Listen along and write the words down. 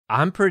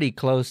I'm pretty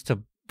close to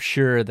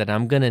sure that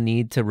I'm going to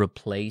need to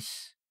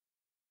replace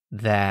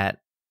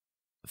that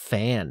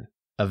fan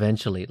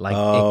eventually. Like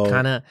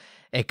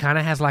it kind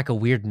of has like a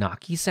weird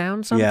knocky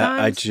sound sometimes.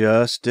 Yeah, I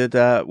just did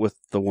that with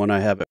the one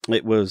I have.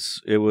 It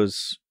was it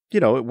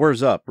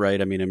whirs up,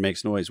 right? I mean, it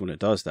makes noise when it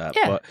does that.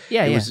 Yeah, but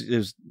it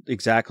was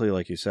exactly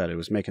like you said. It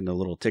was making the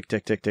little tick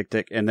tick tick tick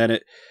tick, and then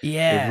it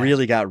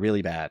really got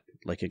really bad.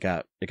 Like it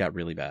got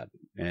really bad,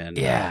 and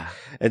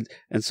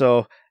and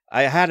so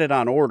I had it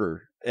on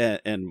order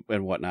and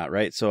whatnot,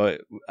 right? So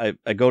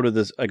I go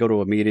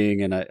to a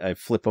meeting and I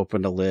flip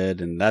open the lid,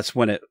 and that's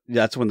when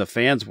the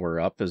fans were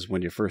up, is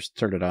when you first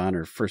turn it on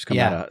or first come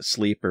out of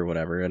sleep or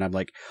whatever. And I'm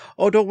like,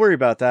 oh, don't worry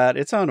about that,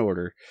 it's on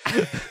order.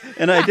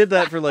 And I did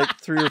that for like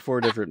 3 or 4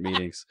 different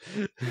meetings.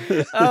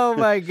 Oh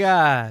my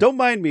god! Don't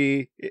mind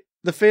me.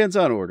 The fan's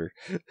on order.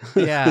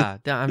 Yeah,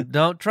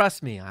 don't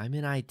trust me. I'm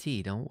in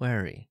IT. Don't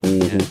worry.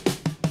 Mm-hmm. Yeah.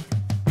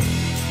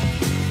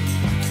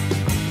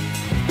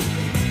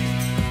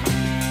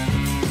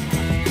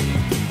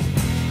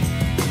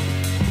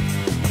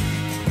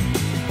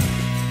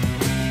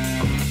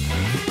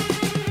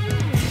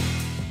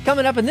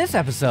 Coming up in this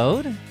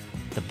episode,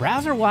 the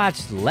Browser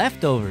Watch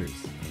Leftovers,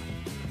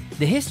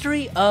 the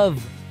history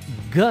of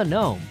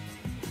GNOME,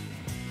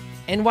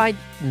 and why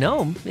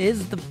GNOME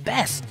is the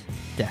best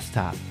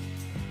desktop,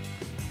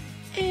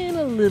 and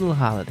a little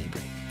holiday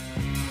break.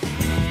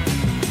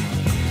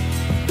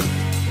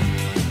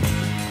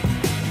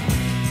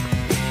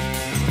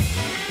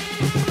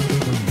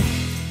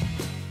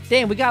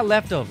 Damn, we got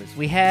leftovers.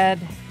 We had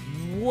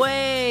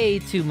way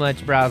too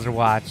much Browser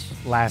Watch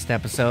last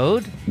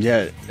episode.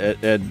 Yeah,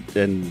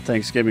 and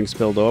Thanksgiving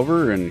spilled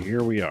over, and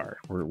here we are.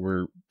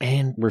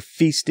 We're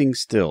feasting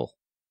still.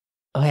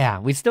 Oh yeah,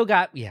 we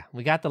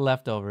got the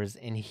leftovers,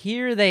 and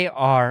here they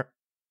are.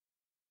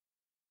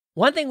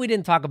 One thing we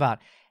didn't talk about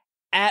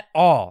at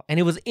all, and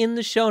it was in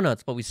the show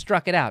notes, but we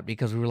struck it out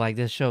because we were like,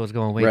 this show is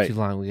going way too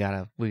long. We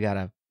gotta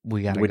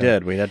We go.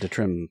 did. We had to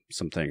trim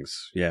some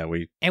things. Yeah,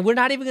 and we're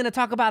not even going to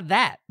talk about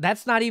that.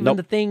 That's not even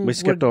the thing. We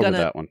skipped over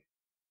that one.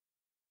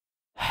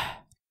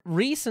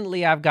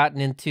 Recently, I've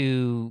gotten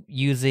into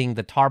using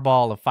the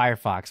tarball of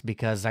Firefox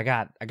because I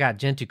got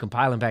Gentoo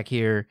compiling back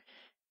here,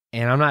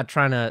 and I'm not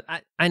trying to.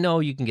 I know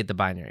you can get the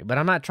binary, but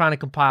I'm not trying to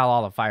compile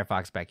all of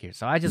Firefox back here.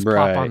 So I just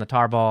plop on the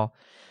tarball.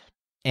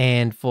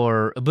 And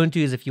for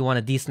Ubuntu's, if you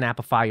want to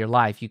desnapify your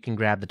life, you can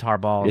grab the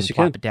tarball and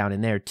plop it down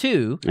in there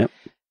too. Yep.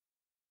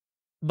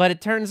 But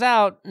it turns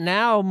out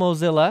now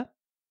Mozilla,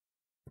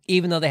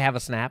 even though they have a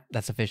snap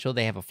that's official,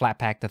 they have a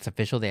Flatpak that's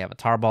official, they have a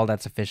tarball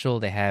that's official,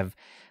 they have,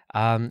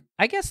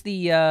 I guess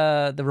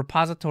the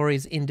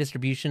repositories in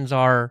distributions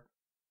are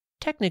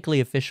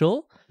technically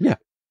official. Yeah.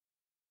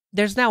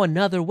 There's now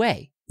another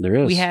way. There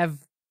is. We have,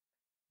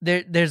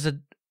 there's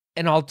an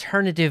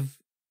alternative,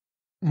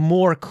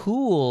 more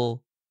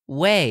cool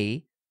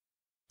way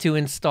to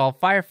install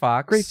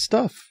Firefox. Great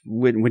stuff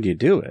when you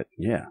do it.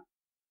 Yeah.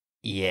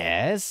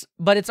 Yes,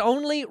 but it's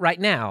only right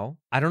now.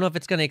 I don't know if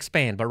it's going to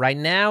expand, but right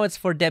now it's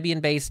for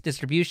Debian-based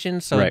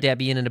distributions. So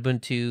Debian and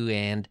Ubuntu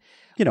and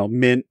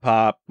Mint,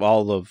 Pop,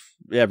 all of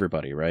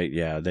everybody, right?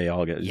 Yeah, they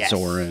all get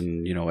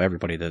Zorin.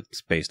 Everybody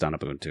that's based on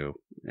Ubuntu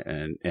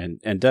and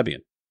Debian.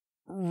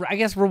 I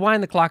guess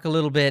rewind the clock a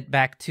little bit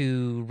back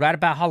to right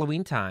about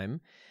Halloween time.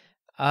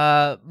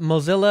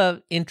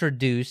 Mozilla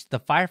introduced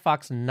the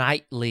Firefox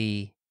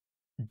Nightly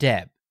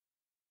Deb.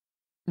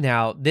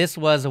 Now, this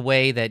was a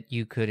way that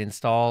you could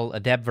install a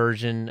deb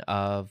version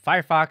of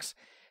Firefox,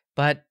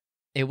 but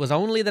it was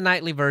only the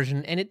nightly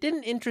version, and it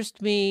didn't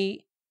interest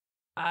me.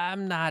 I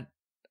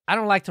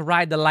don't like to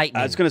ride the lightning.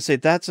 I was going to say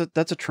that's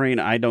a train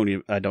I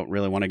don't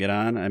really want to get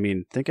on. I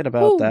mean, thinking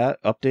about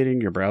that,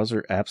 updating your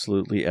browser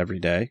absolutely every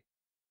day.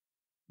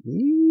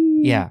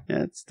 Yeah,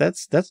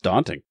 that's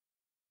daunting.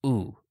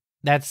 Ooh,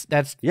 that's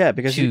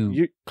because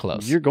too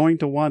close. You're going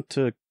to want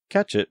to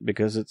catch it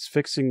because it's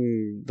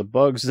fixing the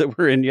bugs that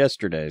were in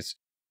yesterday's.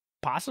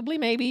 Possibly,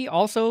 maybe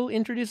also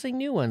introducing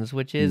new ones,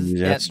 which is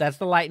that's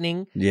the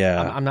lightning. Yeah,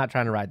 I'm not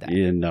trying to ride that.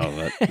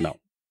 No,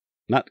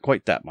 not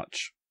quite that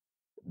much.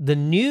 The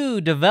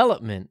new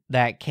development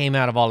that came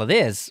out of all of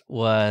this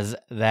was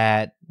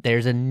that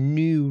there's a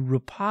new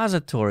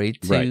repository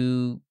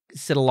to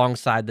sit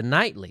alongside the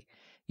nightly.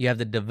 You have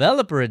the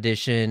developer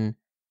edition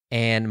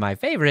and my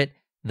favorite,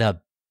 the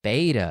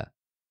beta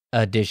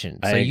edition.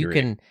 So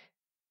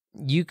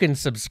you can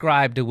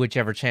subscribe to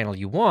whichever channel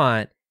you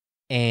want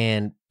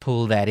and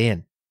pull that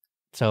in.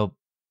 So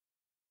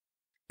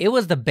it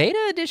was the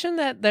beta edition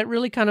that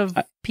really kind of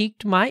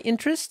piqued my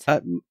interest.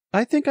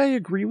 I think I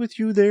agree with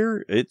you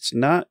there. It's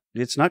not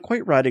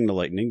quite riding the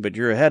lightning, but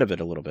you're ahead of it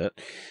a little bit.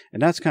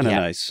 And that's kind of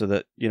nice so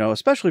that,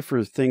 especially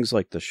for things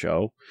like the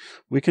show,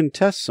 we can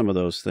test some of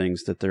those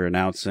things that they're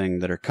announcing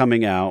that are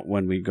coming out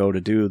when we go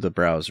to do the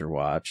browser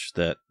watch,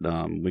 that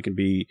we can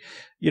be,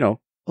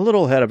 a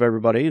little ahead of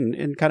everybody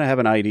and kind of have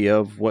an idea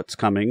of what's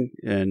coming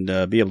and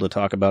be able to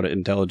talk about it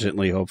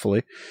intelligently,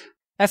 hopefully.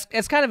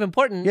 That's kind of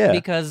important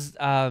because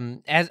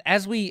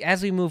as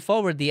we move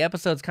forward, the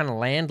episodes kind of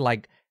land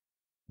like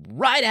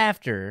right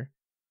after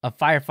a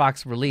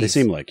Firefox release. They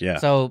seem like, yeah.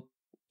 So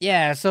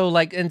yeah, so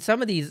like, and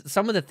some of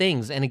the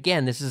things, and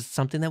again, this is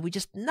something that we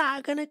just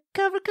not gonna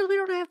cover because we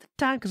don't have the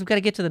time because we've got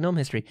to get to the GNOME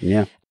history.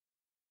 Yeah.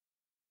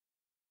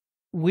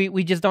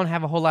 We just don't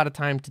have a whole lot of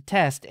time to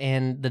test,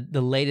 and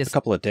the latest a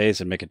couple of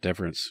days and make a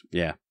difference.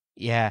 Yeah.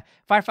 Yeah.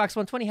 Firefox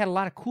 120 had a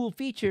lot of cool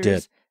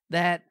features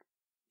that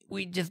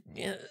we just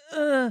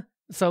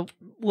so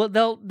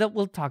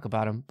we'll talk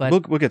about them,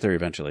 but we'll get there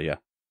eventually. Yeah.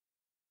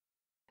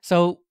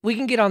 So we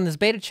can get on this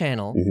beta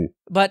channel,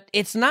 but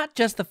it's not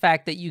just the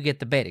fact that you get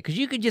the beta, because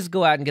you could just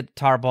go out and get the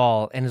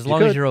tarball, and as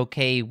long as you're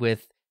okay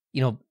with,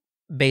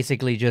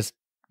 basically just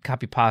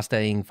copy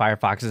pastaing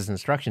Firefox's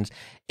instructions,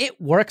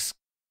 it works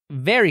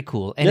very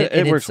cool, and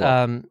it works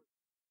well. And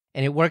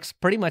it works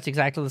pretty much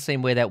exactly the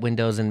same way that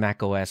Windows and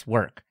Mac OS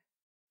work.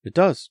 It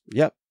does.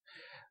 Yep.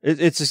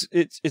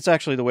 It's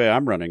actually the way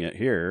I'm running it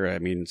here. I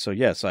mean, so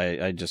yes,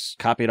 I just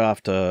copied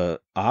off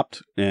to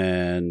opt,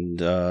 and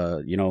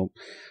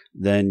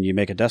then you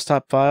make a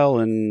desktop file,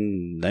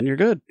 and then you're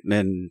good.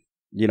 And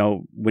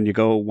when you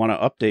want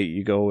to update,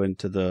 you go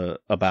into the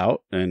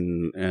about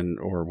and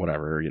or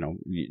whatever.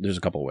 There's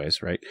a couple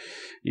ways, right?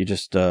 You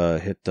just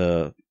hit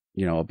the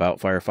about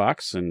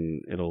Firefox,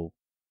 and it'll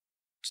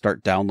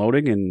start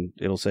downloading, and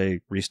it'll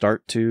say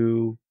restart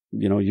to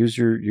use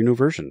your new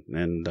version,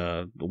 and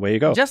away you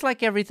go. Just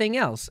like everything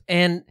else.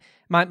 And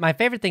my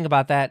favorite thing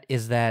about that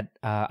is that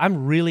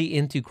I'm really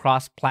into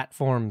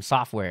cross-platform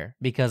software,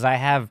 because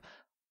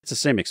it's the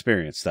same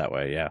experience that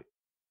way, yeah.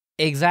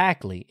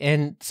 Exactly.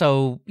 And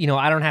so,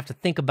 I don't have to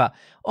think about,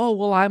 oh,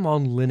 well, I'm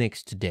on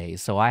Linux today,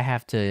 so I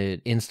have to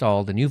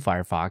install the new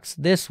Firefox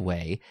this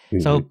way.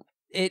 So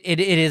it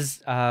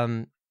is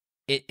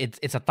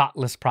it's a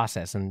thoughtless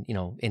process, and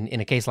in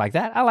a case like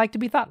that, I like to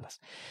be thoughtless.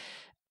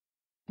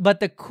 But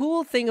the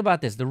cool thing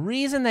about this, the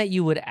reason that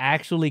you would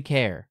actually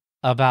care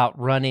about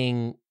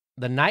running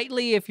the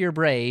nightly if you're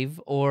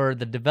brave, or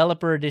the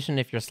developer edition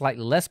if you're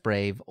slightly less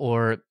brave,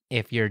 or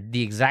if you're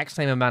the exact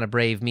same amount of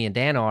brave me and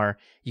Dan are,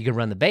 you can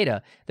run the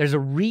beta. There's a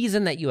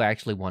reason that you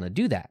actually want to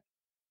do that.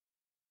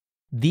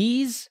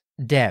 These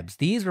debs,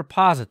 these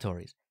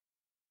repositories,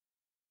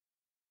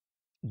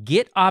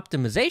 get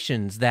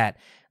optimizations that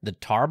the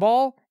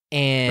tarball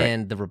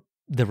and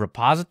the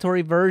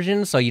repository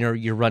version, so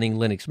you're running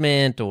Linux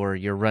Mint, or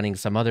you're running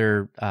some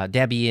other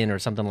Debian or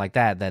something like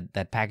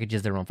that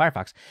packages their own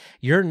Firefox,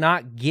 you're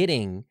not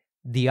getting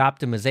the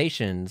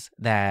optimizations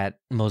that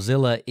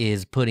Mozilla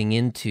is putting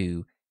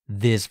into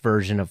this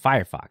version of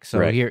Firefox.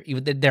 So here,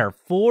 there are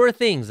 4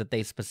 things that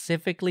they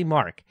specifically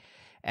mark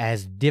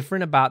as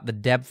different about the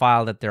deb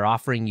file that they're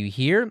offering you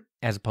here,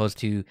 as opposed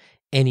to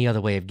any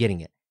other way of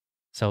getting it.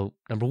 So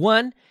number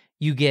 1,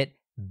 you get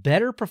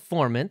better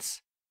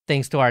performance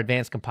thanks to our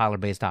advanced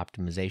compiler-based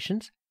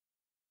optimizations.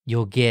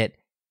 You'll get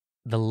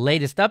the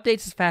latest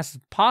updates as fast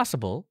as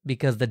possible,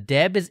 because the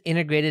deb is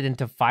integrated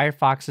into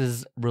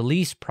Firefox's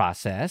release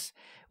process,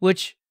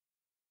 which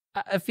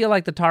I feel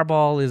like the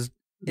tarball is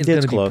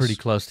going to be pretty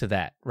close to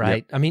that,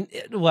 right? Yep. I mean,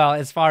 well,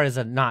 as far as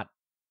a not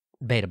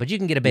beta, but you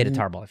can get a beta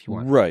tarball if you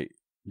want. Right.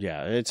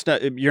 Yeah, it's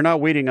not. You're not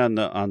waiting on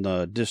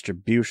the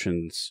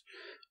distributions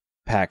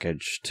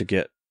package to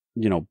get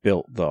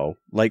built, though.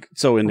 Like,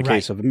 so in the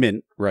case of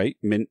Mint, right?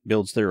 Mint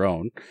builds their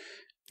own.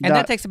 And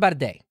that takes about a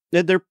day.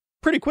 They're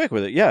pretty quick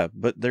with it, yeah,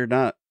 but they're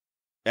not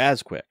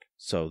as quick.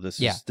 So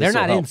they're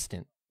not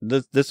instant.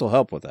 This will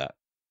help with that.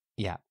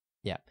 Yeah.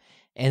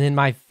 And then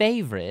my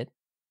favorite,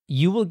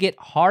 you will get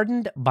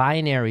hardened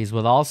binaries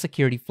with all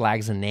security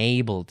flags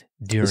enabled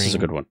during this is a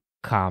good one.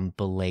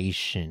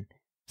 Compilation.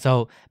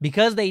 So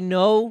because they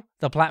know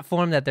the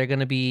platform that they're going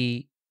to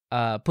be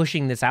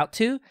pushing this out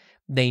to,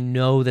 they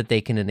know that they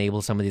can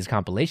enable some of these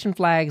compilation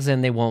flags,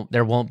 and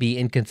there won't be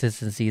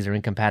inconsistencies or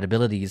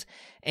incompatibilities,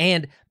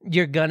 and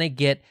you're gonna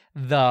get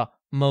the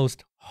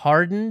most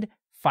hardened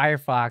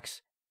Firefox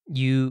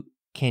you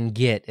can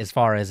get, as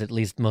far as at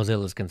least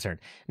Mozilla is concerned.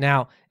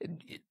 Now,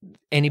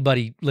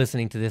 anybody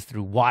listening to this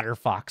through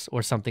WaterFox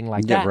or something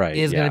like that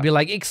is going to be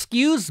like,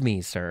 "Excuse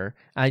me, sir."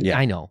 I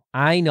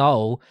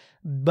know,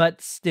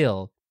 but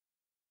still,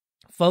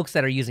 folks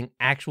that are using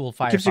actual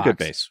Firefox, it gives you a good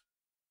base.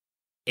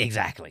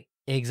 Exactly.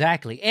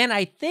 And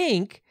I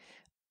think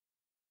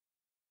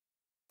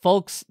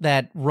folks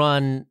that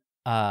run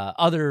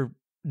other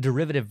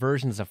derivative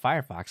versions of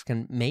Firefox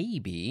can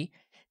maybe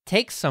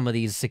take some of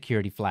these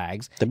security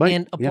flags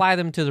and apply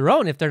them to their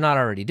own if they're not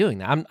already doing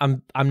that.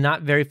 I'm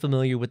not very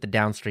familiar with the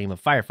downstream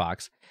of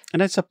Firefox.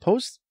 And I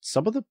suppose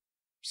some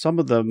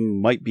of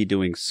them might be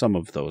doing some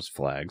of those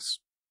flags,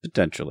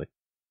 potentially.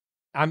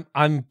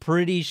 I'm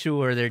pretty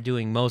sure they're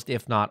doing most,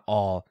 if not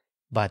all.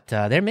 But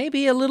there may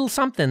be a little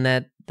something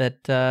that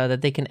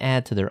they can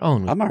add to their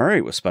own. I'm all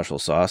right with special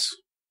sauce.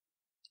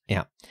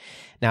 Yeah.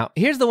 Now,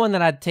 here's the one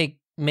that I'd take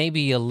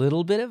maybe a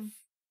little bit of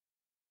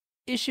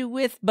issue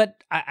with,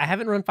 but I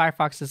haven't run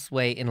Firefox this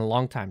way in a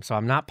long time, so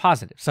I'm not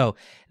positive. So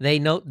they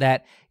note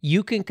that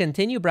you can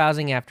continue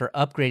browsing after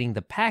upgrading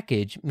the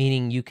package,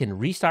 meaning you can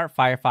restart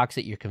Firefox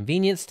at your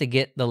convenience to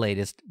get the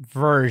latest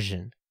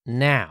version.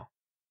 Now,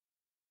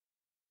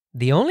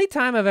 The only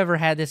time I've ever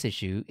had this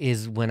issue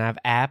is when I've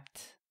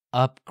apt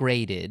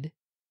upgraded,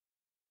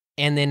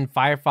 and then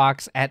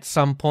Firefox at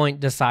some point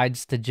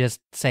decides to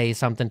just say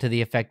something to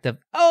the effect of,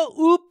 "Oh,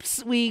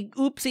 oops,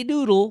 oopsie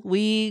doodle,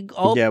 we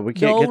can't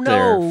get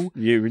there.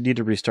 You need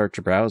to restart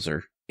your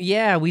browser.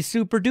 Yeah, we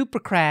super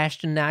duper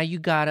crashed, and now you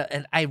gotta."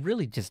 And I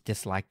really just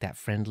dislike that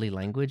friendly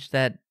language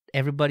that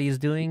everybody is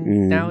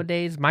doing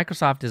nowadays.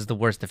 Microsoft is the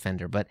worst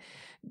offender, but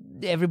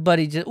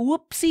everybody just,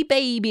 "Whoopsie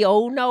baby,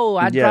 oh no,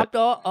 I dropped,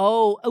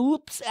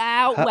 oops,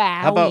 ow,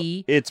 wowie." How about,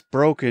 "It's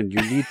broken,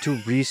 you need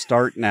to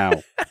restart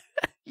now."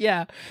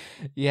 Yeah.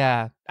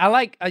 I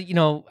like,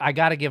 I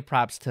got to give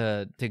props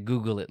to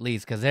Google at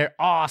least, because they're,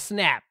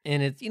 snap.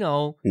 And it's,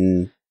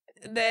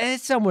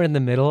 it's somewhere in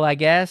the middle, I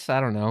guess. I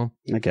don't know.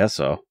 I guess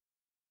so.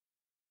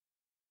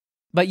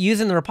 But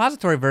using the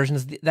repository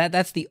versions,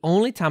 that's the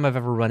only time I've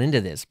ever run into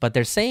this. But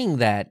they're saying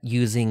that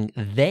using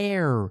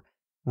their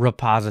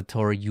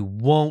repository, you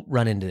won't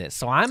run into this.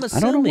 So I'm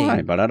assuming. I don't know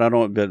why, but I don't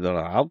know.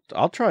 But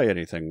I'll try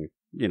anything,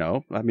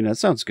 I mean, that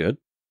sounds good.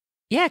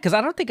 Yeah, because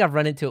I don't think I've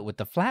run into it with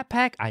the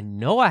Flatpak. I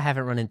know I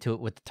haven't run into it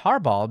with the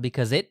Tarball,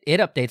 because it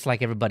updates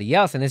like everybody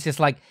else, and it's just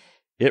like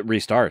it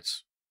restarts.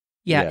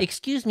 Yeah,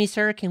 excuse me,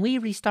 sir, can we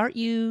restart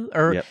you?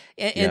 Or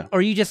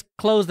or you just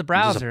close the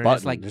browser and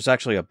it's like, there's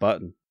actually a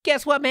button.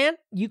 Guess what, man?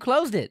 You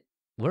closed it.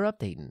 We're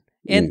updating.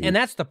 And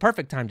that's the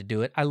perfect time to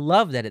do it. I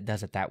love that it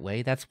does it that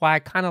way. That's why I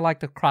kind of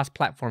like the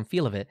cross-platform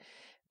feel of it.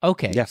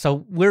 Okay,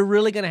 so we're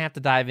really going to have to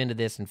dive into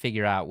this and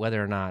figure out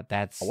whether or not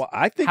that's... Well,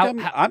 I think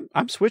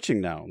I'm switching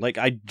now. Like,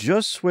 I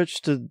just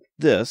switched to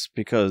this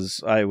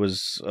because I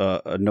was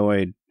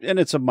annoyed, and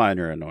it's a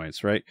minor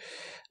annoyance, right?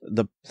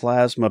 The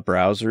Plasma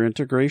browser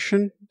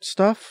integration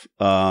stuff,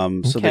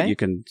 so that you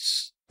can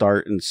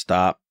start and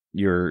stop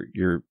your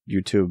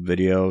YouTube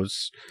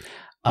videos.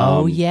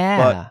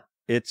 But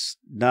it's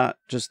not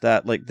just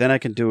that. Like, then I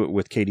can do it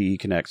with KDE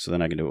Connect, so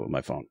then I can do it with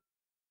my phone.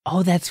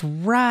 Oh, that's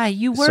right.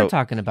 You were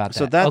talking about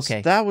that.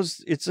 So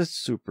it's a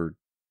super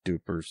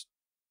duper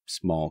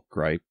small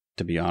gripe,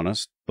 to be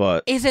honest.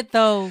 But is it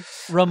though?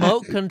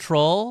 Remote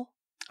control?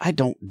 I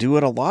don't do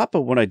it a lot,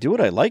 but when I do it,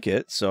 I like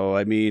it. So,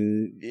 I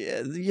mean,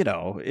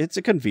 it's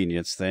a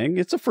convenience thing.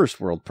 It's a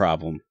first world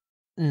problem.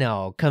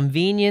 No,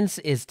 convenience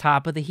is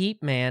top of the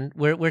heap, man.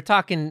 We're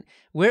talking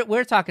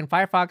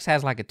Firefox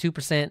has like a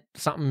 2%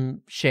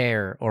 something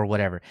share or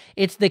whatever.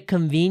 It's the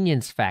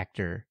convenience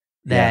factor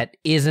that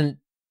isn't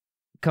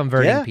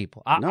converting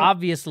people.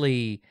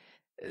 Obviously,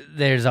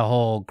 there's a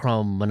whole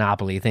Chrome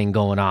monopoly thing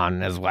going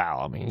on as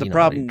well. I mean, the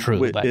problem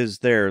is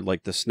there,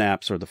 like the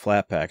snaps or the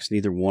Flatpaks,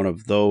 neither one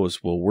of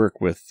those will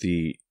work with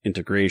the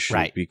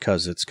integration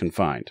because it's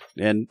confined.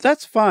 And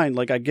that's fine.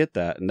 Like, I get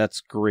that. And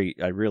that's great.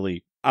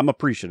 I'm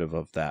appreciative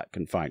of that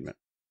confinement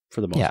for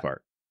the most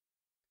part.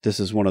 This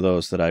is one of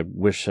those that I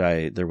wish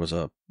there was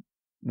a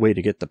way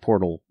to get the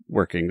portal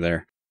working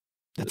there.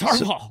 The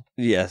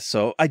tarball.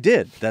 So I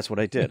did. That's what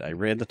I did. I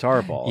ran the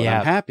tarball, and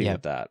I'm happy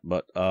with that.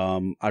 But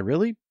I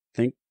really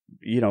think,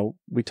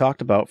 we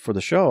talked about for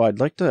the show, I'd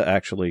like to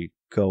actually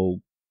go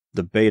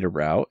the beta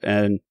route,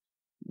 and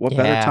what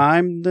better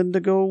time than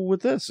to go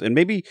with this? And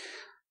maybe,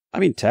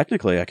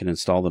 technically I can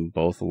install them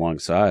both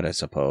alongside, I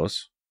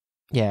suppose.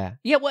 Yeah.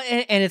 Well,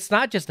 and it's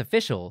not just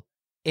official;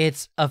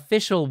 it's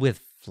official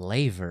with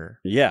flavor.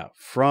 Yeah,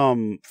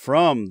 from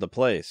the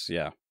place.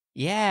 Yeah.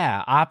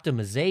 Yeah,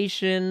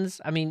 optimizations.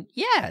 I mean,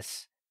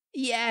 yes.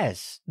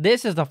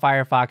 This is the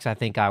Firefox I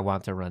think I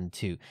want to run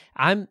too.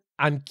 I'm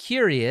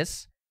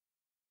curious.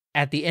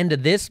 At the end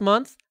of this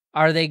month,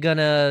 are they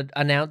gonna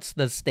announce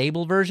the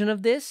stable version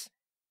of this?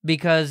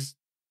 Because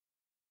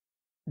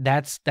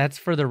that's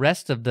for the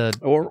rest of the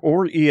or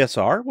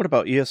ESR. What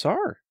about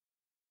ESR?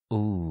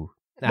 Ooh.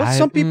 Well,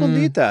 some people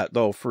need that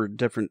though for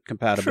different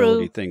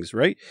compatibility things,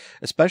 right?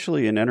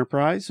 Especially in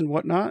enterprise and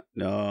whatnot.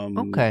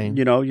 Okay,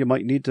 you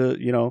might need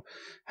to,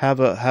 have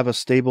a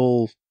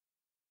stable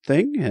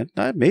thing,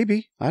 and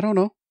maybe, I don't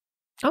know.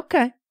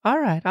 Okay, all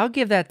right, I'll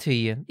give that to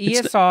you.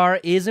 ESR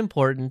is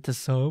important to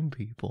some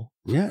people.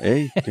 Yeah,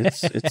 hey,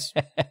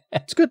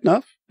 it's good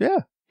enough. Yeah,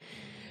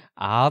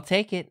 I'll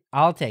take it.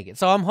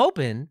 So I'm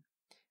hoping.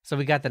 So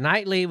we got the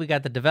nightly, we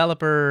got the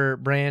developer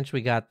branch,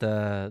 we got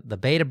the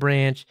beta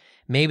branch.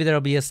 Maybe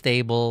there'll be a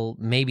stable.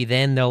 Maybe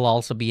then there'll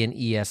also be an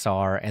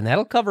ESR, and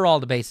that'll cover all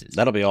the bases.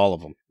 That'll be all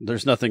of them.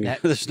 There's nothing.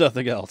 There's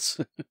nothing else.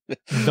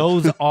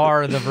 Those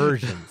are the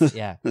versions.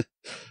 Yeah.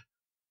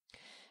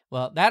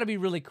 Well, that'll be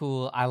really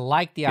cool. I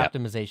like the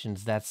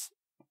optimizations.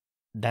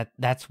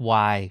 That's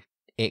why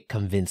it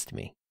convinced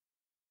me.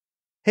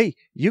 Hey,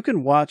 you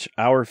can watch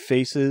our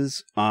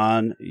faces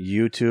on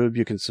YouTube.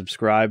 You can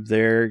subscribe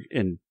there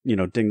and,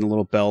 ding the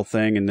little bell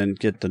thing and then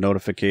get the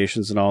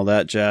notifications and all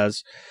that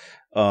jazz.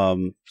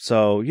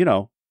 So,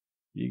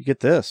 you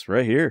get this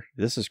right here.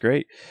 This is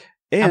great.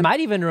 And I might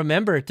even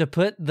remember to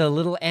put the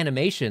little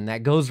animation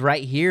that goes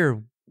right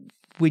here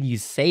when you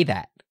say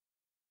that.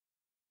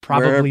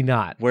 Probably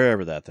not.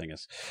 Wherever that thing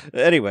is.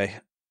 Anyway.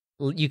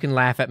 You can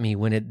laugh at me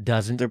when it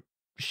doesn't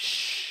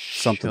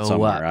something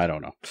somewhere. I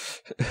don't know.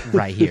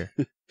 Right here.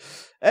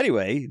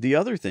 Anyway, the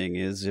other thing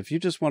is, if you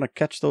just want to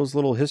catch those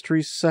little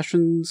history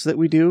sessions that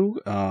we do,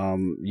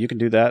 you can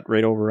do that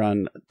right over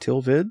on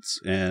TILvids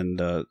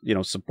and,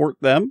 support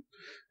them.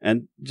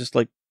 And just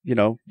like,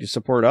 you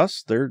support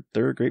us, they're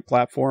a great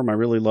platform. I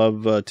really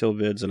love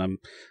TILvids, and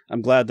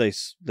I'm glad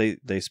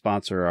they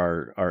sponsor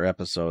our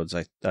episodes.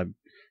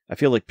 I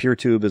feel like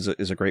PeerTube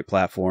is a great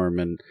platform,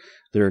 and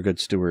they're a good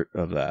steward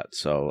of that.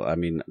 So, I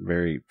mean,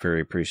 very, very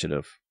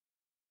appreciative.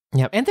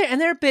 Yeah, and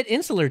they're a bit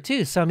insular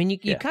too. So, I mean,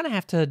 you kind of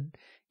have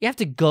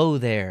to go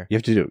there. You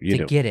have to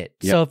get it.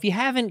 Yep. So, if you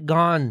haven't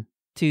gone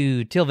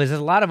to TILvids, there's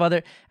a lot of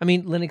other. I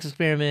mean, Linux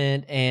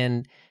Experiment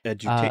and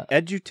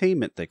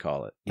edutainment, they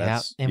call it.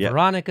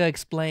 Veronica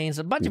explains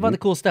a bunch of other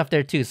cool stuff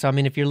there too. So, I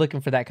mean, if you're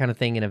looking for that kind of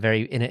thing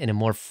in a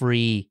more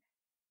free.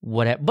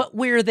 Whatever, but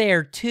we're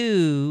there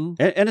too,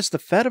 and it's the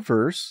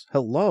Fediverse.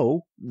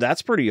 Hello,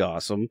 that's pretty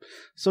awesome.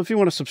 So if you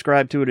want to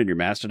subscribe to it in your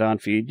Mastodon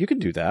feed, you can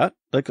do that.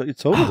 Like, you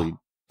totally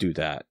do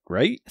that,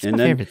 right? That's my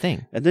favorite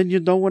thing. And then you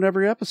know when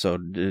every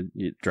episode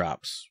it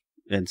drops,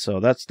 and so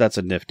that's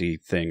a nifty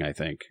thing, I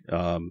think.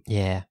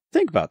 Yeah,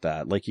 think about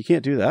that. Like, you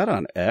can't do that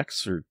on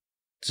X or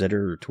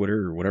Zitter or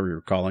Twitter or whatever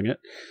you're calling it.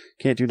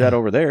 Can't do that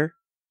over there.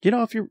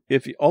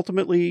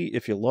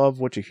 If you love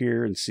what you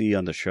hear and see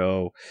on the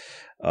show,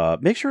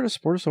 make sure to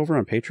support us over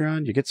on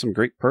Patreon. You get some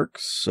great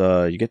perks.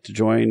 You get to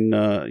join,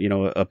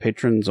 a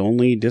patrons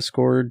only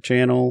Discord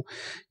channel.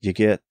 You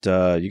get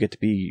to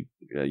be,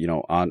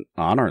 on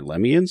our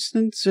Lemmy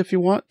instance if you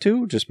want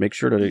to. Just make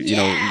sure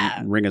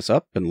to, ring us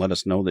up and let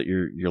us know that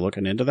you're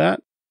looking into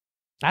that.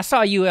 I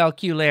saw you,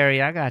 LQ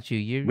Larry. I got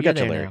you. We got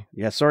you, Larry. Now.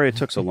 Yeah, sorry it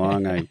took so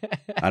long.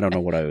 I don't know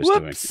what I was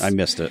doing. I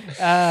missed it.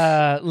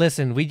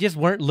 Listen, we just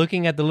weren't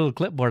looking at the little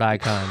clipboard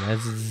icon.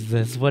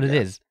 That's what it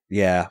is.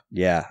 Yeah,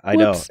 I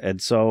know.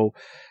 And so,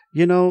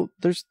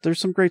 there's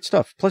some great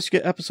stuff. Plus, you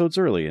get episodes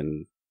early,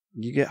 and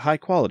you get high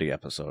quality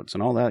episodes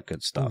and all that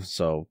good stuff.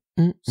 So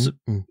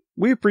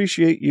we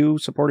appreciate you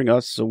supporting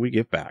us, so we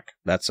give back.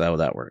 That's how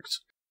that works.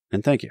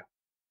 And thank you.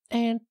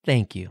 And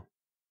thank you.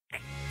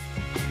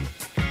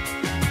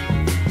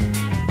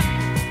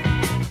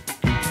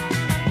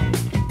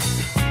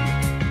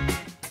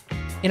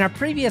 In our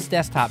previous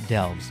desktop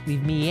delves,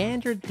 we've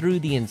meandered through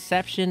the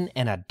inception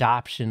and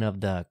adoption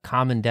of the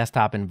common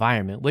desktop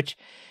environment, which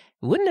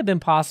wouldn't have been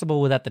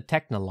possible without the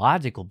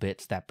technological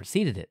bits that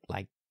preceded it,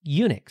 like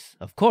Unix,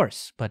 of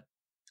course, but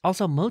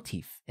also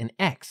Motif and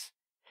X.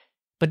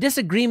 But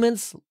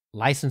disagreements,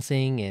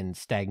 licensing, and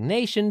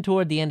stagnation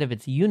toward the end of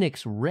its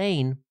Unix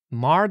reign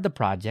marred the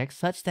project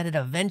such that it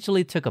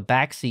eventually took a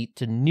backseat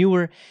to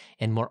newer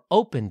and more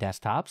open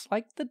desktops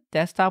like the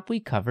desktop we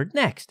covered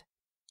next,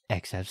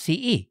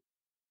 XFCE.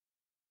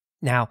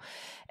 Now,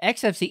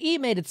 XFCE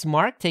made its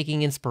mark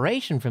taking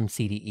inspiration from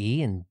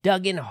CDE and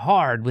dug in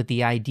hard with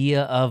the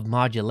idea of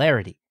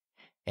modularity.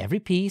 Every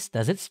piece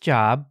does its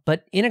job,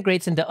 but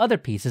integrates into other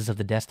pieces of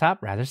the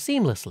desktop rather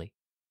seamlessly.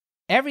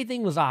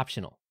 Everything was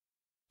optional,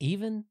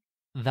 even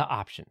the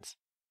options.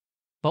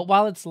 But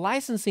while its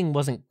licensing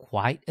wasn't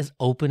quite as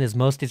open as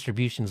most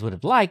distributions would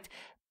have liked,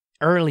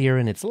 earlier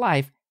in its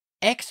life,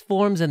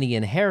 Xforms and the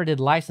inherited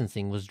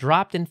licensing was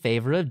dropped in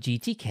favor of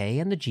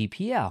GTK and the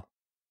GPL.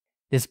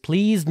 This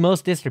pleased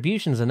most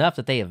distributions enough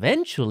that they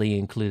eventually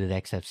included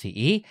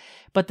XFCE,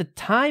 but the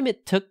time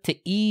it took to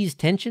ease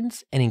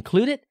tensions and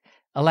include it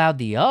allowed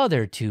the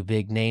other two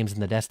big names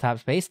in the desktop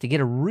space to get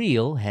a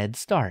real head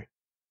start.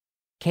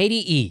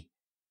 KDE,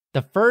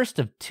 the first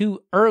of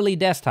two early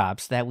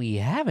desktops that we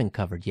haven't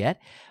covered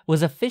yet,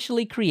 was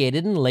officially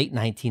created in late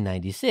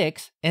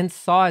 1996 and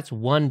saw its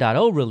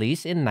 1.0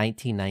 release in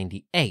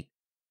 1998.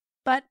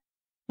 But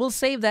we'll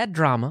save that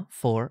drama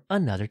for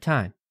another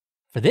time.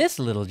 For this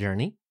little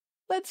journey,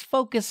 let's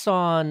focus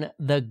on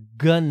the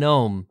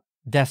GNOME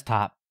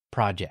desktop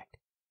project.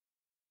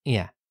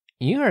 Yeah,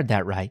 you heard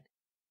that right.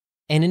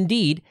 And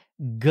indeed,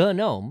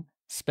 GNOME,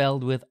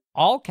 spelled with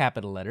all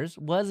capital letters,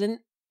 was an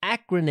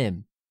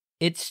acronym.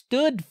 It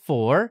stood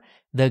for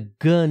the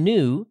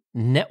GNU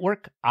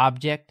Network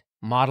Object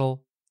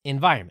Model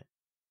Environment,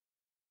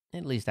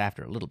 at least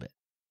after a little bit.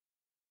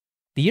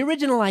 The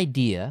original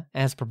idea,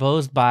 as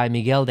proposed by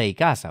Miguel de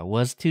Icaza,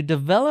 was to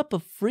develop a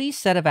free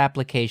set of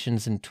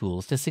applications and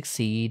tools to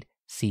succeed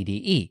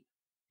CDE,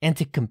 and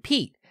to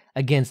compete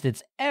against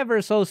its ever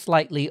so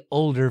slightly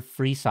older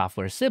free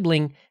software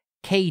sibling,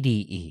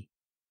 KDE.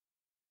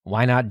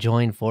 Why not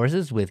join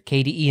forces with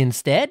KDE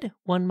instead,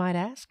 one might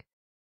ask?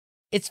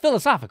 It's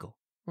philosophical,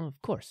 well,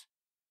 of course.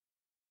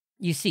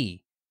 You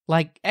see,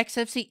 like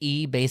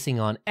XFCE basing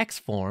on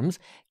Xforms,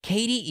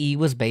 KDE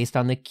was based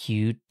on the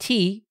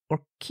Qt,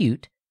 or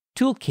Qt,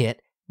 toolkit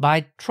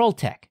by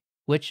Trolltech,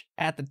 which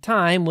at the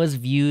time was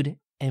viewed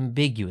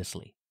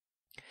ambiguously.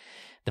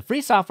 The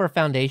Free Software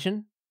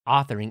Foundation,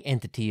 authoring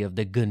entity of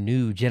the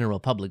GNU General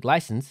Public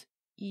License,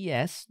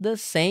 yes, the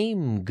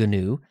same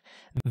GNU,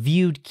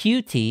 viewed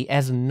Qt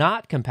as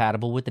not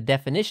compatible with the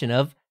definition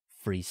of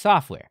free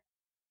software.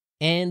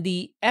 And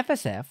the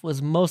FSF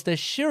was most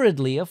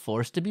assuredly a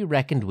force to be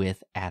reckoned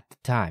with at the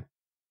time.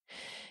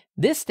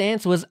 This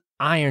stance was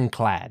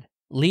ironclad,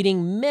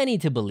 leading many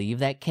to believe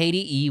that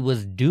KDE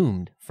was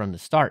doomed from the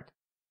start.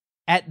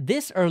 At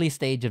this early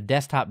stage of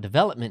desktop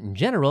development in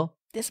general,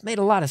 this made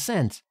a lot of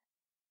sense.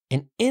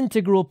 An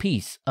integral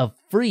piece of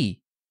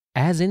free,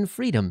 as in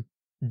freedom,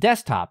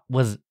 desktop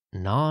was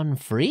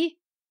non-free?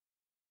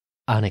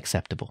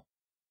 Unacceptable.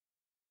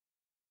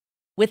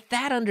 With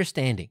that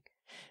understanding,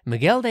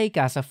 Miguel de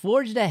Icaza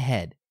forged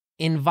ahead,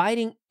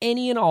 inviting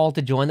any and all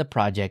to join the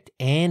project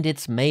and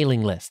its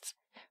mailing lists.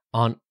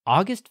 On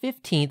August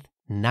 15th,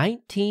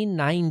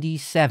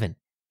 1997,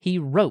 he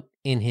wrote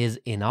in his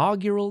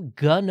inaugural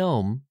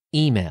GNOME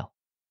email,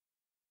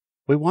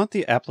 "We want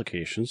the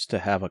applications to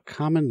have a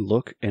common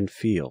look and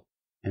feel,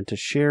 and to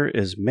share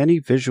as many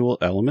visual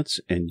elements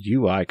and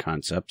UI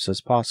concepts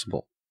as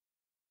possible.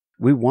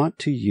 We want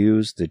to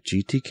use the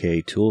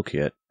GTK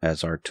toolkit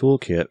as our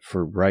toolkit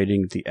for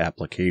writing the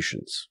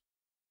applications.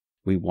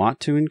 We want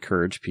to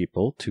encourage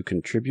people to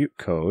contribute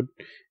code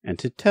and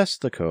to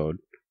test the code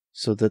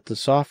so that the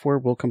software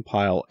will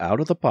compile out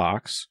of the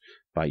box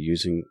by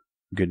using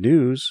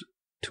GNU's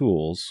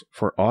tools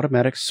for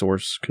automatic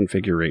source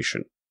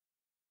configuration."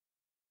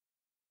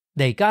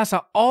 De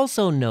Icaza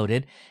also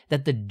noted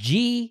that the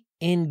G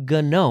in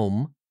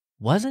GNOME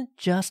wasn't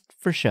just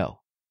for show.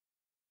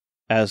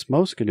 As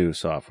most GNU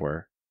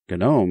software,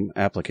 GNOME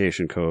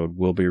application code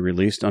will be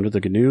released under the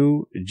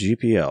GNU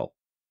GPL.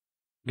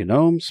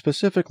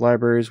 GNOME-specific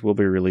libraries will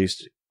be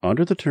released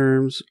under the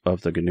terms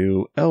of the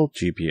GNU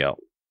LGPL.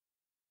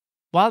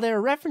 While there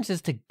are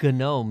references to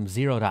GNOME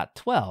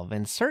 0.12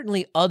 and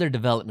certainly other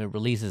development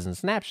releases and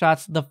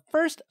snapshots, the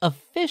first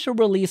official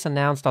release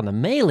announced on the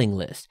mailing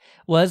list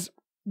was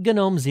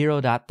GNOME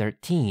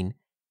 0.13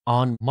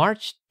 on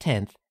March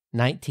 10th,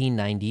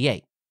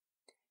 1998.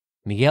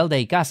 Miguel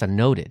de Icaza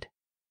noted,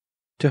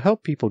 "To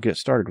help people get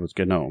started with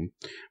GNOME,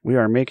 we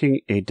are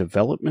making a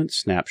development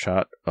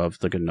snapshot of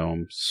the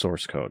GNOME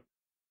source code.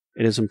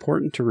 It is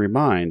important to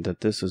remind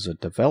that this is a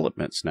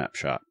development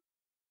snapshot.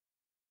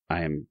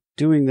 I am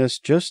doing this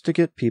just to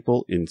get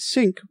people in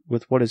sync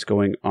with what is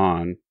going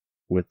on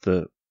with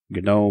the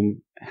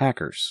GNOME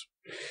hackers.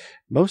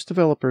 Most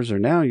developers are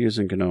now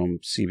using GNOME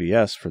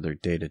CBS for their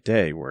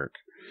day-to-day work,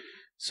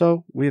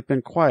 so we have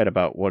been quiet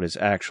about what is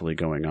actually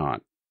going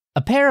on."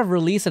 A pair of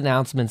release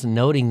announcements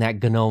noting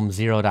that GNOME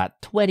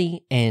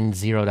 0.20 and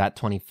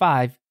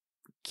 0.25,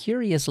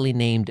 curiously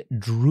named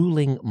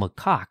Drooling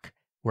Macaque,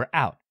 were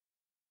out,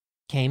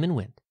 came and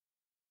went.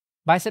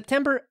 By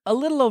September, a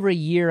little over a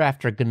year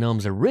after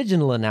GNOME's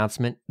original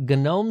announcement,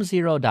 GNOME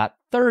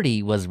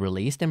 0.30 was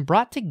released and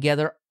brought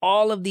together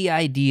all of the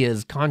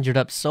ideas conjured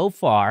up so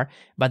far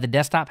by the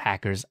desktop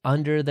hackers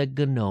under the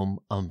GNOME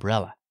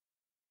umbrella.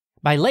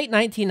 By late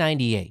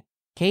 1998,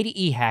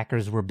 KDE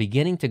hackers were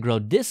beginning to grow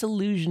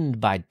disillusioned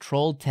by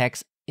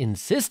Trolltech's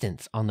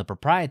insistence on the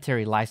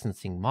proprietary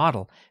licensing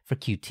model for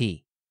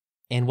Qt.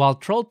 And while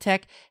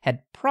Trolltech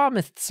had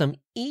promised some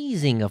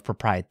easing of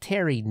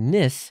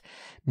proprietariness,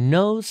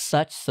 no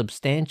such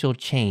substantial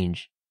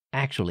change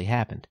actually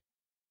happened.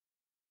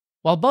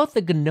 While both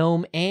the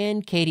GNOME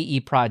and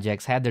KDE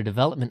projects had their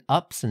development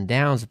ups and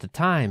downs at the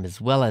time, as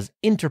well as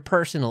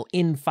interpersonal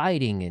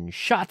infighting and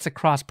shots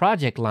across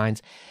project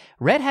lines,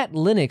 Red Hat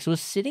Linux was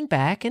sitting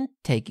back and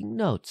taking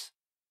notes,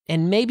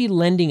 and maybe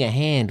lending a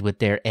hand with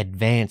their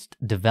Advanced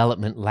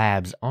Development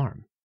Labs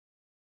arm.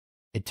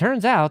 It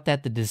turns out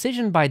that the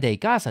decision by de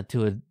Icaza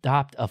to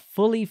adopt a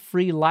fully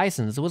free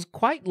license was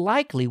quite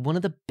likely one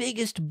of the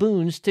biggest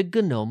boons to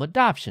GNOME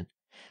adoption.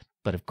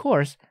 But of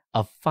course,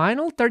 a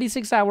final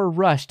 36-hour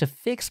rush to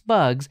fix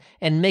bugs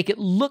and make it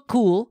look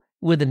cool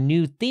with a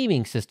new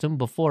theming system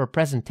before a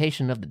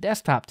presentation of the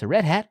desktop to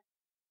Red Hat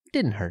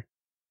didn't hurt.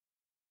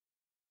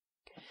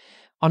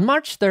 On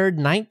March 3rd,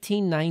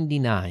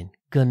 1999,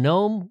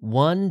 GNOME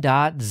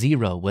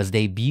 1.0 was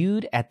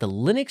debuted at the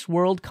Linux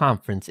World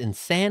Conference in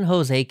San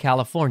Jose,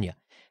 California,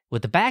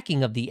 with the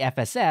backing of the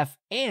FSF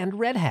and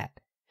Red Hat.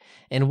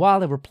 And while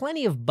there were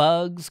plenty of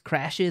bugs,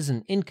 crashes,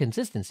 and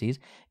inconsistencies,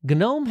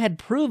 GNOME had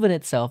proven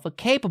itself a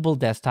capable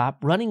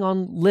desktop running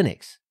on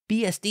Linux,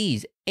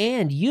 BSDs,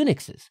 and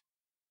Unixes.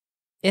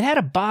 It had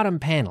a bottom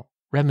panel,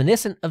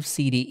 reminiscent of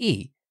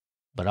CDE,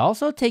 but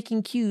also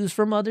taking cues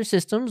from other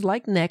systems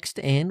like Next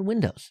and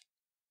Windows.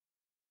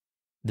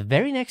 The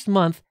very next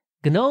month,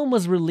 GNOME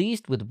was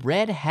released with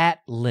Red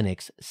Hat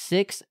Linux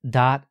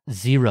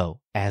 6.0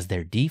 as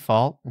their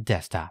default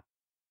desktop.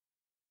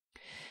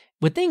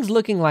 With things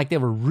looking like they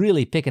were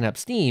really picking up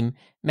steam,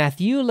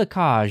 Mathieu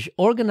Lecage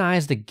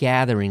organized a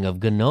gathering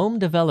of GNOME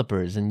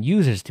developers and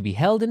users to be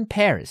held in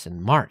Paris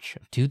in March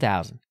of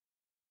 2000.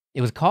 It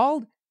was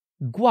called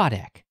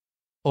GUADEC,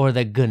 or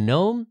the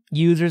GNOME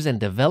Users and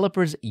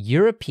Developers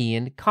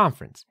European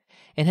Conference,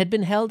 and had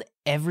been held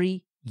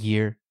every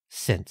year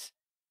since.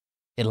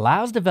 It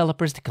allows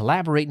developers to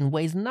collaborate in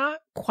ways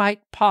not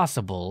quite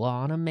possible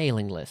on a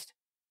mailing list.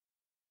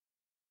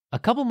 A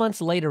couple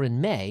months later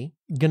in May,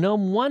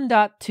 GNOME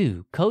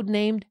 1.2,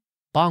 codenamed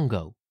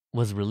Bongo,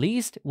 was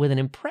released with an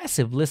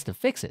impressive list of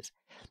fixes,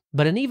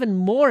 but an even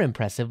more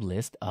impressive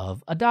list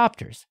of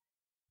adopters.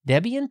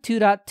 Debian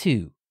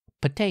 2.2,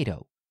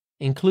 Potato,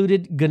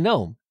 included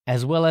GNOME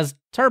as well as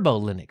Turbo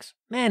Linux,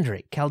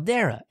 Mandrake,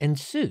 Caldera, and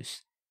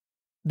SUSE.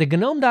 The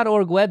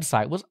GNOME.org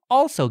website was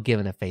also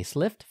given a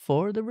facelift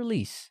for the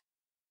release.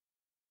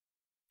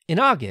 In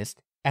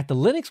August, at the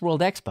Linux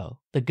World Expo,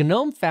 the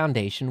GNOME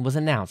Foundation was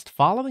announced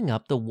following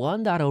up the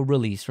 1.0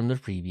 release from the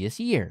previous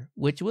year,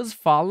 which was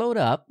followed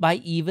up by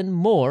even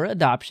more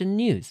adoption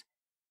news.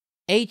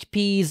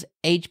 HP's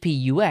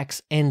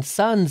HPUX and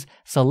Sun's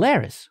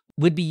Solaris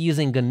would be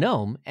using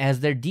GNOME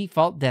as their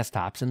default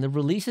desktops in the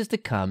releases to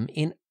come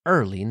in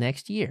early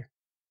next year.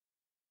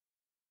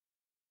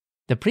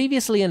 The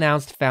previously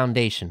announced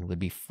foundation would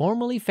be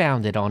formally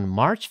founded on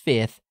March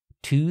 5th,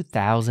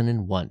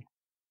 2001.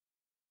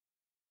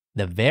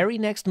 The very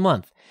next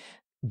month,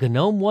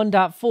 GNOME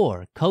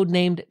 1.4,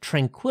 codenamed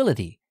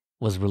Tranquility,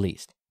 was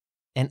released.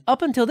 And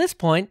up until this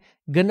point,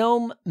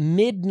 GNOME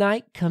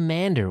Midnight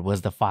Commander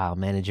was the file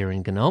manager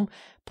in GNOME,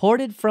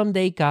 ported from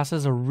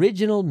Dacos's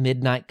original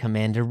Midnight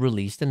Commander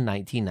released in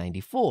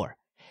 1994.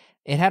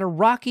 It had a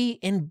rocky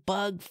and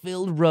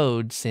bug-filled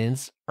road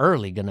since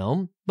early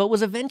GNOME, but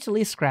was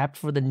eventually scrapped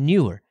for the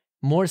newer,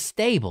 more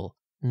stable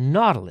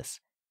Nautilus,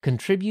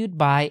 contributed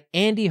by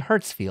Andy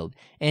Hertzfeld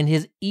and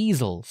his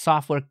Easel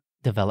software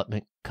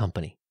development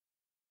company.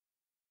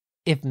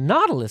 If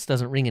Nautilus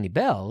doesn't ring any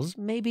bells,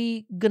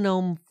 maybe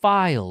GNOME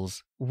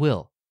Files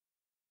will.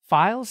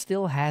 Files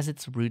still has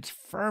its roots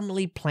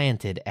firmly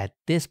planted at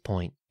this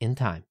point in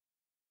time.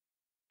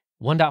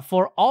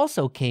 1.4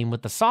 also came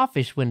with the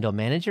Sawfish window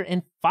manager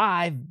and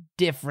 5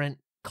 different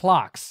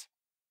clocks,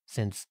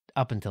 since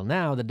up until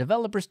now the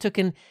developers took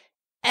an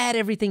add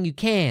everything you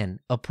can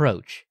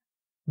approach.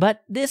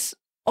 But this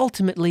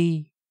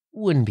ultimately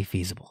wouldn't be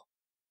feasible.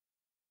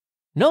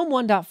 GNOME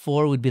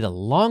 1.4 would be the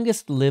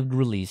longest-lived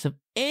release of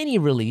any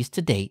release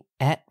to date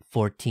at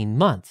 14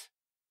 months.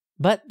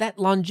 But that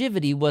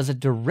longevity was a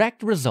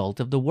direct result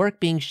of the work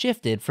being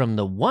shifted from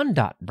the 1.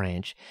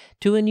 branch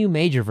to a new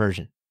major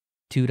version,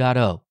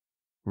 2.0,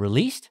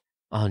 released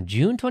on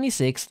June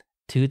 26,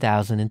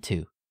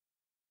 2002.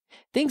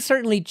 Things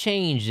certainly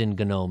changed in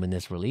GNOME in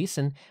this release,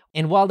 and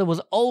while there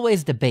was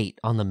always debate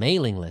on the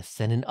mailing lists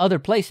and in other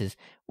places,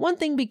 one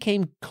thing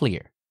became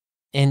clear,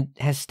 and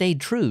has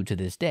stayed true to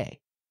this day.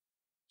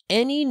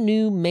 Any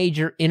new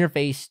major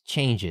interface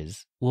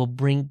changes will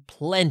bring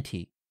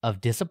plenty of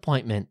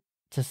disappointment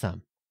to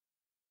some.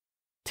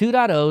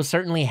 2.0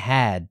 certainly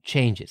had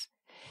changes,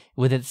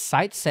 with its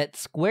sights set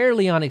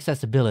squarely on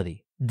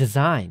accessibility,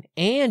 design,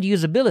 and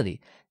usability,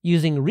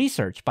 using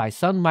research by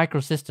Sun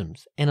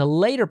Microsystems and a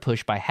later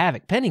push by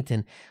Havoc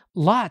Pennington.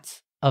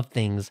 Lots of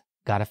things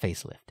got a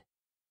facelift.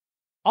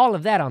 All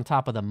of that on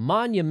top of the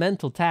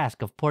monumental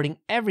task of porting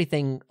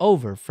everything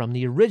over from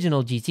the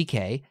original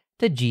GTK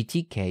to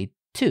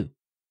GTK2.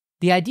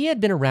 The idea had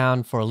been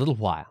around for a little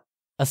while,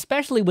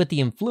 especially with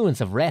the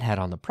influence of Red Hat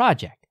on the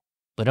project,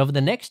 but over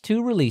the next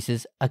 2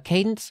 releases, a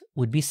cadence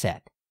would be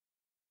set.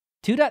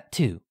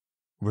 2.2,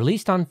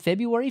 released on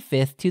February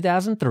 5th,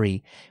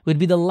 2003, would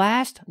be the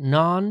last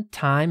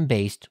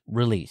non-time-based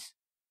release.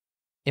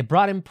 It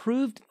brought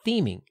improved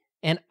theming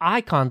and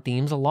icon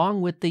themes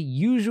along with the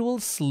usual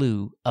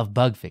slew of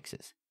bug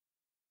fixes.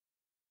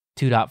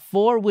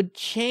 2.4 would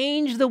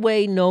change the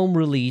way GNOME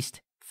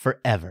released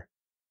forever.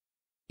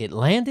 It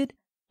landed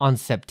on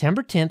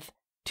September 10th,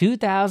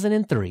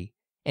 2003,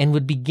 and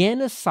would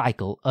begin a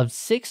cycle of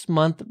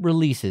 6-month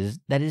releases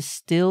that is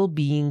still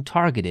being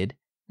targeted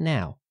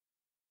now.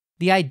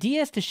 The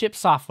idea is to ship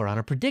software on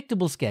a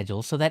predictable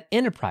schedule so that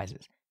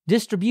enterprises,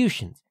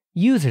 distributions,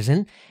 users,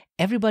 and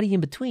everybody in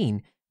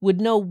between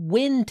would know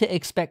when to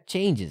expect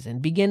changes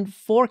and begin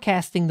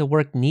forecasting the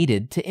work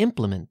needed to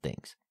implement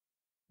things.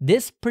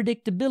 This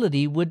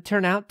predictability would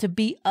turn out to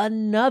be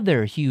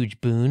another huge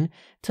boon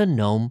to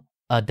GNOME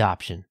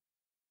adoption.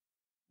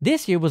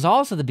 This year was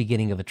also the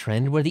beginning of a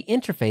trend where the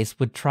interface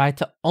would try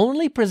to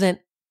only present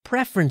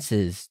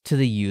preferences to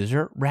the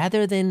user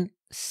rather than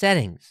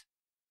settings.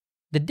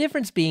 The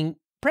difference being,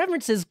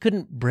 preferences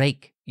couldn't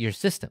break your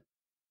system.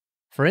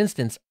 For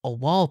instance, a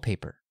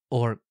wallpaper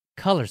or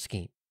color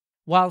scheme,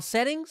 while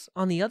settings,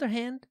 on the other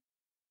hand,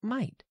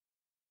 might.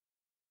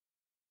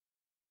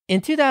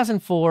 In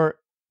 2004,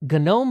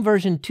 GNOME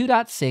version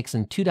 2.6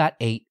 and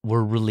 2.8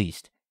 were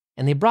released,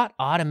 and they brought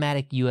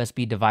automatic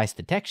USB device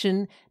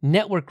detection,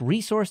 network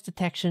resource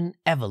detection,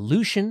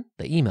 Evolution,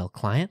 the email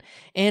client,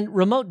 and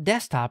remote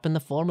desktop in the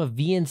form of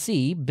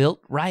VNC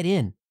built right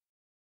in.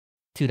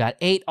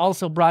 2.8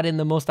 also brought in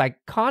the most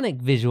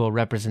iconic visual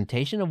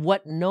representation of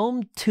what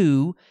GNOME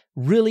 2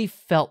 really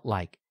felt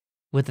like,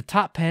 with a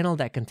top panel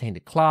that contained a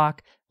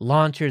clock,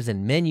 launchers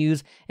and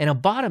menus, and a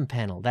bottom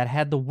panel that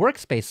had the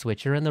workspace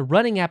switcher and the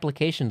running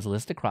applications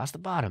list across the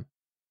bottom.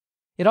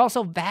 It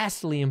also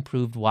vastly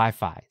improved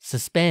Wi-Fi,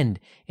 suspend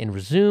and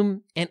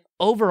resume, and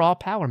overall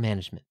power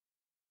management.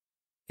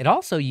 It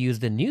also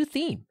used a new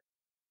theme,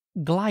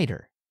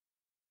 Glider.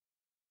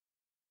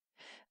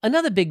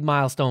 Another big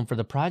milestone for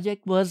the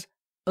project was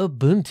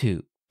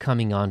Ubuntu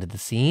coming onto the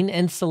scene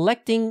and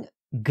selecting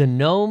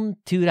GNOME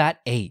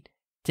 2.8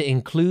 to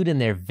include in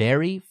their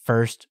very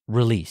first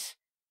release,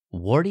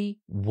 Warty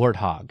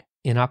Warthog,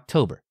 in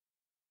October.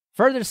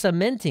 further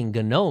cementing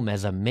GNOME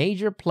as a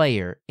major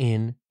player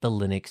in the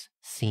Linux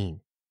scene.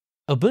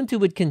 Ubuntu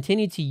would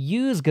continue to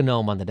use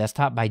GNOME on the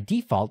desktop by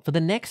default for the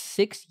next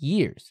 6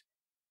 years.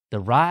 The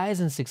rise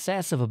and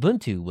success of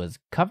Ubuntu was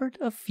covered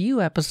a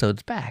few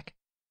episodes back.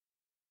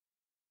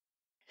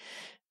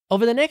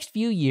 Over the next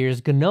few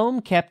years, GNOME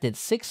kept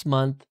its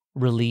 6-month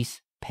release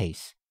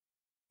pace.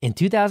 In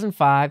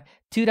 2005,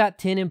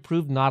 2.10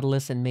 improved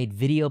Nautilus and made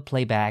video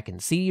playback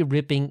and CD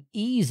ripping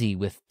easy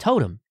with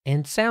Totem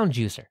and Sound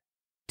Juicer.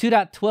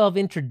 2.12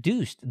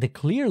 introduced the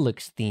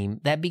ClearLooks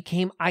theme that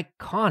became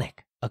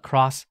iconic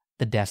across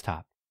the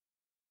desktop.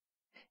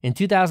 In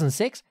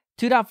 2006,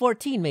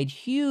 2.14 made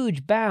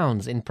huge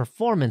bounds in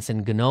performance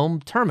in GNOME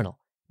Terminal,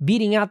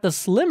 beating out the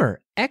slimmer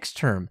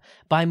Xterm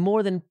by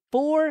more than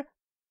 4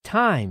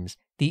 times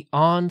the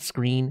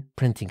on-screen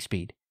printing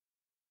speed,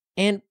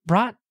 and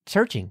brought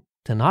searching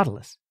to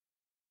Nautilus.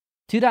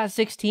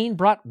 2.16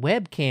 brought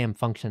webcam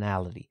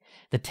functionality,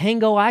 the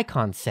Tango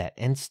icon set,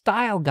 and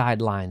style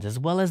guidelines, as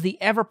well as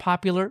the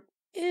ever-popular,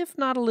 if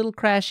not a little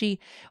crashy,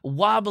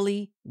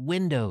 wobbly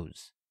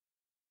Windows.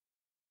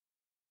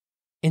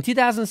 In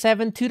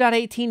 2007,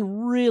 2.18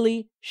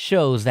 really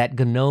shows that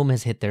GNOME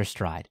has hit their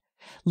stride,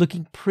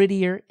 looking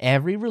prettier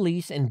every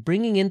release and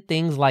bringing in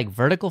things like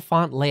vertical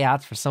font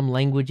layouts for some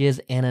languages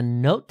and a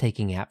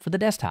note-taking app for the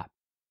desktop.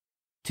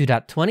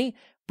 2.20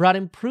 brought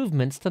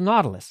improvements to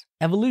Nautilus,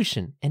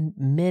 Evolution, and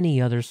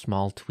many other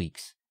small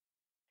tweaks.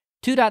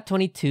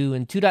 2.22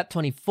 and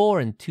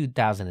 2.24 in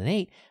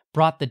 2008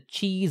 brought the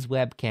Cheese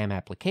webcam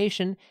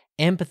application,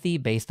 empathy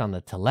based on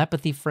the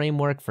telepathy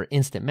framework for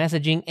instant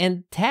messaging,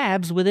 and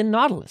tabs within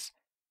Nautilus.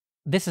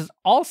 This is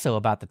also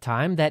about the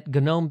time that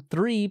GNOME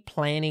 3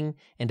 planning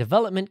and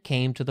development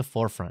came to the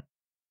forefront,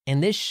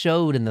 and this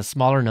showed in the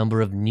smaller number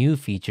of new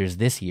features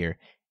this year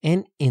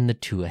and in the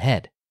 2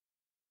 ahead.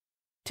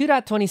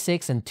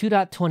 2.26 and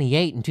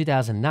 2.28 in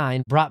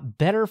 2009 brought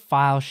better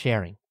file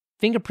sharing,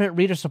 fingerprint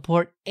reader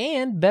support,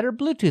 and better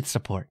Bluetooth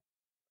support.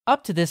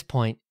 Up to this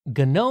point,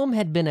 GNOME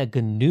had been a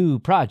GNU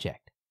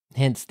project,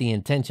 hence the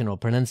intentional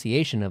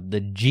pronunciation of the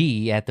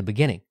G at the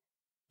beginning.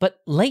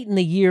 But late in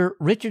the year,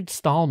 Richard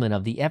Stallman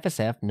of the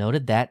FSF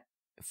noted that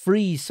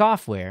free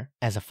software,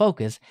 as a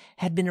focus,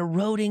 had been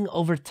eroding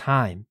over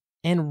time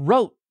and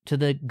wrote to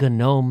the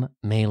GNOME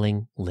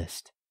mailing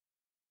list.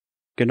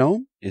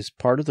 GNOME is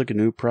part of the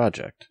GNU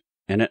project,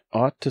 and it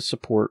ought to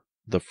support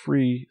the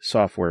free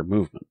software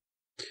movement.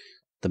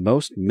 The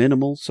most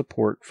minimal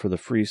support for the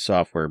free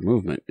software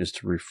movement is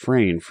to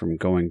refrain from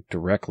going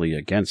directly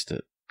against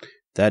it.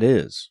 That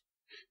is,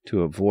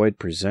 to avoid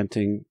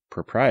presenting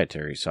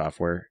proprietary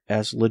software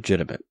as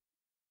legitimate.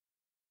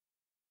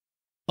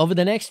 Over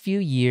the next few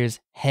years,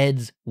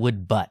 heads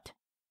would butt,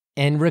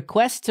 and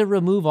requests to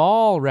remove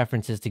all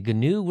references to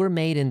GNU were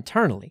made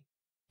internally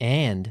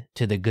and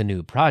to the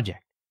GNU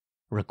project.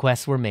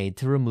 Requests were made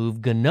to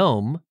remove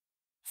GNOME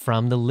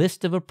from the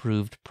list of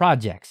approved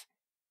projects.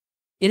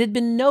 It had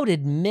been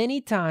noted many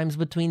times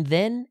between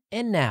then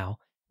and now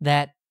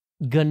that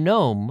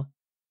GNOME,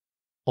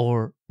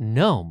 or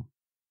GNOME,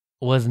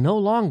 was no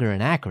longer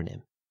an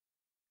acronym.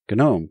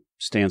 GNOME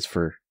stands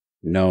for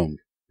GNOME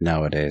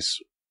nowadays.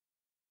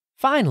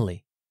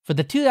 Finally, for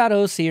the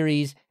 2.0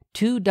 series,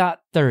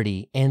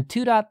 2.30 and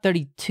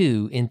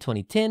 2.32 in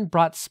 2010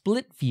 brought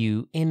split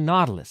view in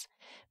Nautilus,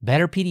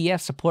 better PDF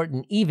support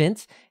in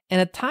events, and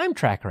a time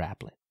tracker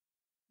applet.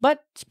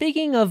 But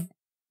speaking of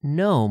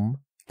GNOME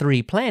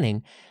 3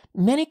 planning,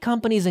 many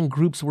companies and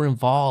groups were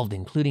involved,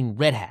 including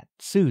Red Hat,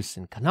 SUSE,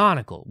 and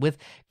Canonical, with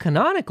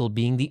Canonical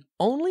being the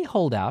only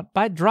holdout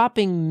by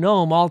dropping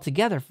GNOME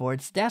altogether for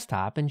its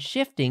desktop and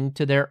shifting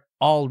to their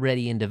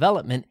already in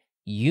development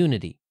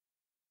Unity.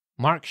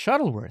 Mark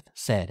Shuttleworth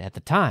said at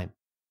the time,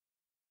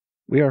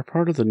 "We are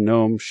part of the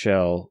GNOME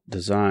shell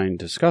design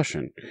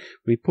discussion.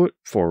 We put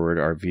forward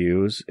our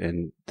views,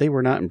 and they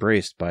were not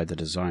embraced by the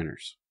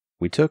designers.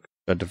 We took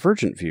a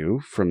divergent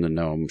view from the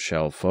GNOME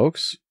shell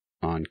folks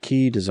on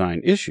key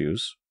design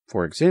issues,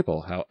 for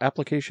example, how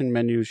application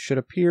menus should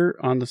appear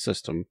on the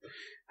system,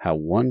 how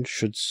one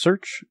should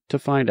search to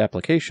find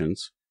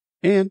applications,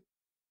 and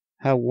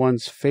how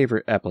one's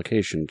favorite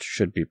application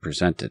should be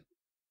presented."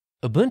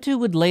 Ubuntu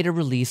would later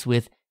release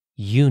with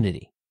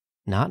Unity,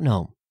 not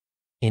GNOME,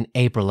 in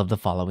April of the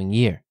following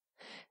year.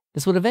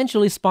 This would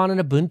eventually spawn an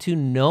Ubuntu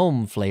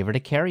GNOME flavor to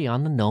carry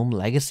on the GNOME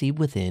legacy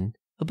within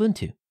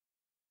Ubuntu.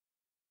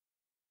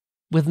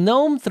 With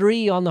GNOME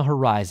 3 on the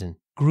horizon,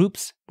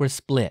 groups were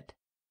split,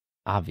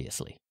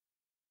 obviously.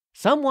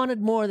 Some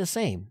wanted more of the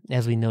same.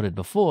 As we noted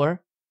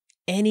before,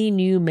 any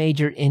new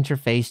major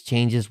interface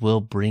changes will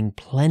bring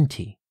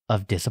plenty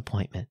of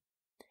disappointment.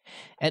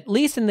 At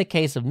least in the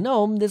case of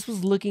GNOME, this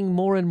was looking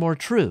more and more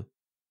true.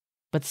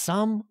 But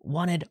some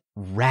wanted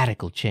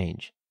radical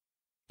change.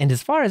 And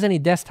as far as any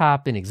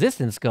desktop in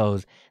existence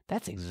goes,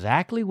 that's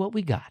exactly what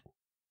we got.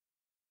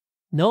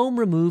 GNOME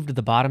removed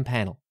the bottom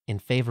panel in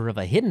favor of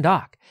a hidden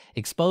dock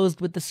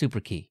exposed with the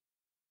superkey.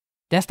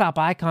 Desktop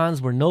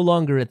icons were no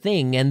longer a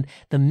thing, and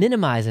the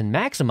minimize and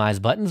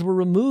maximize buttons were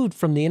removed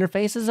from the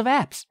interfaces of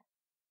apps.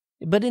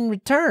 But in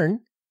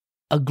return,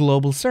 a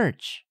global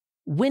search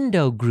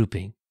window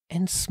grouping,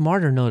 and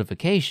smarter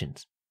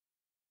notifications.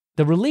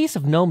 The release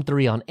of GNOME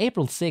 3 on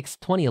April 6,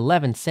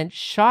 2011 sent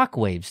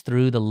shockwaves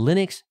through the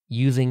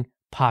Linux-using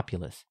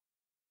populace.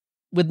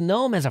 With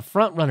GNOME as a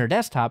front-runner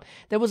desktop,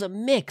 there was a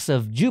mix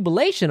of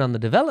jubilation on the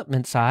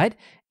development side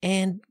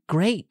and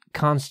great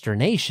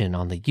consternation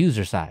on the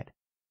user side.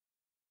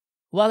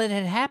 While it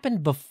had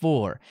happened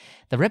before,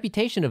 the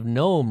reputation of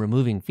GNOME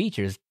removing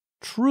features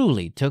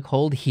truly took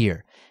hold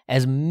here,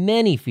 as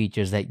many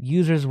features that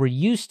users were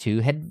used to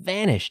had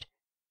vanished,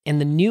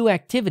 and the new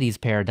activities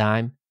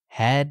paradigm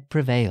had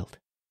prevailed.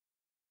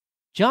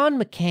 John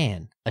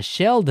McCann, a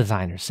shell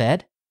designer,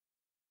 said,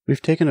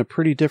 "We've taken a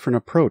pretty different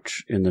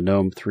approach in the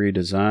GNOME 3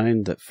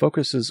 design that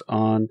focuses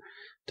on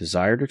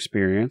desired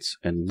experience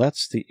and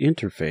lets the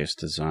interface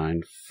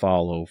design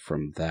follow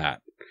from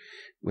that.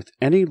 With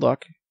any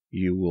luck,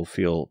 you will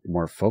feel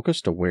more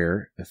focused,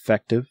 aware,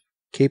 effective,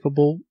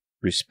 capable,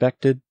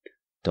 respected,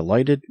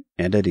 delighted,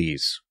 and at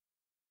ease."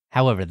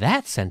 However,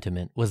 that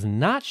sentiment was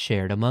not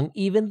shared among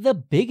even the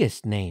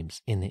biggest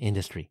names in the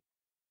industry.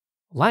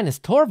 Linus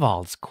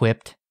Torvalds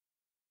quipped,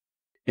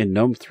 "In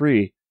GNOME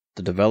 3,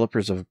 the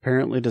developers have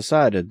apparently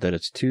decided that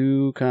it's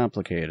too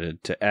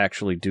complicated to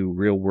actually do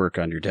real work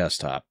on your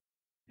desktop,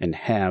 and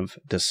have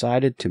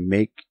decided to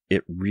make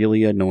it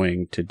really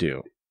annoying to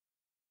do.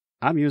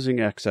 I'm using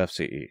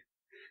XFCE.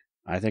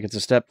 I think it's a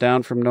step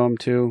down from GNOME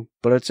 2,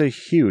 but it's a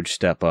huge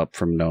step up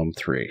from GNOME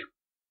 3.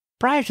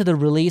 Prior to the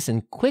release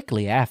and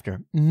quickly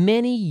after,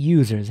 many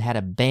users had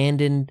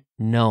abandoned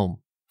GNOME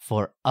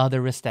for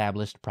other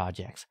established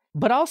projects,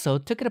 but also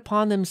took it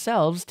upon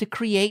themselves to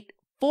create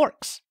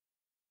forks.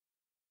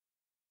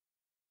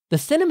 The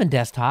Cinnamon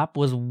desktop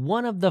was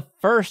one of the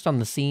first on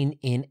the scene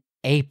in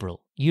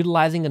April,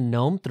 utilizing a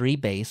GNOME 3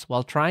 base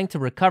while trying to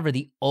recover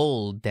the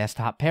old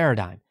desktop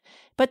paradigm,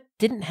 but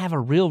didn't have a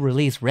real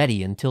release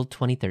ready until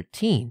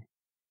 2013.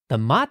 The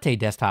Mate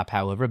desktop,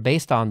 however,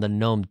 based on the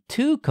GNOME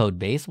 2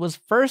 codebase, was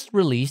first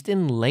released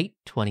in late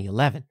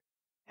 2011.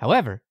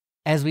 However,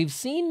 as we've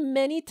seen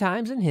many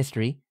times in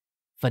history,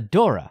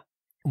 Fedora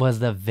was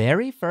the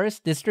very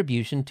first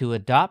distribution to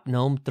adopt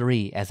GNOME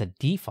 3 as a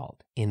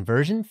default in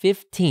version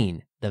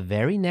 15 the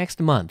very next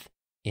month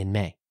in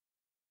May.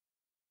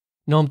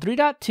 GNOME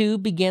 3.2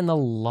 began the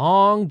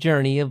long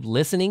journey of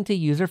listening to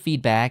user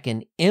feedback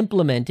and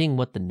implementing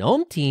what the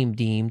GNOME team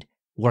deemed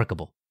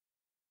workable.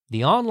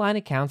 The online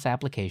accounts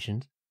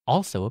applications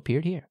also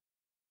appeared here.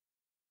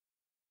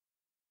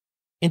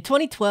 In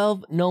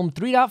 2012, GNOME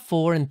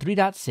 3.4 and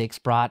 3.6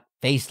 brought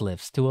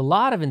facelifts to a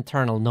lot of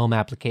internal GNOME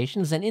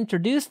applications and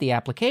introduced the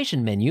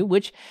application menu,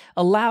 which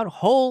allowed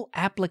whole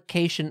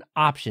application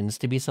options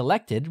to be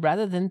selected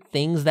rather than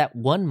things that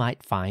one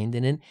might find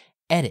in an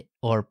edit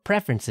or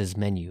preferences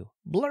menu,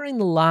 blurring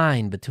the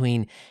line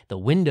between the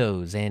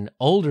Windows and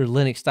older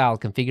Linux-style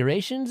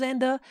configurations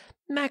and a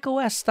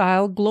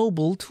macOS-style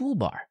global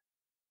toolbar.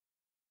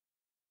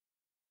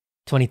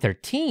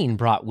 2013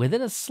 brought with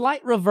it a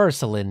slight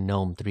reversal in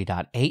GNOME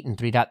 3.8 and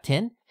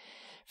 3.10.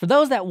 For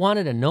those that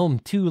wanted a GNOME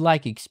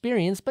 2-like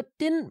experience but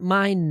didn't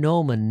mind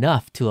GNOME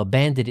enough to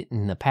abandon it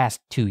in the past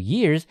 2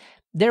 years,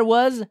 there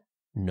was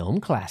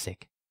GNOME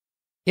Classic.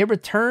 It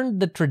returned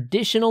the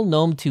traditional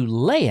GNOME 2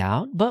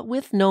 layout, but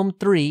with GNOME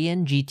 3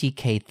 and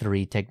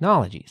GTK3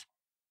 technologies.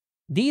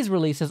 These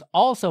releases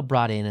also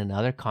brought in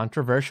another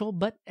controversial,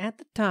 but at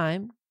the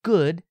time,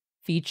 good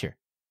feature: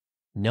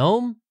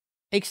 GNOME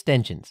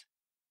Extensions.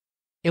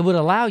 It would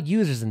allow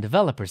users and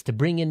developers to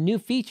bring in new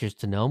features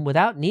to GNOME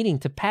without needing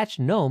to patch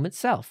GNOME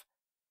itself.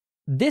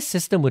 This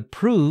system would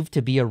prove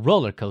to be a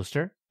roller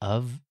coaster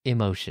of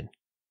emotion.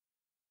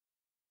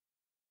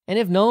 And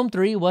if GNOME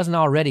 3 wasn't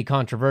already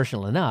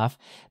controversial enough,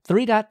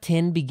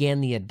 3.10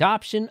 began the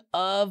adoption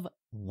of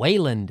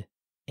Wayland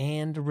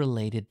and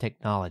related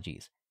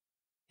technologies.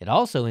 It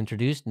also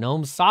introduced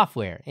GNOME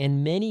software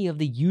and many of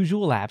the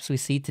usual apps we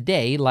see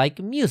today, like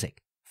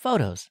music,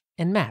 photos,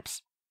 and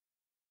maps.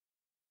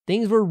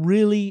 Things were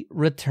really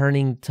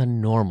returning to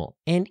normal,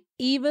 and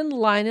even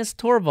Linus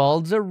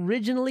Torvalds,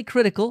 originally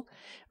critical,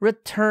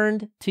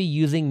 returned to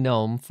using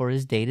GNOME for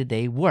his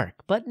day-to-day work,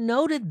 but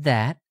noted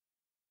that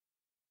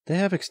they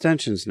have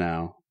extensions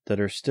now that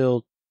are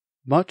still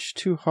much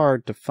too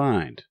hard to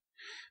find.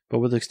 But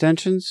with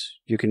extensions,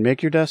 you can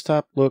make your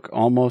desktop look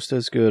almost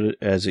as good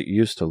as it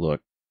used to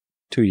look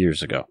 2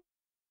 years ago.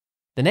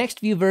 The next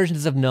few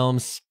versions of GNOME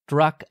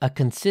struck a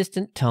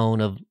consistent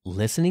tone of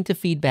listening to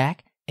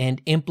feedback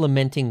and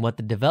implementing what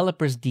the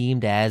developers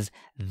deemed as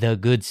the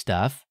good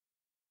stuff,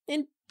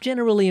 and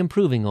generally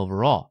improving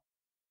overall.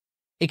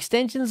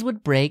 Extensions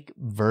would break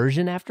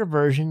version after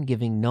version,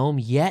 giving GNOME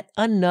yet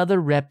another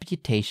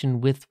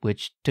reputation with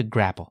which to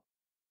grapple.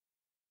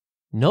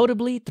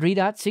 Notably,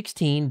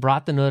 3.16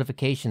 brought the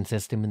notification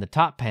system in the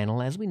top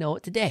panel as we know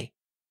it today.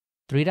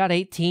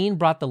 3.18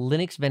 brought the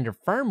Linux vendor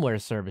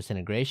firmware service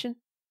integration.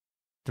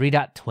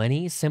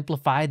 3.20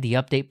 simplified the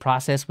update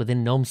process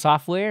within GNOME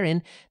software,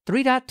 and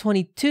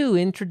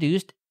 3.22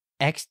 introduced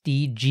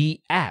XDG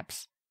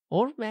apps,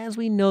 or as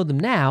we know them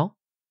now,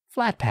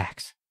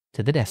 Flatpaks,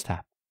 to the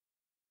desktop.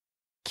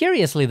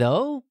 Curiously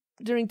though,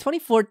 during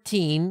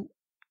 2014,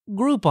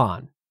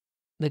 Groupon,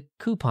 the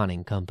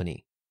couponing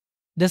company,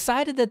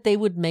 decided that they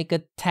would make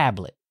a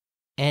tablet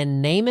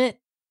and name it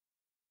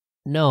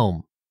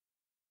GNOME.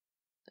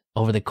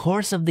 Over the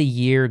course of the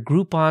year,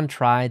 Groupon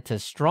tried to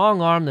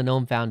strong-arm the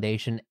GNOME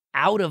Foundation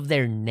out of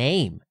their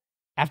name.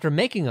 After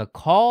making a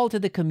call to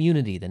the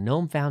community, the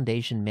GNOME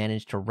Foundation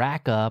managed to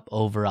rack up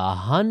over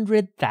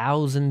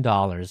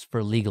 $100,000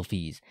 for legal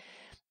fees.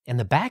 And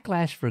the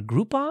backlash for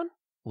Groupon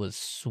was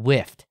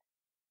swift.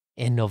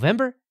 In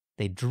November,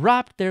 they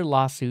dropped their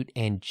lawsuit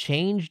and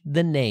changed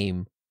the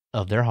name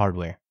of their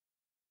hardware.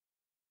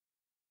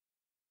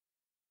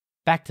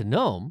 Back to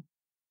GNOME,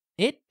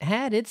 it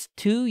had its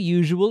two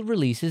usual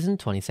releases in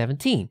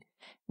 2017,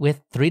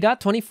 with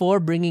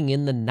 3.24 bringing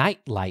in the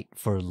night light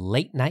for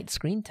late-night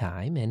screen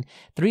time, and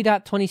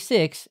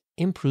 3.26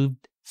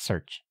 improved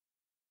search.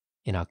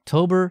 In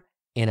October,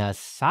 in a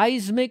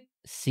seismic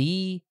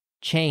sea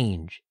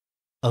change,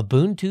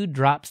 Ubuntu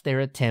drops their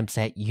attempts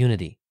at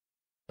Unity,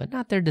 but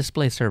not their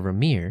display server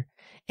Mir,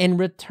 and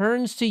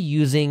returns to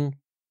using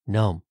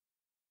GNOME,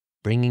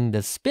 bringing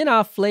the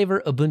spin-off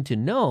flavor Ubuntu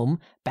GNOME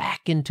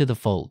back into the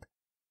fold.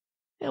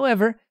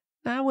 However,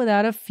 not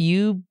without a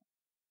few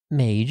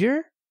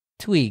major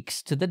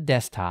tweaks to the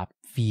desktop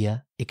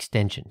via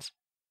extensions.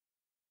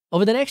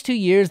 Over the next 2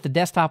 years, the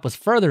desktop was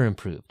further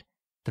improved.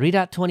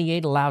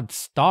 3.28 allowed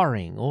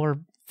starring or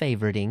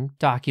favoriting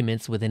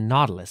documents within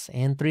Nautilus,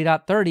 and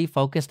 3.30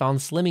 focused on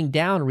slimming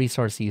down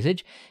resource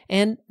usage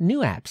and new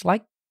apps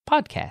like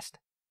Podcast.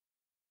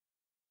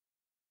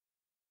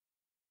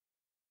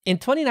 In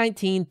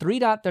 2019,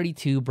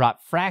 3.32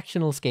 brought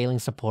fractional scaling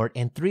support,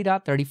 and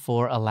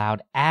 3.34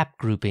 allowed app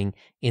grouping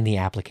in the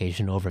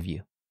application overview.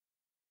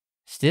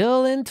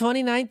 Still in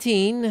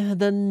 2019,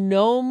 the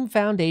GNOME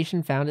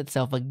Foundation found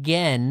itself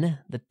again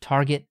the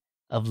target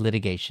of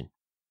litigation.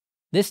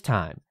 This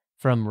time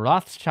from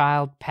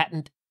Rothschild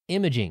Patent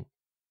Imaging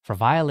for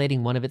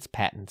violating one of its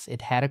patents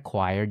it had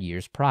acquired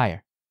years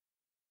prior.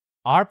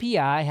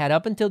 RPI had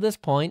up until this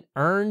point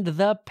earned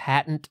the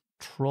Patent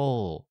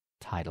Troll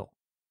title.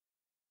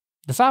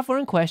 The software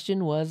in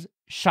question was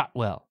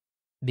Shotwell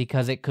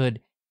because it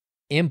could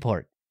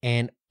import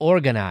and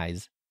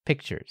organize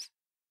pictures.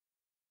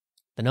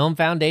 The GNOME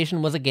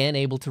Foundation was again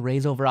able to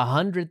raise over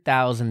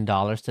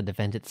 $100,000 to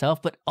defend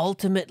itself, but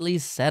ultimately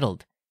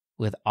settled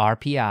with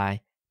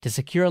RPI to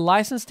secure a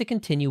license to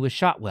continue with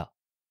Shotwell.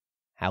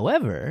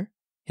 However,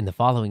 in the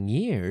following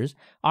years,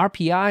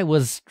 RPI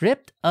was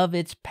stripped of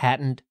its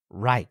patent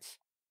rights,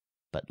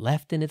 but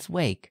left in its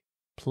wake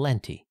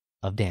plenty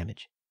of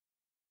damage.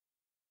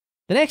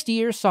 The next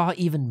year saw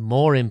even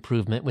more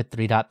improvement with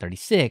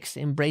 3.36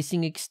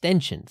 embracing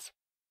extensions,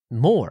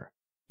 more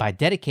by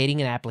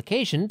dedicating an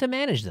application to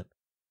manage them.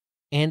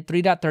 And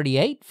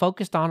 3.38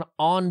 focused on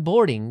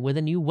onboarding with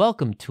a new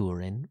welcome tour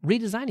and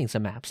redesigning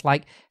some apps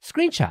like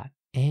Screenshot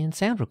and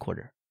Sound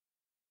Recorder.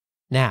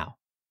 Now,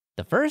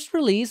 the first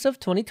release of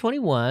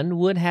 2021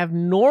 would have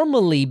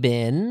normally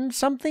been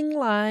something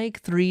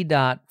like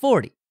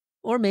 3.40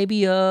 or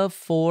maybe a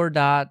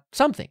 4.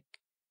 Something.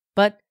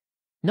 But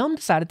GNOME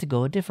decided to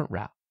go a different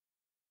route,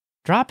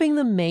 dropping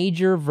the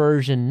major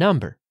version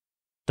number,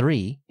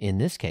 3 in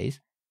this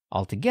case,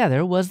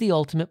 altogether was the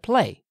ultimate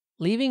play,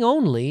 leaving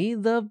only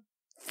the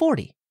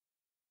 40.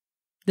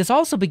 This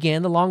also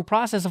began the long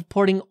process of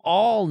porting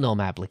all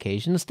GNOME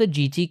applications to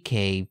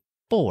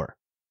GTK4.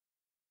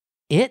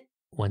 It,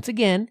 once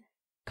again,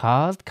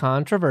 caused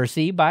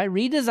controversy by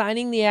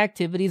redesigning the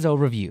activities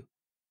overview.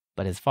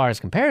 But as far as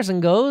comparison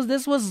goes,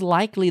 this was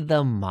likely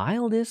the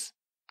mildest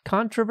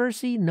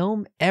controversy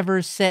GNOME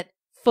ever set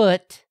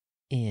foot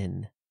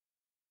in.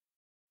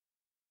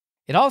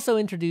 It also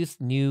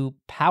introduced new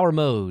power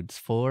modes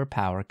for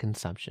power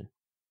consumption.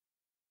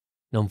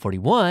 GNOME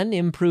 41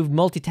 improved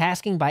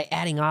multitasking by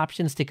adding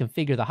options to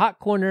configure the hot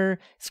corner,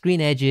 screen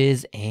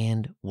edges,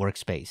 and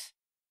workspace.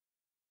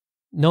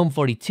 GNOME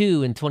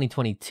 42 in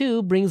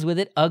 2022 brings with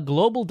it a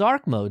global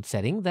dark mode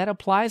setting that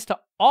applies to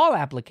all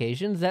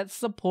applications that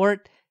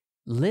support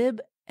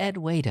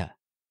libadwaita.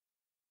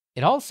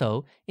 It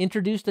also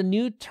introduced a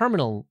new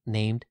terminal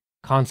named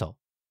Console.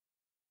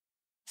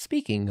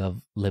 Speaking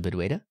of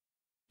libadwaita,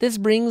 this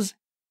brings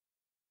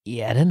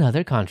yet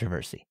another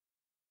controversy.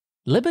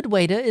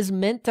 Libadwaita is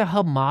meant to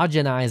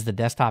homogenize the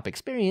desktop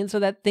experience so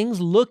that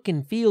things look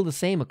and feel the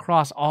same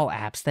across all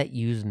apps that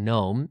use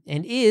GNOME,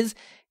 and is,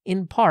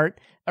 in part,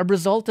 a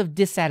result of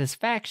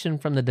dissatisfaction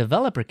from the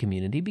developer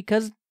community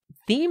because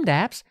themed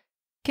apps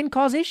can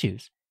cause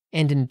issues,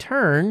 and in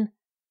turn,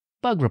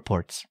 bug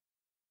reports.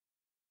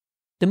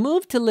 The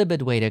move to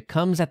libadwaita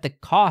comes at the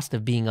cost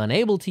of being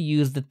unable to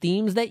use the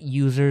themes that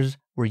users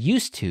were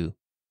used to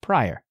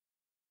prior.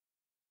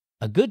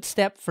 A good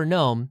step for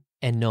GNOME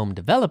and GNOME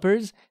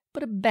developers,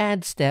 but a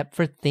bad step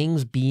for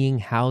things being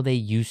how they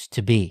used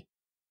to be.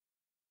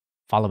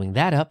 Following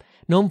that up,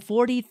 GNOME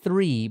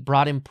 43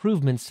 brought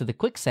improvements to the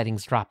quick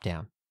settings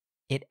dropdown.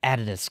 It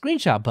added a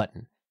screenshot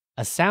button,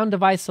 a sound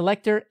device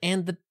selector,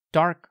 and the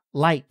dark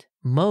light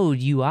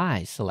mode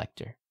UI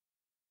selector.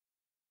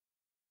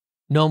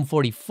 GNOME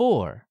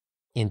 44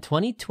 in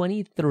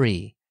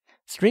 2023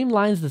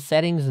 streamlines the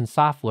settings and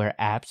software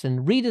apps,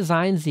 and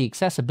redesigns the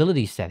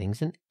accessibility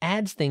settings and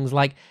adds things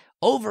like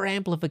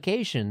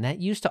overamplification that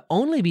used to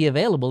only be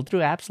available through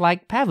apps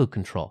like Pavu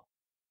Control.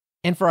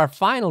 And for our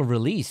final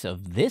release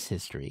of this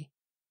history,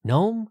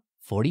 GNOME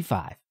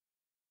 45.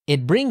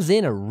 It brings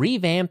in a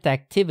revamped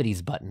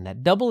activities button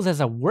that doubles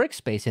as a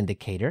workspace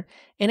indicator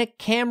and a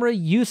camera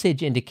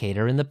usage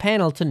indicator in the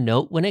panel to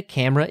note when a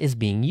camera is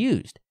being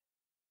used.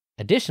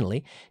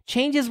 Additionally,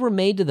 changes were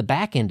made to the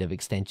back end of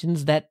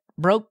extensions that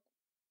broke,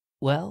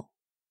 well,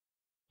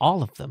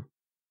 all of them.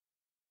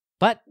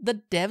 But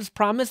the devs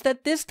promised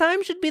that this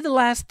time should be the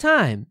last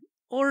time,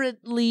 or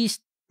at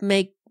least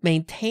make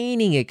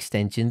maintaining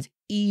extensions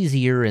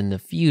easier in the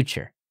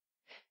future.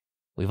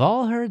 We've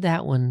all heard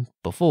that one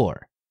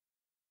before,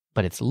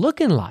 but it's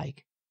looking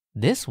like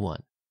this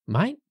one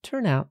might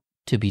turn out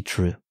to be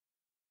true.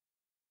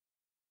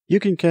 You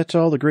can catch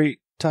all the great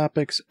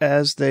topics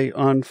as they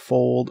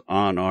unfold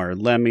on our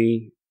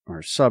Lemmy,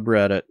 our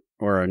subreddit,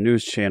 or our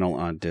news channel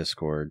on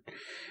Discord.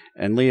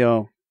 And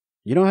Leo,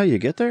 you know how you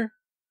get there?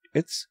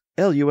 It's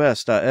lus.sh/Lemmy,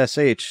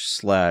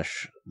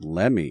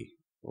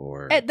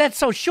 or that's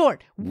so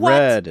short. What?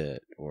 Reddit,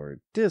 or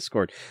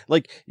Discord.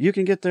 Like, you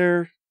can get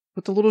there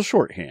with the little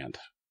shorthand.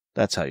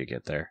 That's how you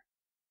get there.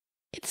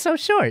 It's so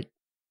short.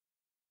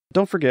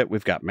 Don't forget,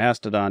 we've got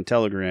Mastodon,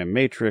 Telegram,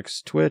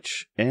 Matrix,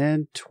 Twitch,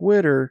 and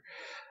Twitter.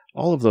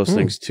 All of those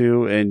things,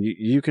 too. And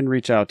you can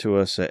reach out to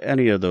us at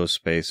any of those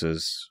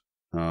spaces.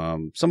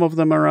 Some of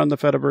them are on the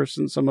Fediverse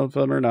and some of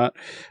them are not.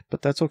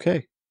 But that's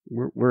okay.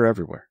 We're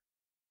everywhere.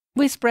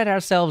 We spread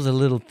ourselves a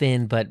little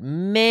thin, but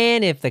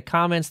man, if the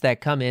comments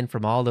that come in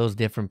from all those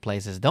different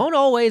places don't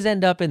always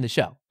end up in the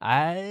show.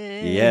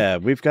 Yeah,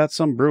 we've got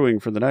some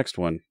brewing for the next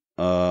one.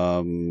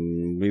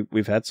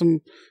 We've had some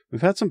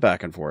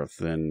back and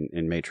forth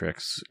in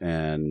Matrix,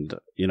 and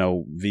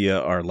via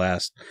our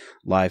last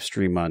live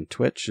stream on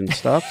Twitch and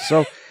stuff.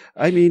 So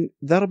I mean,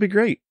 that'll be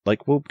great.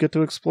 Like, we'll get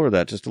to explore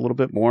that just a little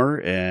bit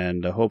more,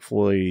 and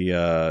hopefully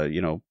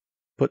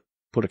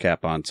put a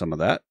cap on some of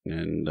that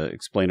and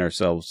explain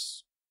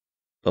ourselves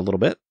a little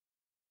bit.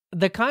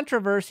 The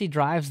controversy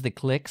drives the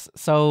clicks,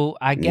 so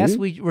I guess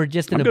we're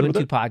just an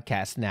Ubuntu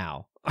podcast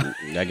now.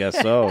 I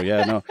guess so.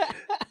 Yeah, no.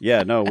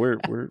 Yeah, no, we're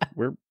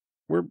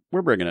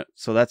bringing it.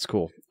 So that's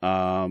cool.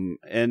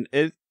 And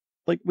it,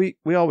 like, we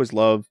always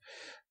love,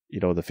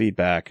 the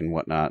feedback and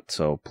whatnot.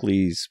 So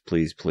please,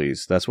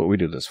 that's what we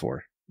do this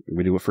for.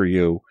 We do it for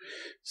you.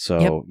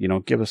 So,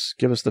 give us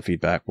the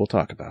feedback. We'll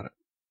talk about it.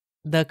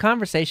 The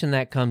conversation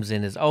that comes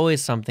in is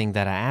always something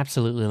that I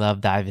absolutely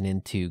love diving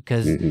into,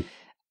 because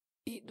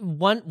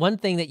one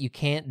thing that you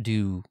can't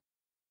do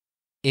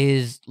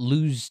is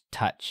lose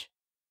touch.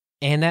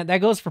 And that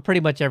goes for pretty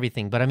much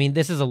everything. But I mean,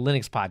 this is a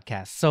Linux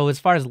podcast. So as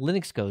far as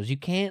Linux goes, you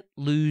can't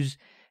lose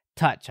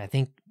touch. I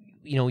think,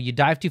 you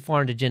dive too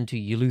far into Gentoo,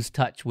 you lose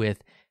touch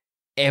with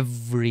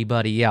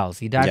everybody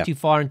else. You dive too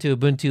far into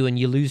Ubuntu and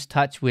you lose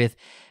touch with,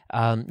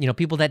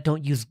 people that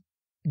don't use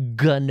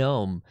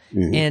GNOME.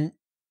 And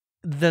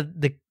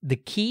the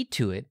key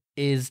to it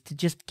is to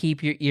just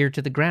keep your ear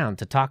to the ground,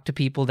 to talk to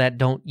people that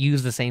don't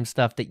use the same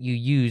stuff that you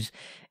use.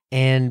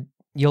 And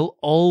you'll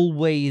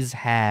always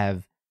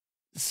have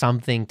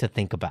something to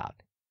think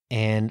about,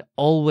 and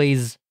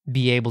always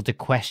be able to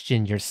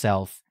question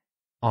yourself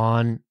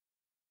on,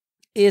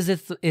 is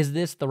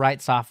this the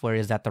right software?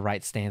 Is that the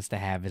right stance to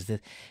have? Is this?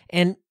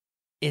 And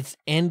it's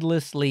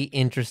endlessly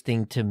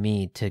interesting to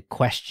me to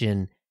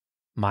question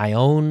my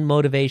own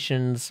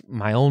motivations,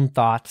 my own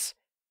thoughts,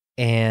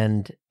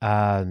 and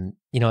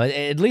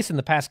at least in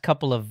the past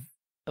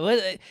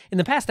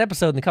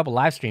episode and a couple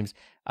live streams,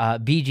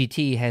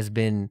 BGT has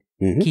been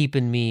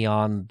keeping me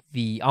on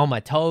my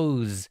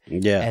toes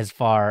as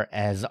far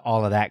as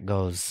all of that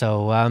goes.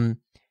 So, I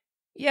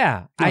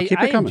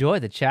enjoy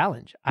the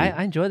challenge.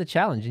 I enjoy the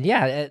challenge.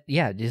 And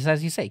just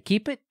as you say,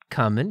 keep it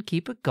coming,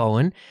 keep it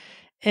going.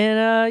 And,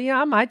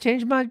 I might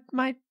change my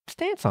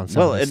stance on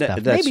some of this stuff.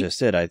 That's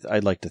just it.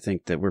 I'd like to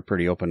think that we're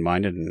pretty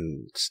open-minded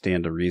and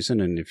stand to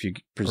reason. And if you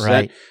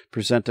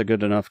present a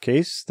good enough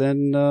case,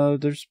 then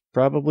there's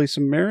probably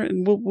some merit,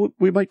 and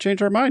we might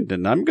change our mind.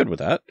 And I'm good with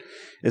that,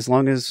 as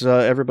long as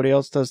everybody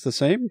else does the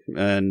same.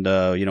 And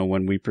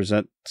when we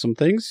present some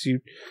things, you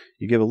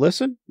give a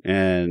listen,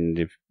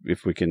 and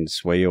if we can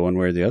sway you one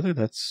way or the other,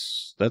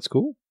 that's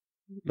cool.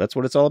 That's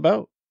what it's all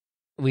about.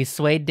 We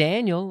swayed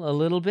Daniel a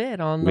little bit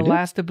on the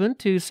last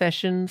Ubuntu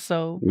session,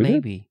 so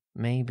maybe.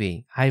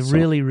 I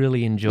really,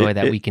 really enjoy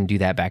that we can do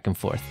that back and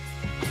forth.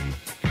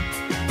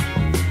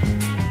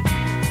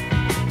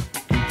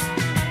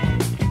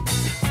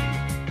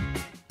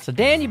 So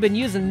Dan, you've been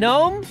using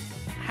GNOME.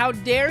 How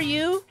dare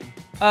you?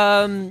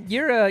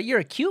 You're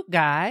a cute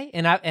guy,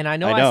 and I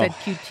know I said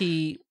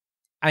QT.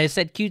 I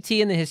said QT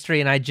in the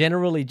history, and I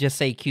generally just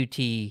say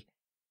QT.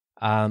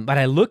 But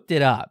I looked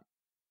it up.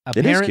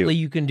 Apparently,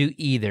 you can do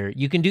either.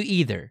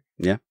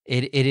 Yeah.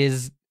 It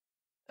is.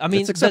 I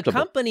mean,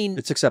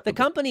 the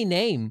company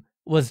name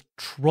was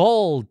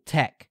Troll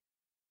Tech.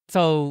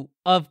 So,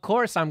 of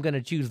course, I'm going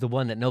to choose the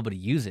one that nobody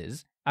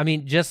uses. I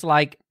mean, just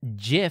like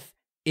GIF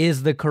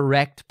is the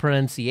correct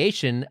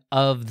pronunciation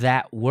of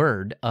that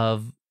word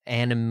of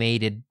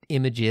animated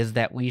images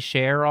that we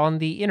share on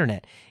the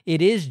internet.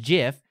 It is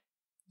GIF,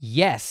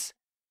 yes,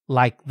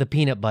 like the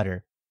peanut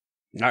butter.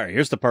 All right,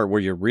 here's the part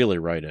where you're really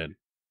right in.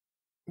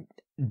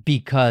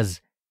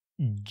 Because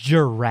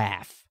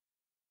giraffe.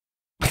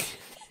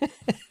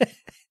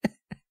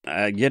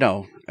 You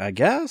know, I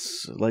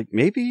guess, like,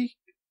 maybe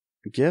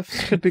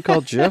GIFs could be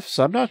called GIFs.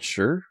 I'm not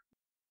sure.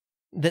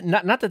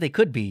 Not that they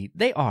could be.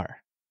 They are.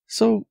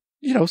 So,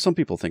 you know, some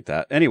people think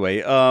that.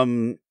 Anyway,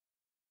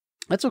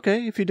 that's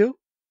okay if you do.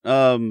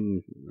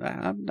 I'm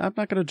not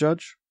going to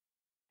judge.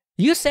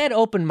 You said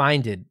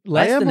open-minded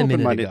less than a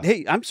minute ago.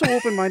 Hey, I'm so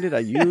open-minded, I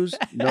used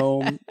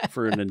GNOME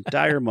for an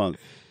entire month.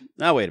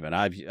 Now, wait a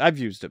minute. I've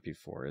used it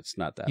before. It's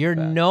not that You're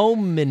bad.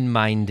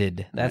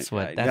 Gnome-minded. That's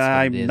what it is.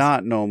 I'm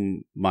not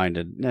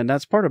GNOME-minded, and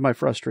that's part of my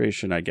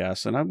frustration, I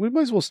guess. And we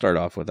might as well start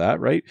off with that,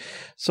 right?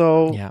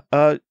 So, yeah.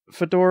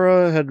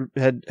 Fedora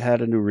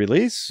had a new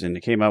release, and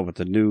it came out with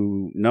the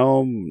new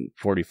GNOME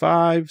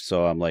 45.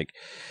 So I'm like,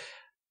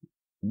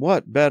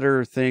 what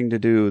better thing to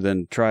do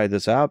than try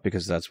this out,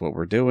 because that's what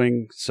we're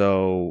doing.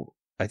 So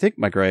I think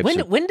my gripes.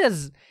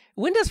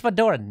 When does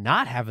Fedora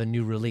not have a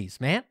new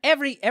release, man?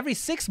 Every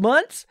 6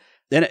 months.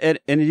 And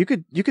you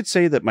could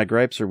say that my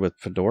gripes are with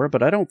Fedora,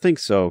 but I don't think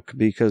so,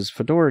 because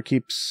Fedora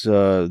keeps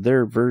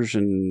their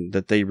version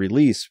that they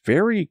release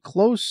very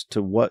close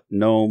to what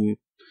GNOME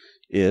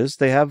is.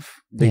 They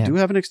do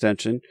have an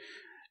extension.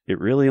 It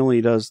really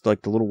only does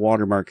like the little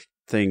watermark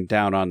thing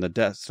down on the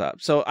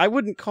desktop. So I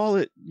wouldn't call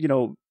it,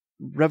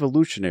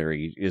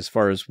 revolutionary as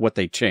far as what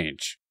they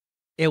change.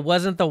 It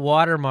wasn't the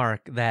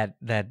watermark that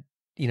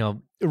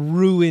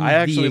ruined. I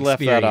actually the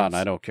left that on.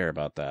 I don't care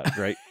about that,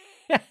 right?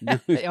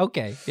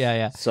 Okay.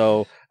 Yeah.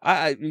 So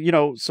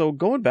so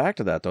going back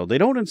to that though, they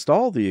don't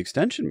install the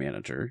extension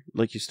manager.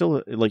 Like, you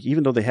still, like,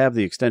 even though they have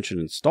the extension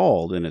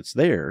installed and it's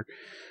there's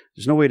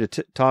no way to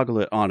toggle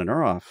it on and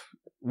off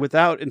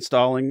without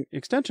installing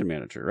extension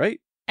manager, right?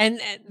 And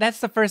that's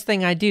the first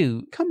thing I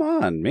do. Come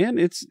on, man.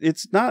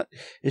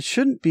 It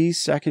shouldn't be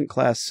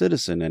second-class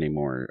citizen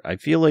anymore. I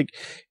feel like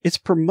it's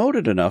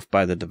promoted enough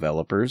by the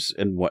developers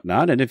and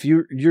whatnot. And if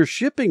you're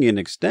shipping an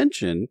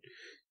extension,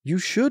 you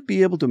should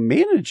be able to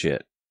manage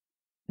it.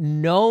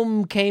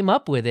 GNOME came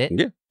up with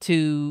it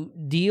to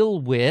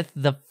deal with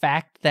the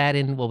fact that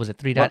in, what was it,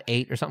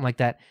 3.8 or something like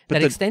that,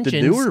 that extensions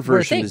the newer version were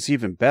a thing. is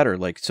even better.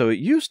 Like, so it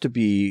used to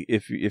be,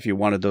 if you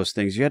wanted those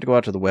things, you had to go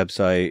out to the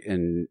website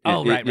and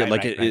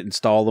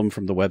install them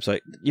from the website.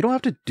 You don't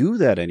have to do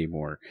that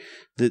anymore.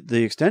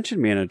 The extension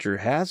manager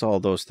has all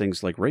those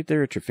things like right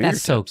there at your fingertips.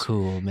 That's so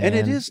cool, man. And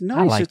it is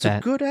nice. It's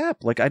a good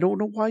app. Like, I don't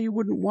know why you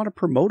wouldn't want to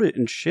promote it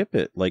and ship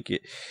it. Like,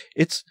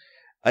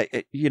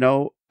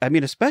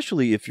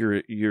 especially if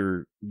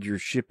you're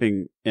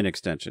shipping an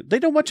extension, they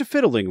don't want you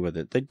fiddling with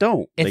it. They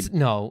don't.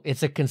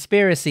 It's a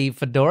conspiracy.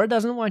 Fedora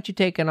doesn't want you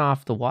taking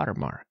off the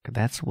watermark.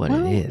 That's what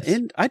it is.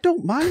 And I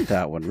don't mind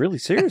that one, really,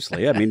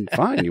 seriously. I mean,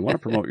 fine, you want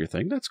to promote your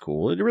thing, that's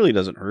cool. It really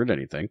doesn't hurt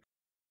anything.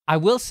 I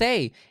will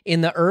say,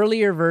 in the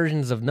earlier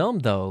versions of GNOME,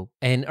 though,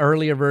 and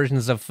earlier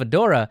versions of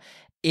Fedora,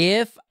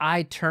 if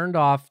I turned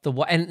off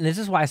and this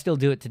is why I still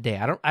do it today.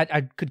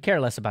 I could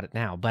care less about it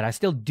now, but I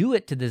still do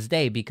it to this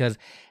day, because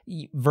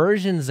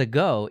versions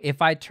ago,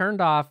 if I turned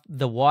off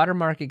the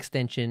watermark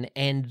extension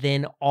and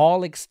then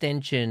all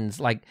extensions,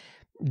 like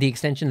the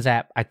extensions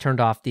app, I turned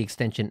off the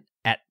extension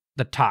at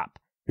the top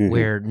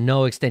where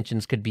no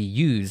extensions could be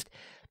used,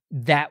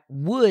 that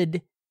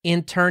would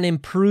in turn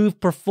improve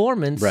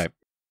performance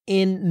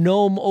in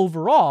GNOME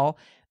overall.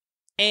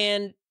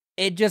 And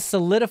it just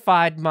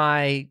solidified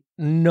my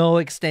no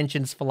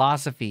extensions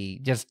philosophy.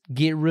 Just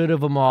get rid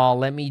of them all.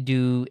 Let me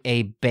do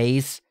a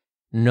base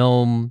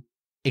GNOME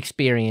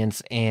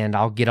experience, and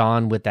I'll get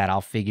on with that.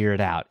 I'll figure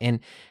it out. And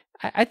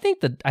I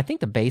think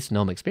the base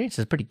GNOME experience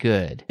is pretty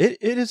good.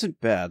 It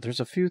isn't bad. There's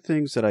a few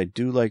things that I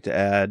do like to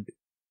add,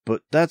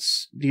 but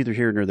that's neither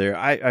here nor there.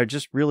 I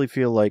just really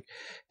feel like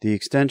the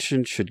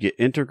extension should get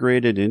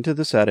integrated into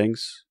the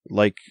settings,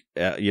 like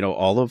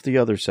all of the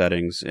other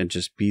settings, and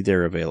just be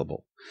there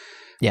available.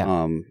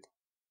 Yeah.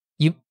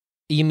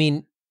 You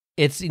mean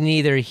it's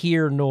neither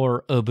here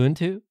nor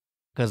Ubuntu?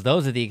 Because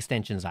those are the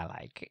extensions I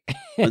like.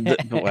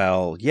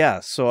 Well, yeah.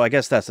 So I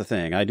guess that's the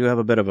thing. I do have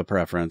a bit of a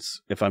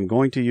preference. If I'm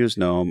going to use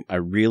GNOME, I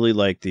really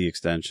like the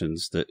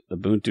extensions that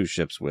Ubuntu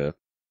ships with,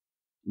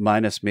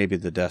 minus maybe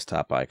the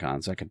desktop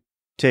icons. I could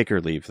take or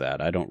leave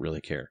that. I don't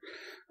really care.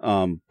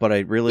 But I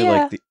really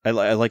like I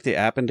like the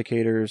app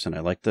indicators, and I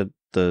like the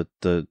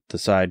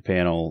side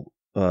panel,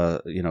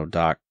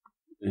 dock,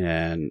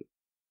 and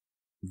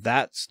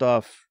that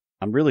stuff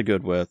I'm really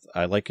good with.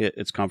 I like it.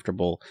 It's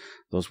comfortable.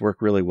 Those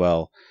work really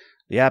well.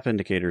 The app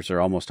indicators are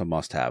almost a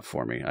must-have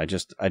for me.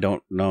 I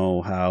don't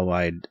know how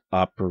I'd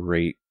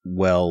operate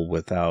well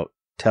without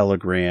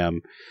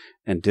Telegram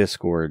and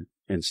Discord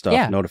and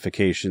stuff,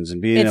 notifications,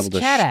 and being able to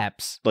chat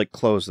apps, like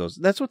close those.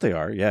 That's what they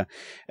are, yeah.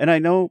 And I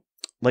know,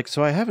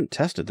 so I haven't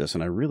tested this,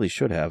 and I really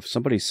should have.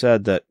 Somebody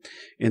said that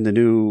in the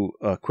new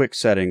quick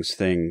settings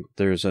thing,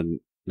 there's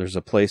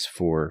a place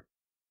for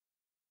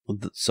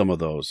some of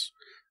those,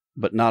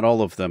 but not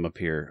all of them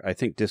appear. I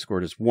think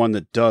Discord is one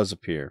that does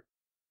appear.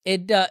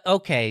 It does.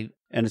 Okay.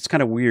 And it's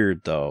kind of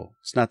weird, though.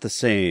 It's not the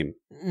same.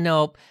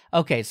 Nope.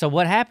 Okay, so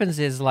what happens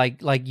is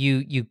like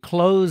you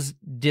close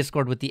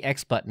Discord with the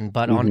X button,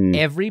 but on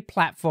every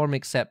platform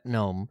except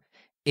GNOME,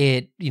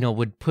 it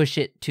would push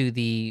it to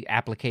the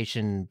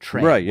application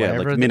tray, right? Yeah,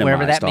 like minimized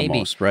wherever that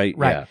almost, may be.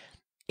 Right? Yeah.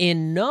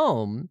 In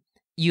GNOME,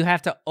 you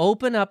have to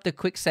open up the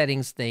quick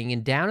settings thing,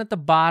 and down at the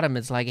bottom,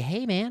 it's like,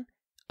 hey man,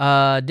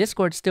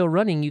 Discord's still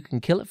running. You can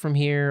kill it from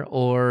here,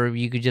 or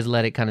you could just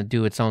let it kind of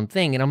do its own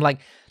thing. And I'm like,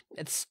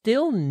 it's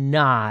still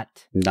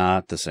not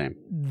the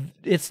same.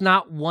 It's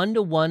not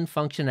one-to-one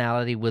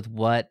functionality with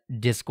what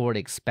Discord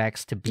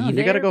expects to be there.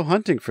 You got to go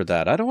hunting for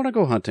that. I don't want to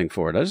go hunting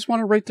for it. I just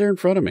want it right there in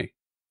front of me.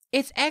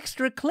 It's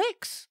extra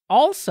clicks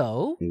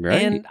also,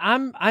 right. And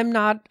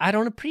I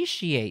don't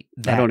appreciate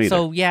that. I don't either.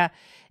 So yeah,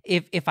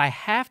 if I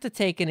have to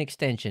take an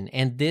extension,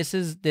 and this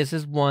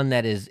is one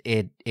that is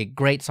it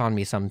grates on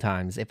me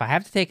sometimes. If I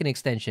have to take an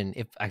extension,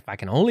 if I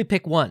can only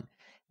pick one,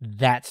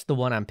 that's the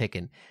one I'm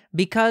picking,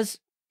 because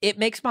it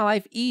makes my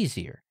life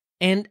easier.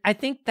 And I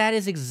think that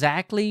is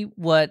exactly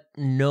what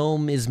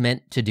GNOME is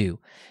meant to do.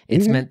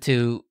 It's meant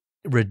to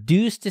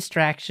reduce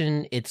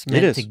distraction. It's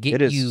meant to get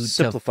you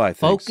to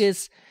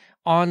focus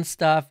on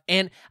stuff.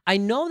 And I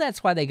know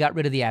that's why they got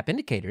rid of the app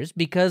indicators,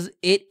 because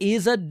it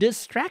is a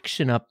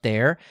distraction up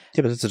there.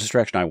 Yeah, but it's a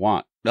distraction I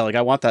want. Like,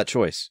 I want that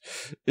choice.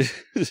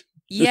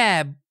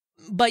 Yeah,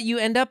 but you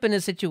end up in a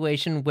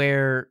situation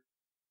where,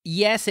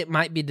 yes, it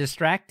might be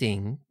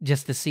distracting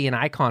just to see an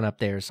icon up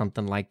there or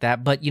something like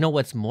that. But you know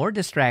what's more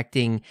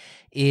distracting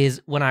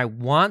is when I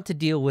want to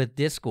deal with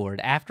Discord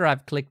after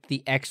I've clicked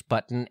the X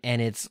button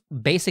and it's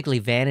basically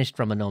vanished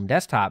from a GNOME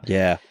desktop.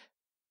 Yeah.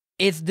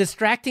 It's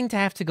distracting to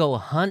have to go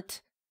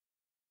hunt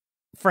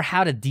for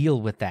how to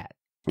deal with that.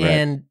 Right.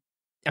 And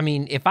I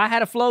mean, if I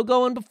had a flow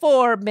going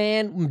before,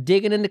 man,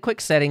 digging into quick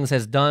settings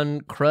has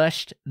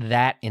crushed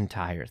that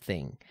entire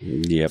thing.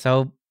 Yep.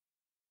 So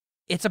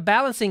it's a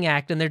balancing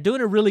act, and they're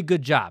doing a really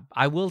good job.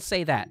 I will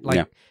say that.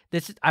 Like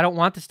this, I don't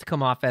want this to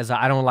come off as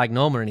I don't like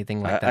GNOME or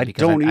anything like that. I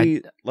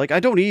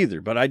don't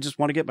either. But I just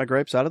want to get my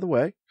gripes out of the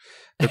way.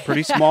 They're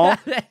pretty small.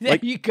 There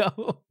you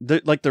go.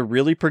 They're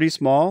really pretty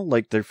small.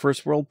 Like, they're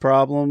first world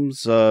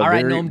problems. All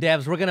right, GNOME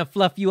devs, we're gonna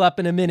fluff you up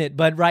in a minute,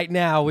 but right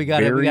now we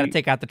gotta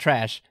take out the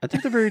trash. I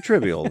think they're very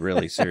trivial.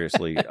 Really,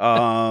 seriously.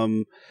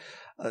 There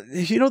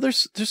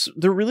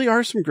really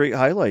are some great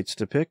highlights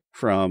to pick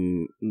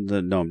from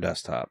the GNOME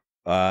desktop.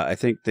 I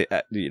think the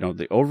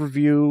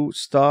overview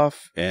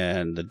stuff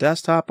and the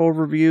desktop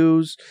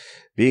overviews,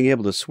 being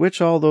able to switch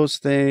all those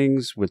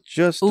things with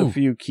just a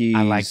few keys.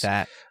 I like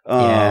that.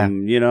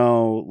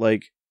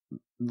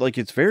 Like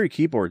it's very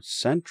keyboard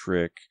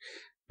centric.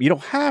 You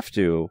don't have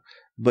to,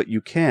 but you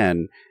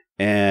can,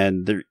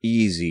 and they're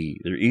easy.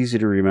 They're easy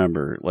to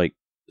remember, like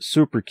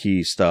super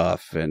key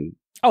stuff. And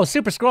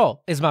super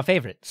scroll is my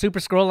favorite. Super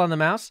scroll on the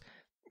mouse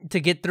to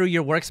get through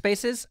your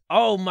workspaces.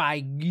 Oh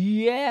my,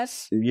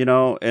 yes.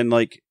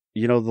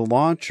 The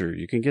launcher,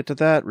 you can get to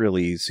that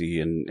really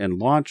easy and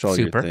launch all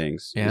your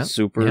things. Yeah. The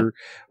super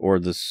or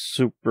the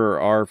super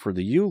R for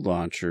the U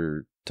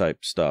launcher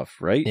type stuff,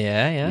 right?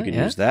 Yeah. You can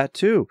use that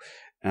too.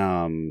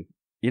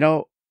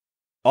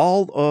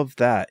 All of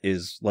that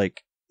is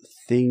like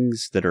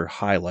things that are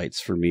highlights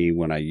for me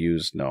when I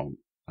use GNOME.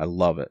 I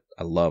love it.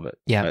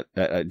 Yeah.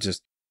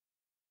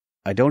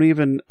 I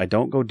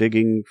don't go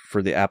digging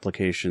for the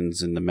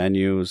applications in the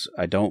menus.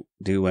 I don't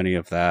do any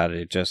of that.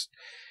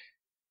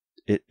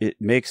 It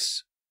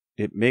makes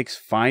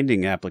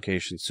finding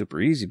applications super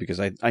easy because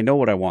I know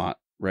what I want,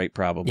 right?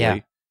 Probably.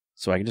 Yeah.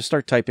 So I can just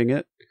start typing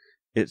it.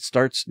 It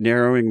starts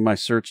narrowing my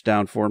search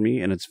down for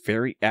me, and it's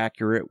very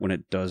accurate when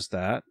it does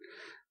that.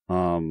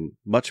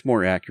 Much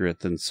more accurate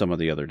than some of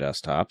the other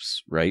desktops,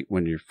 right?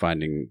 When you're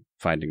finding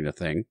the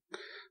thing.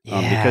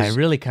 Because it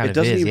really kind of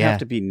doesn't even have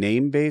to be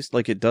name based.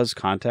 Like, it does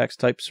context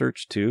type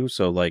search too.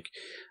 So like,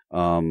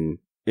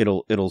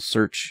 it'll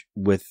search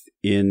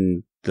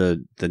within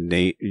the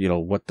name,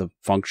 what the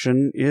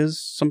function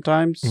is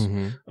sometimes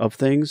of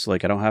things.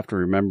 Like, I don't have to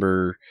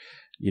remember,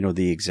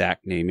 the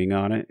exact naming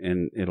on it,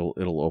 and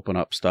it'll open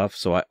up stuff.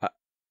 So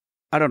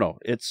I don't know.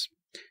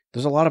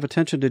 There's a lot of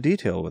attention to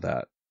detail with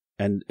that.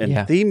 And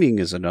theming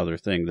is another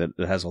thing that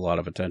has a lot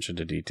of attention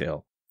to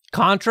detail.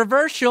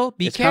 Controversial.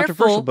 It's careful.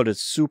 Controversial, but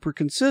it's super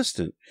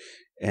consistent.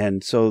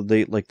 And so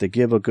they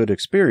give a good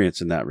experience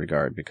in that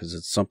regard because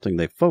it's something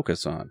they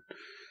focus on.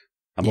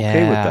 I'm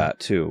okay with that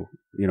too,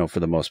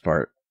 for the most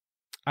part.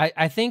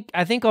 I think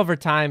over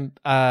time,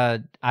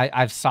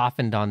 I've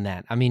softened on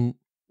that. I mean,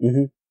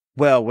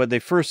 well, when they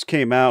first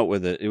came out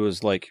with it,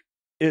 it's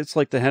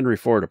like the Henry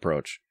Ford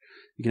approach.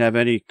 You can have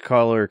any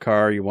color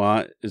car you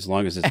want as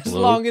long as it's blue.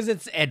 As long as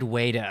it's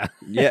Advait.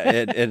 Yeah,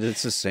 and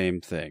it's the same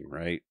thing,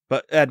 right?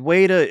 But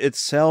Advait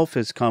itself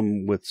has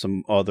come with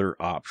some other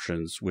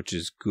options, which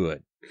is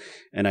good.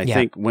 And I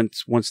think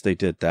once they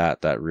did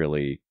that that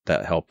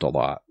helped a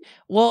lot.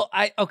 Well,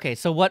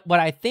 so what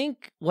I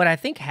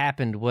think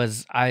happened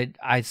was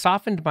I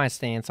softened my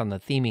stance on the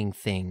theming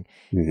thing,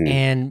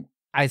 and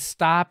I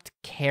stopped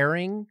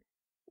caring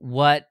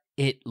what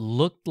it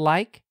looked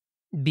like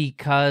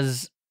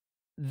because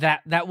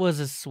that was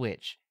a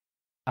switch.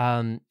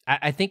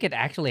 I think it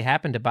actually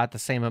happened about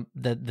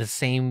the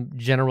same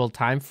general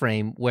time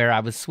frame where I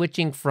was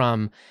switching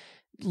from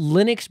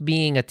Linux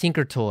being a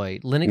tinker toy,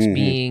 Linux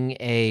being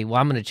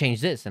I'm going to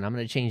change this, and I'm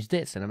going to change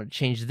this, and I'm going to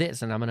change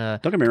this, and I'm going to...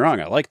 Don't get me wrong,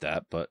 I like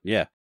that, but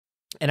yeah.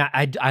 And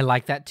I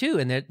like that too.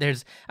 And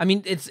there's, I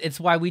mean, it's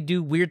why we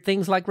do weird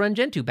things like run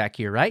Gentoo back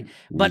here, right?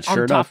 But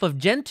sure on top enough. of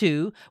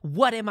Gentoo,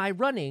 what am I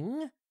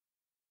running?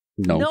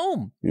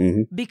 GNOME.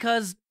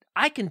 Because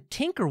I can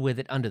tinker with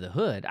it under the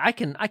hood. I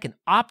can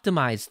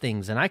optimize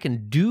things, and I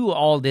can do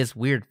all this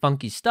weird,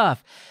 funky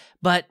stuff.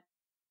 But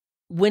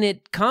when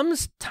it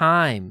comes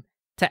time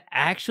to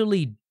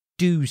actually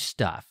do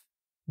stuff,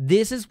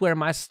 this is where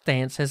my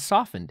stance has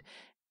softened.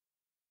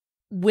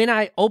 When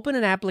I open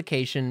an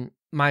application,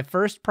 my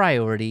first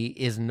priority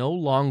is no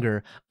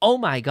longer, oh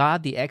my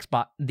God, the X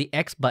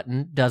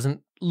button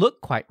doesn't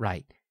look quite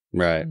right.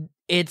 Right.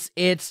 It's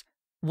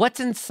what's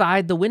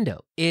inside the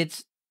window.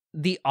 It's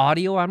the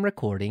audio I'm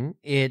recording.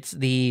 It's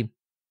the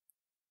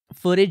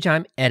footage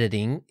I'm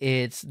editing.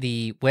 It's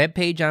the web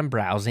page I'm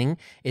browsing.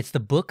 It's the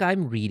book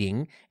I'm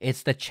reading.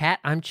 It's the chat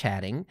I'm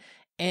chatting.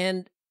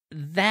 And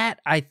that,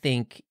 I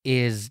think,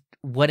 is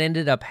what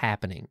ended up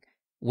happening,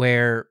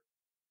 where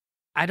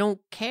I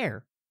don't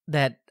care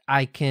that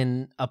I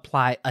can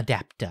apply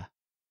Adapta.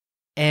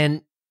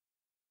 And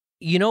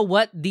you know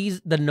what?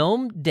 The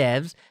GNOME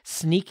devs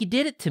sneaky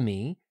did it to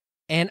me,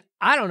 and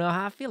I don't know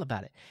how I feel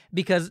about it,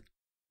 because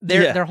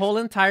their whole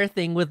entire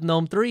thing with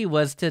GNOME 3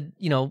 was to,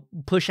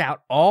 push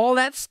out all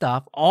that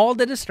stuff, all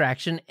the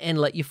distraction, and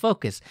let you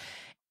focus.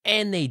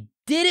 And they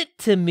did it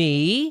to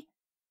me,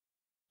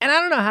 and I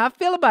don't know how I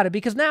feel about it,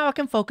 because now I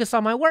can focus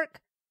on my work.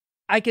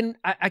 I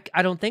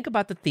don't think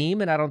about the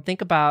theme, and I don't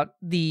think about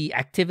the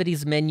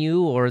activities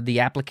menu or the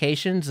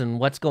applications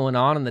and what's going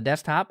on the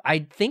desktop.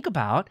 I think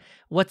about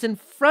what's in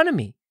front of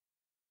me.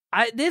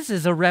 This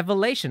is a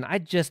revelation. I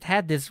just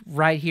had this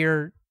right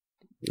here.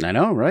 I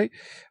know, right?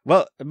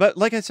 Well, but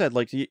like I said,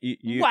 like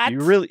you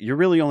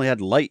really only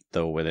had light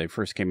though when they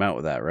first came out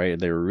with that, right?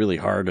 They were really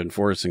hard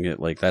enforcing it.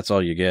 Like that's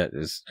all you get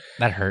is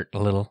that hurt a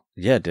little.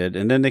 Yeah, it did.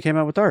 And then they came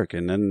out with dark,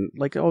 and then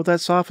like, oh,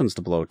 that softens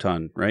the blow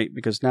ton, right?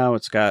 Because now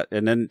it's got,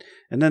 and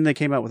then they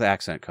came out with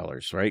accent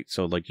colors, right?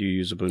 So like you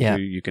use Ubuntu,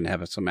 you can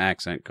have some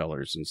accent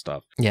colors and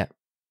stuff. Yeah,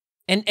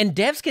 and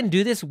devs can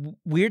do this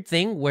weird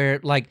thing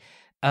where like.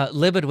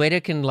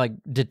 Livet can like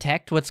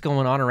detect what's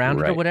going on around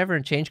it or whatever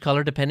and change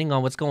color depending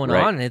on what's going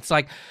on. And it's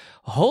like,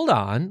 hold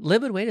on,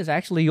 Livet is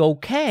actually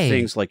okay.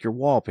 Things like your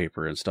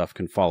wallpaper and stuff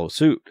can follow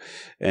suit,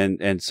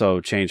 and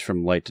so change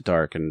from light to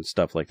dark and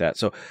stuff like that.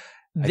 So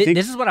I think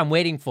this is what I'm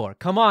waiting for.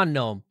 Come on,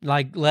 GNOME.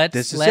 Like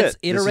let's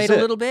iterate a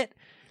little bit.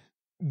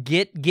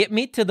 Get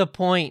me to the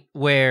point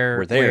where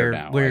we're there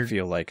now. I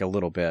feel like a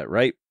little bit,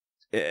 right?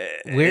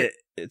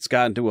 It's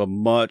gotten to a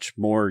much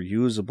more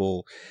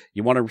usable.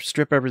 You want to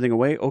strip everything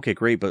away? Okay,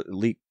 great, but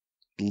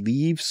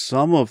leave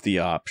some of the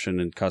option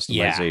and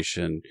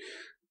customization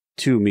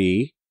to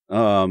me.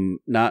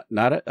 Not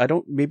I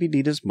don't maybe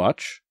need as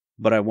much,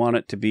 but I want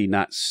it to be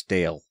not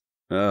stale.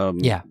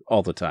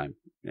 All the time.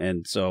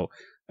 And so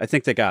I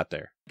think they got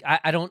there.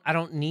 I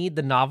don't need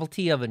the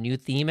novelty of a new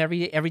theme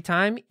every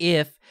time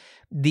if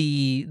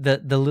the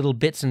little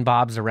bits and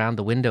bobs around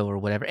the window or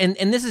whatever.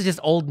 And this is just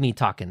old me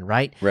talking,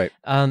 right? Right.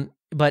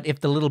 But if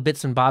the little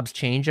bits and bobs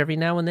change every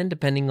now and then,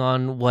 depending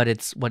on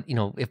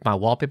if my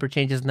wallpaper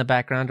changes in the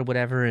background or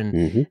whatever,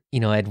 and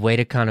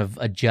Advait kind of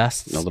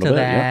adjusts to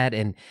that,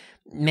 and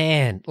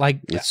man, like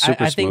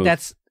I think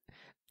that's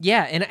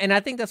and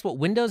I think that's what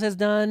Windows has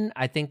done.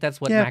 I think that's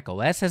what Mac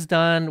OS has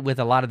done with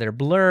a lot of their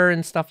blur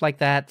and stuff like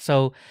that.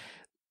 So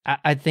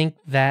I think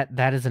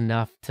that is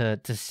enough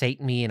to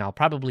sate me, and I'll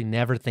probably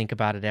never think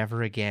about it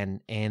ever again.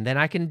 And then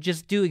I can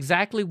just do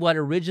exactly what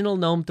original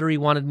GNOME 3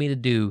 wanted me to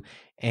do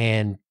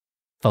and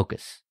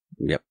focus.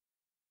 Yep,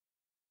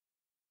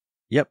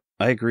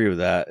 I agree with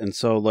that. And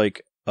so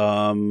like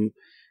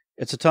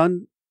it's a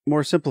ton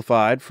more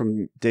simplified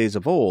from days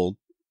of old,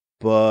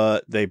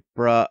 but they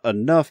brought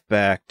enough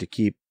back to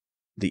keep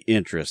the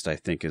interest, I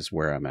think, is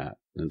where I'm at.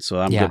 And so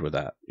I'm good with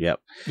that.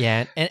 Yep.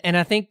 Yeah. And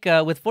I think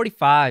with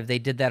 45, they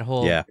did that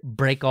whole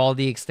break all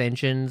the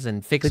extensions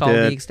and fix all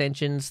the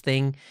extensions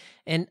thing.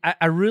 And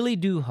I really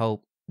do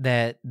hope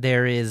that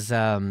there is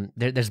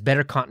there's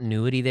better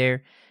continuity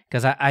there,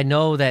 because I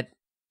know that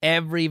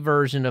every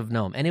version of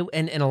GNOME,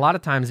 and a lot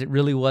of times it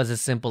really was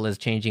as simple as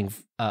changing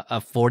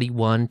a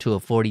 41 to a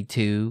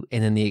 42,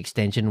 and then the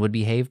extension would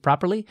behave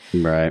properly.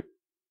 Right.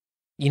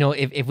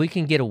 If we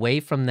can get away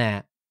from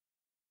that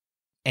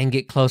and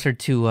get closer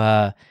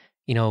to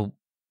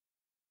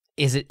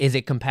is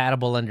it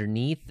compatible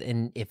underneath,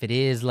 and if it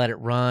is, let it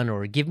run,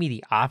 or give me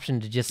the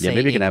option to just say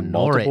maybe you can have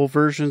multiple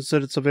versions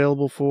that it's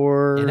available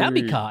for. And that'd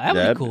be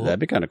cool. That'd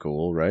be kind of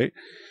cool, right?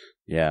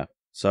 Yeah.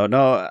 So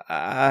no,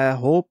 I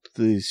hope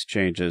these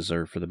changes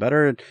are for the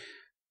better, and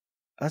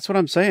that's what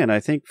I'm saying. I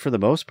think for the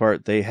most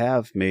part they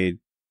have made,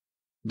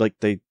 like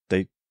they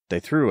they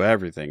threw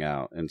everything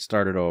out and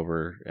started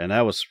over, and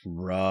that was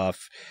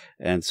rough.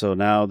 And so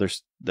now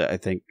I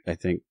think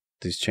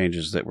these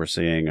changes that we're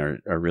seeing are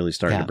really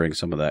starting to bring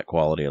some of that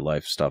quality of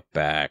life stuff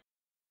back.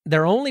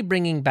 They're only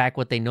bringing back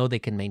what they know they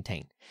can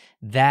maintain.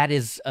 That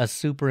is a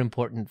super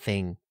important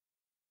thing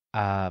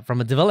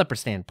from a developer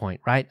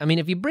standpoint, right? I mean,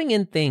 if you bring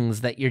in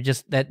things that you're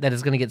just that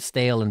is going to get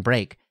stale and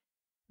break,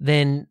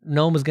 then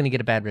GNOME is going to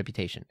get a bad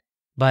reputation.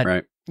 But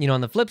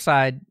on the flip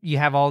side, you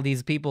have all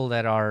these people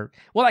that are,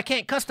 well, I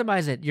can't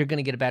customize it. You're going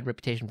to get a bad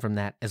reputation from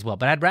that as well.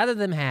 But I'd rather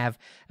them have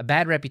a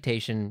bad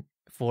reputation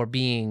for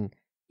being,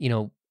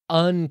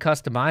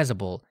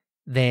 uncustomizable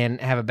than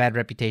have a bad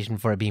reputation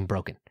for it being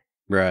broken.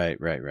 Right.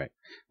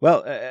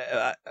 Well,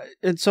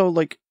 and so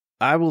like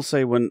I will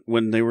say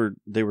when they were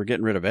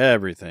getting rid of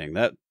everything,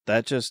 that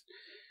just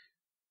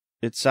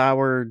it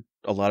soured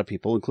a lot of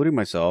people, including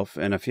myself,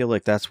 and I feel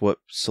like that's what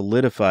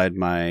solidified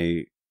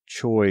my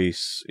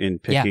choice in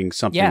picking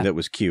something that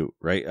was cute,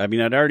 right? I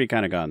mean, I'd already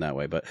kind of gone that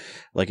way, but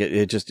like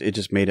it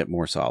just made it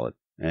more solid.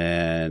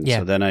 And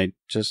so then I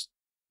just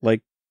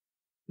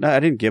I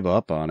didn't give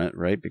up on it,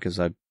 right? Because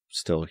I'm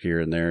still here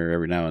and there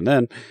every now and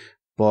then,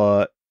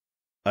 but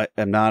I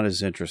am not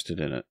as interested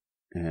in it.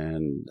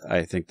 And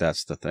I think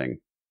that's the thing,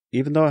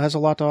 even though it has a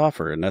lot to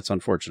offer, and that's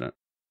unfortunate.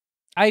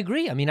 I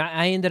agree. I mean,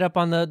 I ended up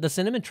on the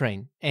cinnamon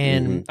train,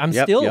 and I'm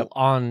still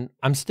on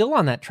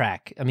that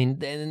track. I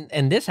mean,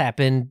 and this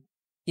happened,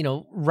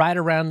 right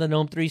around the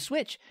GNOME 3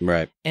 switch.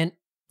 Right. And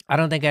I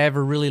don't think I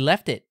ever really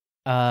left it,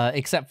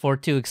 except for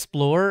to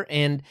explore.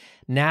 And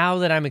now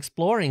that I'm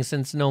exploring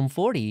since GNOME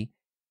 40,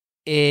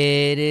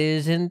 it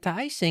is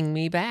enticing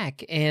me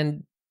back.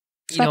 And,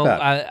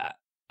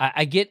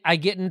 I get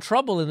in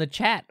trouble in the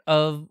chat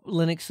of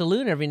Linux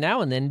Saloon every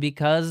now and then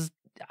because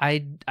I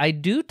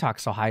do talk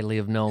so highly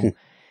of GNOME.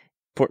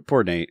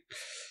 Poor Nate.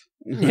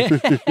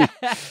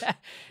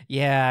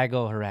 Yeah, I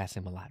go harass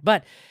him a lot.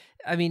 But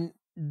I mean,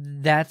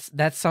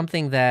 that's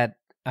something that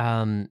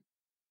that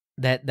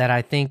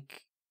I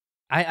think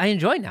I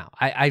enjoy now.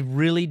 I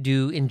really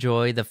do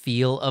enjoy the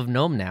feel of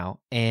GNOME now,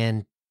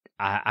 and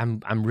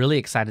I'm really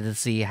excited to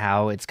see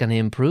how it's going to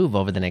improve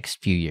over the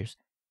next few years.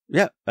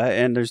 Yeah,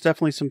 and there's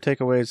definitely some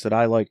takeaways that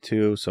I like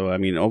too. So I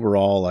mean,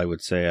 overall, I would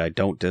say I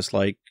don't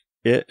dislike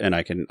it, and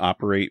I can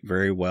operate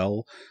very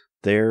well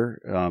there.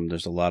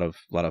 There's a lot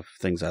of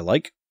things I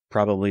like.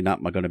 Probably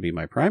not going to be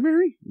my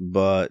primary,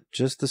 but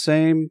just the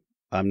same,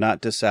 I'm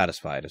not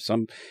dissatisfied.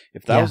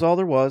 If that was all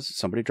there was,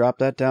 somebody dropped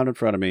that down in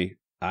front of me,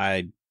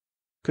 I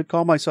could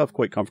call myself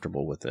quite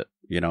comfortable with it,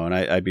 and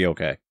I'd be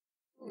okay.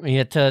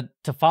 Yeah, to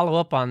follow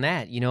up on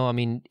that, I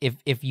mean,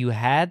 if you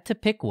had to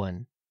pick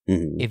one,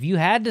 if you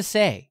had to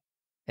say,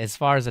 as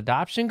far as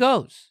adoption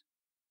goes,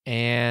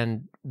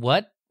 and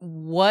what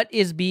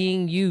is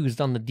being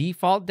used on the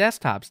default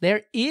desktops,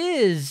 there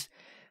is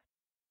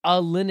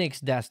a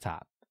Linux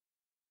desktop,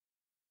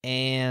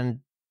 and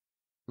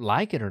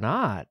like it or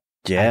not,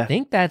 I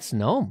think that's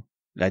GNOME.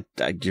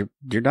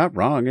 You're not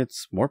wrong.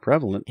 It's more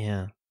prevalent.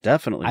 Yeah,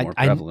 definitely more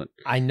prevalent.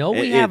 I know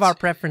we have our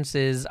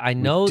preferences. I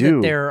know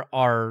that there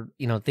are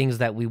things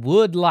that we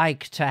would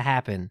like to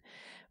happen,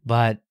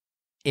 but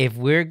if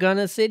we're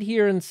gonna sit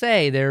here and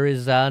say there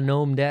is a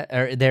GNOME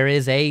or there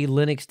is a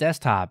Linux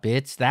desktop,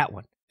 it's that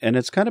one. And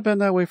it's kind of been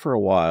that way for a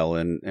while,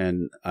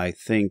 and I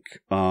think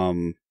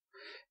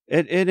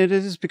it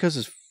is because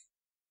it's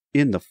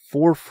in the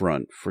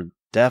forefront for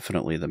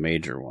definitely the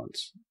major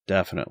ones.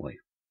 Definitely.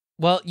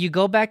 Well, you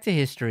go back to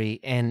history,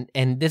 and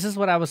this is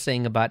what I was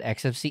saying about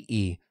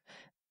XFCE,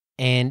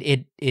 and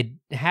it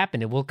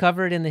happened. We'll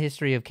cover it in the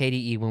history of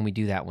KDE when we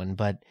do that one,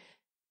 but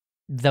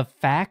the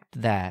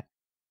fact that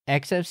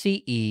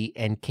XFCE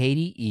and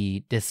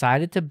KDE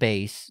decided to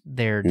base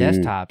their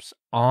desktops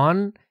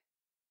on,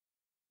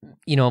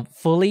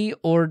 fully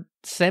or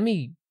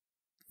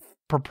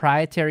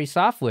semi-proprietary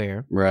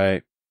software.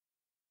 Right.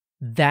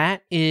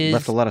 That is...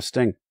 left a lot of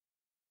sting.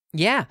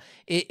 Yeah.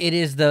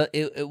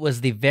 It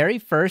was the very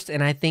first,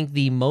 and I think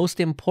the most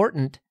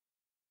important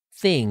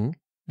thing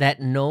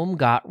that GNOME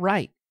got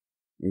right.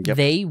 Yep.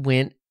 They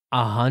went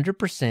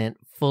 100%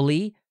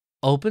 fully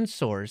open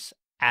source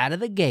out of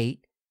the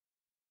gate.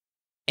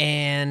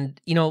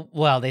 And,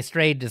 they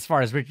strayed as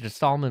far as Richard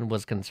Stallman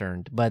was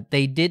concerned, but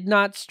they did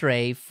not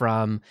stray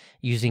from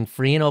using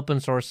free and open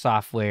source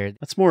software.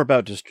 That's more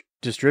about just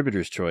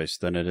distributor's choice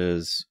than it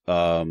is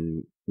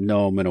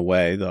GNOME in a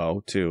way,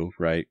 though, too,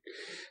 right?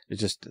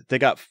 It's just they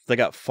got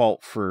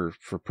fault for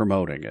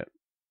promoting it.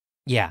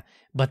 Yeah,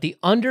 but the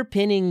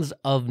underpinnings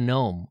of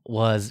GNOME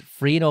was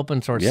free and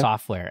open source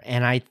software,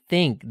 and I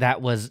think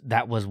that was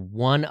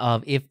one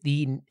of, if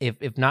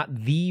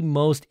not the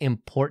most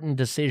important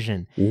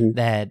decision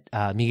that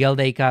Miguel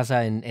de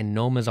Icaza and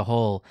GNOME as a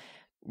whole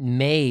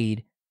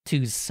made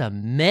to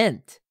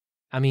cement.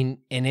 I mean,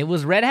 and it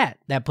was Red Hat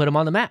that put them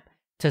on the map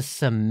to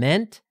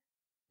cement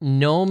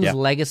GNOME's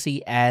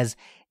legacy as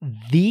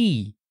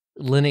the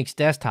Linux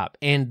desktop.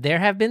 And there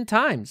have been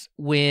times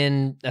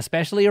when,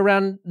 especially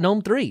around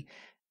GNOME 3,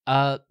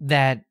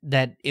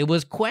 that it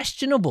was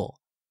questionable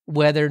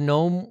whether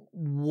GNOME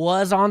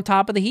was on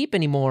top of the heap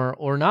anymore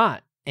or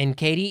not. And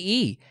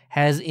KDE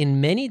has in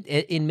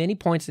many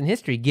points in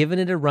history given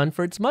it a run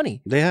for its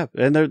money. They have,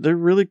 and they're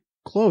really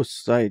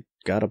close. I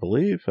gotta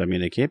believe. I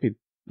mean, they can't be.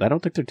 I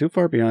don't think they're too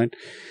far behind.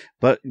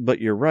 But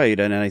you're right,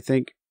 and I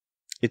think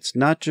it's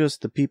not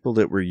just the people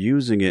that were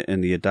using it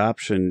and the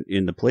adoption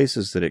in the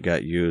places that it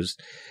got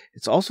used.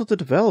 It's also the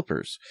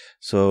developers.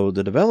 So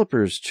the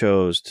developers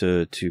chose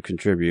to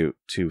contribute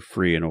to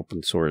free and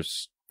open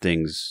source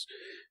things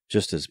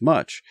just as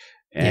much.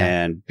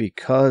 And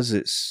because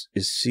it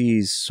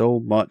sees so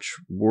much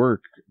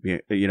work,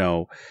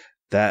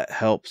 that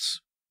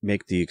helps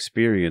make the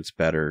experience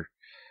better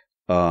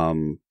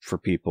for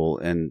people.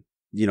 And,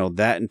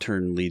 that in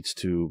turn leads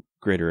to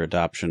greater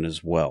adoption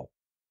as well.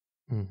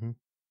 Mm-hmm.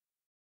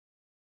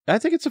 I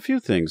think it's a few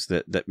things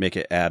that make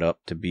it add up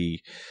to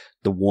be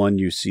the one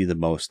you see the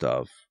most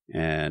of.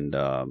 And,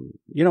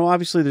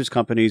 obviously there's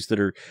companies that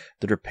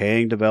are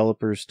paying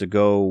developers to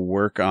go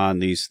work on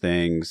these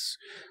things.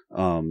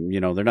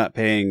 They're not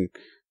paying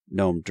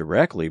GNOME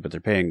directly, but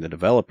they're paying the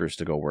developers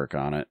to go work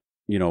on it,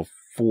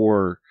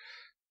 for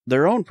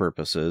their own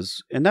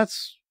purposes. And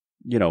that's,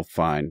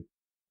 fine.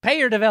 Pay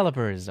your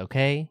developers,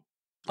 okay?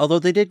 Although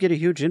they did get a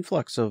huge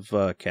influx of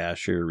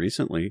cash here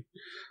recently.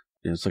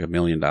 It's like $1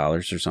 million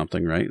or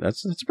something, right?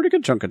 That's a pretty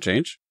good chunk of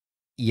change.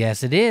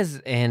 Yes, it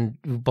is. And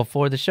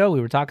before the show,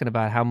 we were talking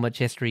about how much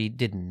history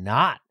did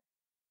not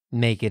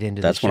make it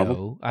into the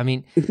show. I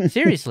mean,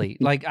 seriously,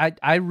 like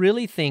I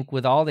really think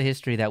with all the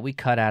history that we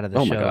cut out of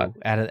the show,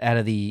 out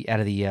of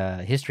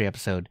the history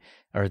episode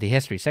or the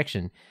history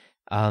section,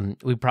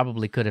 we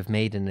probably could have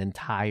made an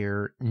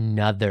entire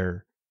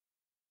another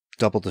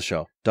double the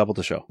show.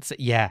 So,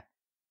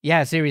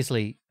 yeah,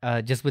 seriously,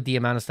 just with the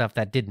amount of stuff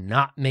that did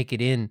not make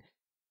it in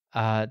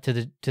to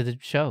the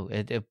show,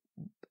 it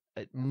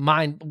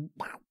mind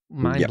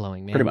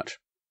blowing, man. Pretty much.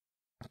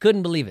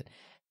 Couldn't believe it.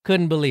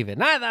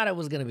 And I thought it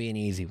was going to be an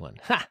easy one.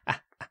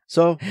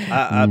 So,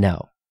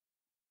 no.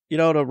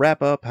 To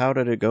wrap up, how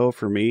did it go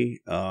for me?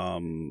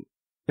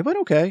 It went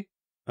okay.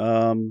 But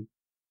I'm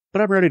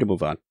ready to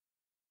move on.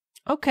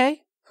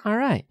 Okay. All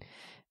right.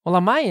 Well,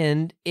 on my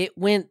end, it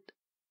went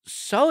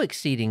so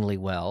exceedingly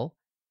well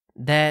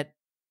that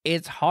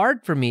it's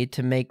hard for me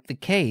to make the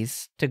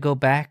case to go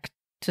back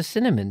to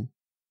Cinnamon.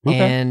 Okay.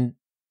 And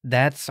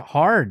that's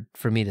hard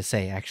for me to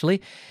say,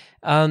 actually.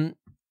 And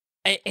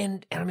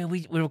I mean,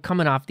 we were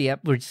coming off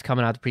we're just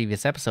coming out the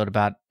previous episode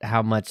about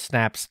how much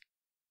snaps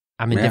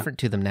I'm indifferent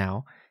to them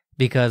now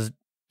because,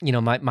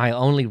 my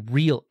only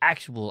real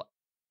actual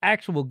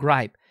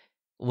gripe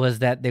was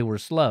that they were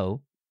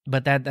slow,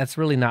 but that's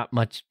really not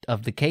much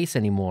of the case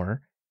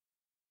anymore.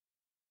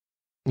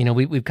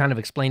 We've kind of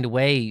explained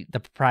away the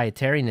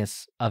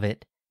proprietariness of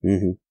it.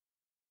 Mm-hmm.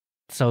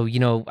 So,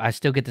 I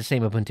still get the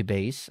same Ubuntu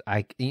base.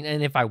 And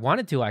if I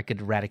wanted to, I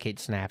could eradicate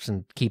snaps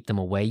and keep them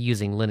away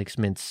using Linux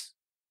Mint's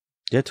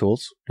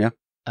tools. Yeah.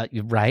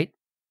 Right.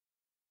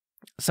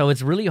 So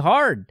it's really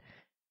hard.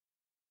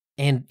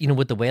 And,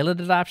 with the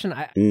Wayland adoption,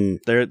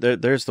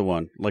 there's the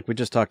one. Like we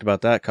just talked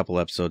about that a couple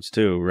episodes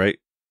too, right?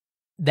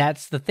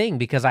 That's the thing,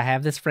 because I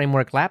have this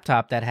framework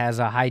laptop that has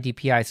a high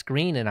DPI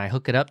screen and I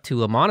hook it up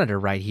to a monitor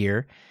right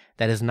here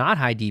that is not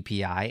high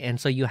DPI. And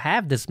so you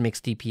have this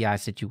mixed DPI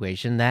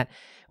situation that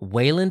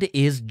Wayland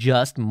is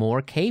just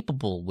more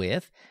capable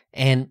with.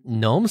 And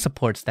GNOME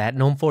supports that.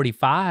 GNOME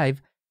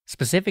 45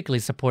 specifically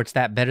supports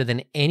that better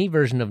than any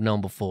version of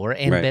GNOME before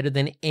and better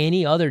than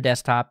any other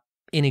desktop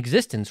in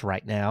existence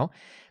right now.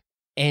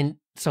 And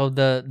so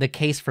the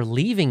case for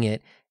leaving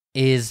it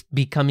is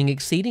becoming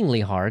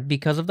exceedingly hard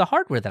because of the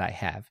hardware that I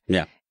have.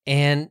 Yeah.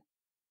 And,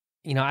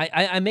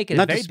 I make it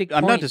a very big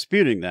point. I'm not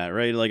disputing that,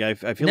 right? Like, I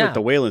feel like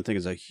the Wayland thing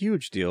is a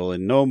huge deal,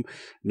 and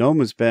GNOME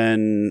has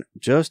been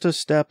just a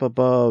step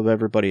above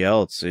everybody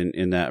else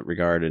in that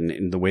regard, and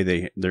in the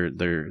way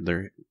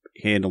they're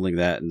handling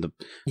that and the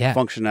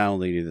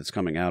functionality that's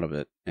coming out of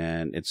it.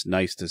 And it's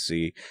nice to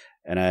see.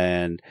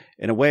 And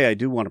in a way, I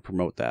do want to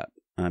promote that.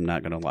 I'm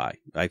not going to lie.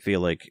 I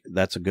feel like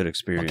that's a good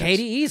experience. Well,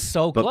 KDE is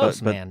so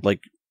close, man.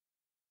 Like,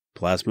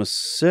 Plasma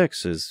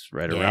 6 is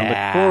right around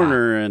the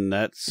corner, and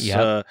that's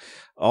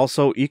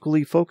also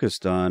equally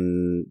focused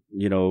on,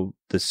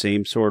 the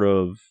same sort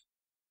of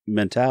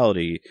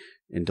mentality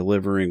in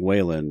delivering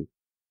Wayland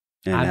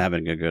and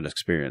having a good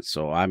experience.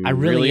 So I'm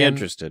really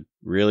interested.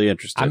 Really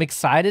interested. I'm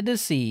excited to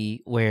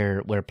see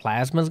where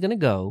Plasma is going to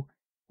go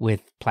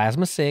with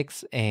Plasma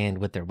 6 and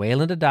with their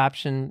Wayland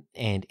adoption,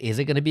 and is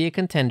it going to be a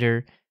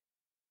contender?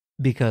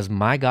 Because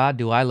my God,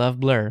 do I love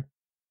Blur.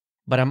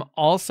 But I'm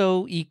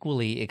also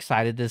equally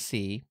excited to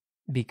see,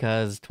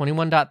 because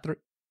 21.3,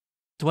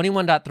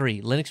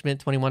 Linux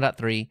Mint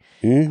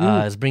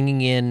 21.3 is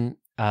bringing in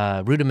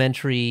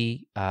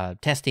rudimentary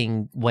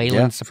testing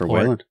Wayland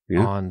support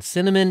on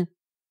Cinnamon.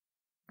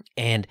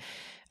 And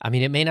I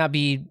mean, it may not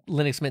be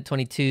Linux Mint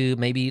 22,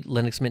 maybe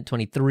Linux Mint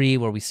 23,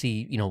 where we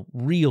see,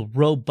 real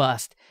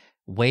robust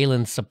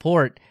Wayland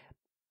support.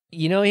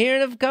 Here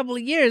in a couple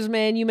of years,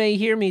 man, you may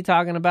hear me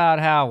talking about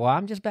how,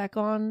 I'm just back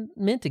on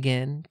Mint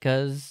again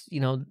because,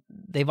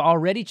 they've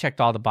already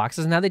checked all the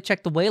boxes. Now they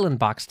check the Wayland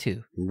box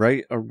too.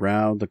 Right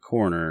around the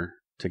corner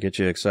to get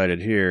you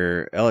excited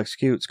here,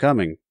 LXQt's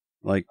coming,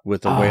 like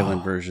with the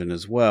Wayland version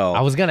as well.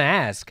 I was gonna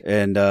ask,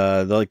 and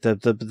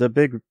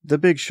the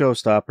big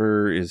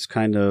showstopper is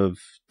kind of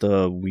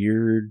the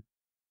weird,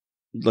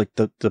 like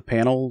the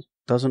panel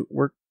doesn't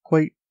work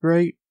quite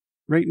right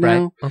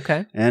now. Right.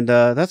 Okay. And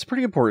that's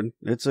pretty important.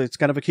 It's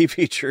kind of a key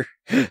feature.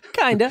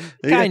 Kinda.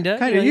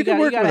 You can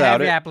work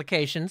without it.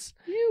 Applications.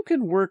 You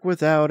can work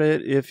without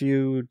it if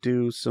you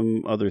do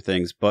some other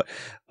things, but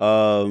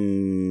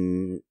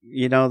that's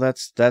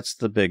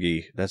the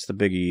biggie. That's the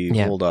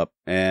biggie hold up.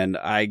 And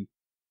I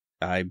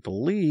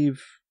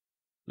believe,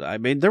 I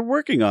mean, they're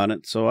working on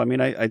it. So I mean,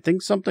 I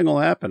think something will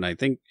happen. I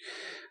think,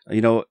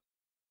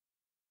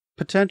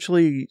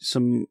 potentially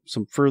some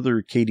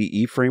further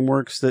KDE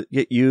frameworks that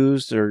get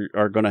used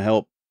are going to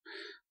help,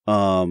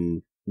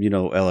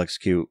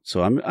 LXQt.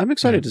 So I'm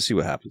excited to see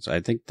what happens.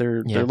 I think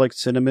they're like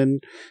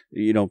Cinnamon.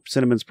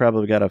 Cinnamon's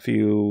probably got a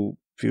few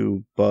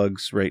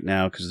bugs right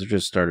now because they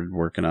just started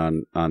working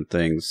on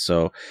things.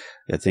 So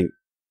I think,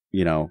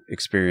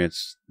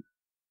 experience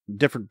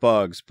different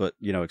bugs, but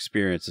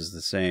experience is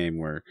the same,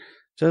 where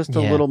just the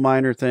little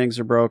minor things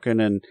are broken,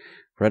 and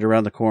right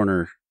around the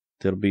corner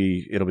it'll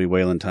be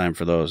Wayland time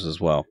for those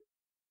as well.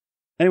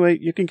 Anyway,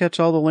 you can catch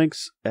all the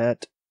links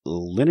at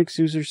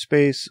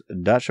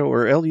linuxuserspace.show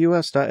or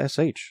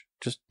lus.sh.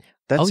 Just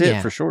that's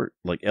it for short,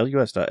 like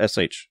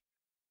lus.sh.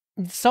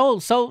 So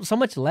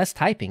much less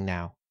typing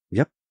now.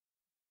 Yep.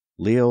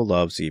 Leo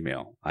loves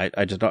email. I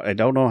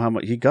don't know how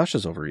much he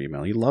gushes over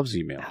email. He loves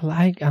email.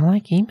 I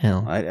like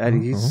email.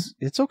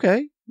 It's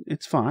okay.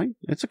 It's fine.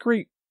 It's a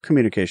great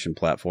communication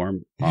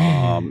platform.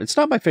 It's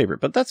not my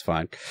favorite, but that's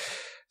fine.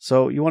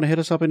 So you want to hit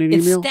us up in an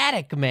email? It's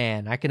static,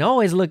 man. I can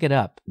always look it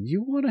up.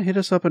 You want to hit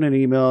us up in an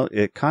email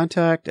at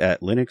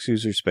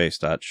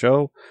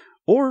contact@linuxuserspace.show,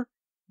 or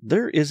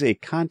there is a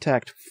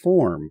contact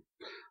form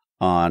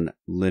on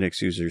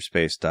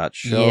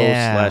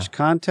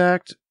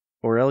linuxuserspace.show/contact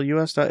or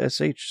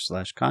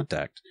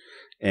lus.sh/contact.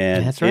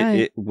 And that's right.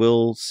 It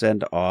will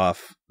send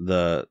off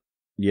the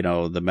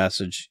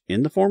message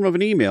in the form of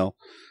an email.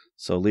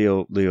 So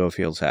Leo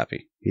feels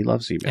happy. He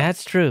loves email.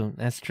 That's true.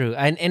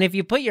 And if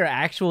you put your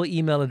actual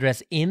email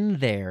address in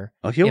there,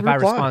 if reply. I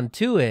respond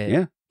to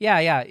it,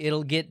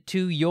 it'll get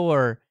to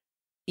your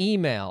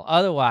email.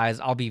 Otherwise,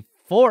 I'll be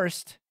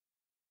forced.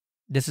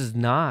 This is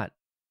not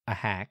a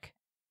hack.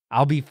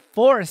 I'll be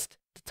forced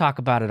to talk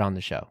about it on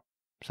the show.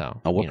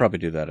 So we'll probably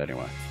do that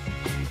anyway.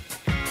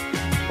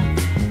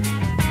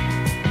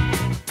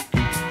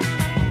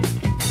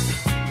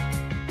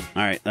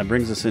 All right, that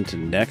brings us into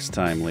next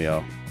time,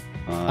 Leo.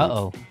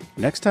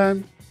 Next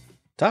time,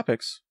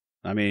 topics.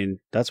 I mean,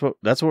 that's what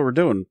we're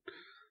doing,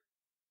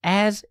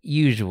 as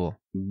usual.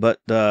 But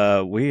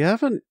we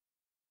haven't,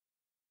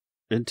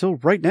 until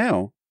right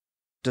now,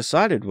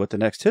 decided what the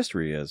next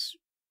history is.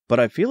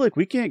 But I feel like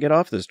we can't get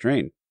off this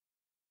train.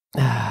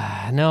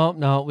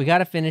 No, we got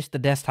to finish the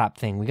desktop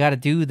thing. We got to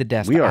do the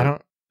desktop. We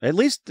are. At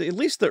least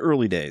the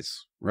early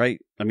days, right?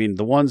 I mean,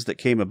 the ones that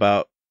came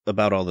about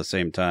all the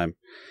same time,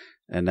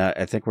 and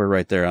I think we're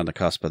right there on the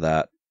cusp of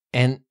that.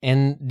 And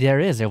there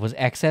was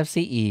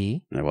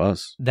XFCE. It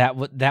was.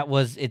 That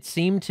was. It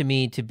seemed to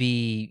me to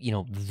be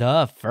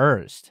the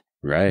first,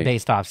 right,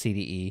 based off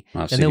CDE.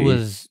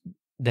 CDE.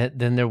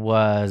 Then there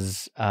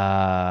was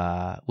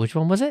which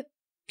one was it?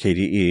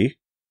 KDE.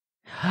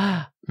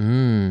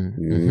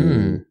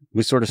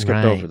 We sort of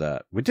skipped over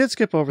that. We did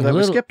skip over that.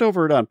 We skipped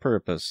over it on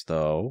purpose,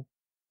 though.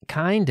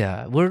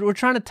 Kinda. We're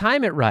trying to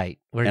time it right.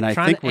 I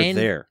think we're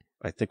there.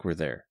 I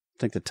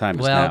think the time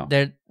is now.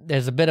 Well,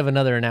 there's a bit of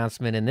another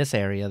announcement in this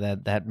area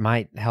that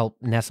might help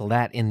nestle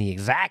that in the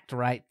exact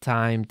right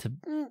time to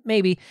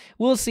maybe.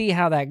 We'll see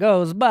how that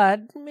goes,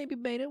 but maybe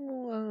beta.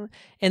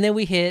 And then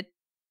we hit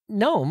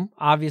GNOME,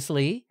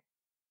 obviously.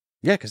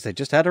 Yeah, because they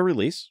just had a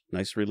release.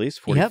 Nice release,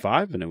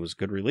 45, and it was a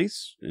good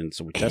release. And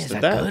so we tested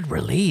that. It's a good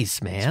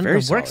release, man. The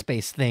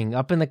workspace thing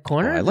up in the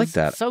corner. I like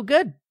that. So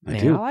good,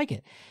 man. I like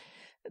it.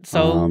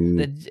 So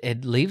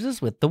it leaves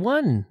us with the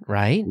one,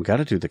 right? We got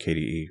to do the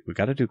KDE. We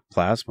got to do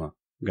Plasma.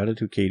 We got to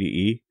do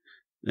KDE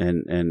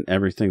and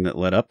everything that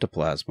led up to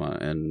Plasma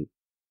and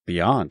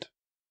beyond.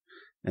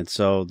 And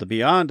so the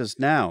beyond is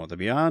now. The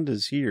beyond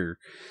is here.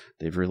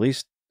 They've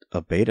released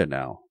a beta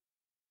now.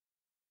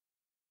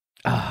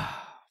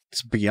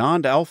 It's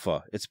beyond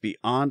alpha. It's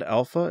beyond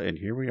alpha, and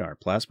here we are,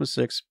 Plasma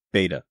 6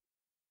 beta.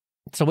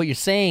 So what you're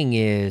saying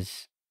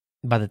is,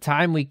 by the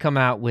time we come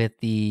out with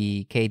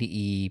the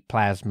KDE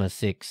Plasma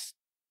 6,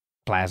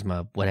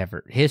 Plasma,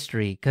 whatever,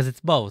 history, because it's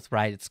both,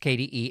 right? It's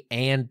KDE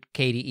and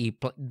KDE,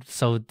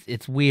 so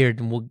it's weird,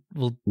 and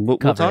we'll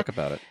talk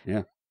about it,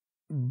 yeah.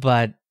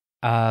 But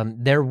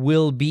there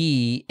will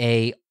be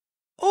a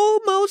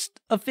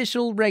almost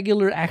official,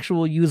 regular,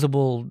 actual,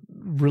 usable,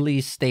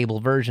 release stable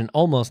version.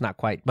 Almost, not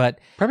quite, but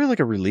probably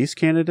like a release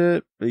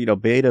candidate.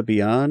 Beta,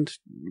 beyond,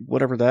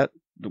 whatever that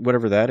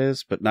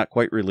is, but not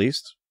quite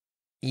released.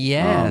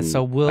 Yeah,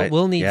 so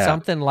we'll need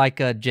something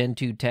like a Gen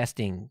 2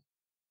 testing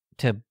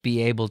to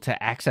be able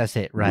to access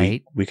it,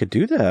 right? We could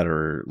do that,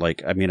 or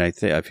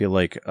I feel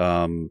like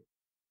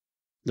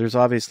there's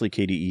obviously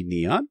KDE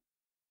Neon.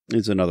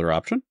 is another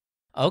option.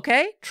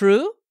 Okay,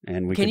 true.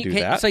 And we can do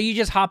that. So you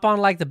just hop on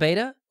like the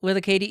beta with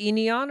a KDE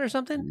Neon or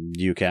something?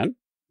 You can.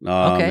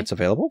 Okay. It's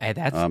available. Hey,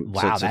 that's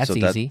that's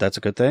easy. That's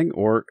a good thing.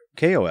 Or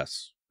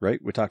KOS, right?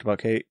 We talked about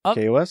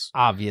KOS.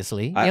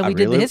 Obviously. Yeah, we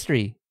did the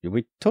history.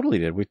 We totally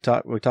did. We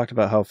talked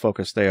about how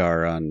focused they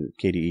are on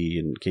KDE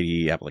and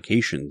KDE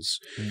applications.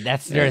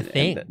 That's their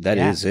thing. That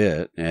is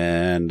it.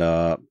 And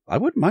I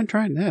wouldn't mind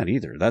trying that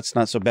either. That's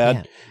not so bad.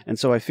 Yeah. And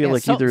so I feel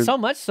like so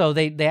much so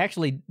they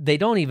actually they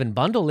don't even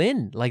bundle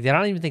in. Like they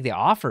don't even think they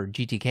offer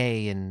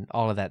GTK and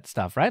all of that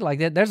stuff, right?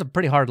 Like there's a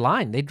pretty hard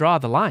line. They draw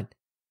the line.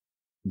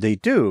 They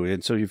do,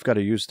 and so you've got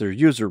to use their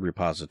user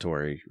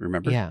repository,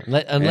 remember? Yeah,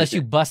 unless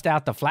you bust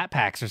out the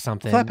Flatpaks or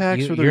something.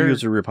 Flatpaks or their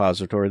user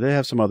repository. They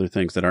have some other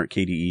things that aren't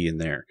KDE in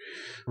there.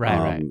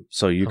 Right.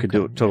 So you could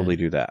totally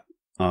do that.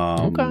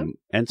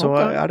 And so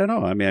I don't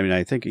know. I mean,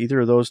 I think either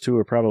of those two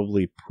are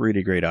probably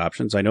pretty great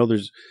options. I know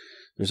there's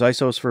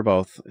ISOs for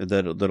both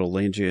that'll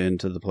land you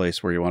into the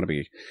place where you want to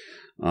be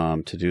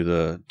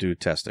to do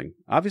testing.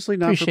 Obviously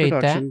not for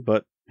production,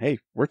 but hey,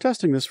 we're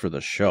testing this for the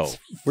show.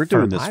 We're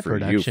doing this for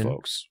you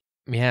folks.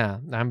 Yeah,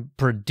 I'm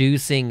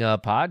producing a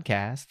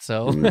podcast,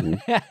 so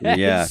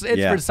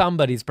it's for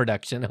somebody's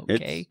production,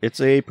 okay? It's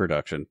a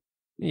production.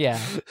 Yeah.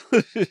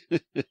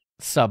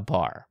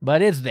 Subpar,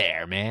 but it's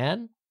there,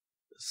 man.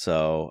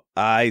 So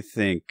I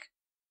think,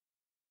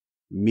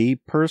 me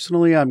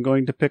personally, I'm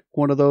going to pick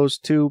one of those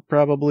two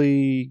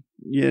probably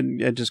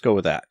and just go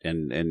with that.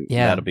 And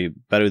that'll be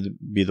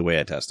the way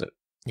I test it.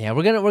 Yeah,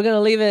 we're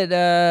gonna leave it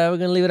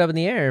up in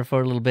the air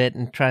for a little bit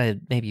and try to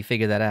maybe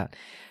figure that out.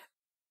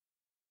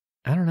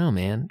 I don't know,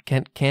 man.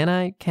 Can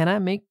I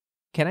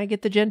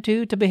get the Gen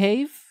 2 to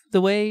behave the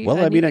way? Well,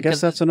 I mean, I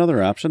guess that's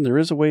another option. There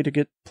is a way to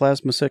get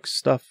Plasma 6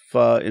 stuff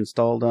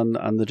installed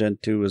on the Gen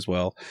 2 as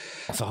well.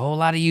 It's a whole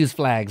lot of use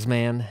flags,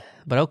 man.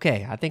 But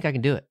okay, I think I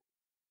can do it.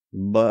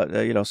 But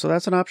so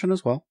that's an option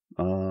as well.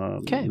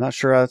 Okay. I'm not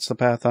sure that's the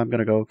path I'm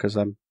going to go because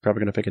I'm probably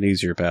going to pick an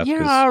easier path.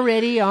 You're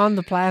already on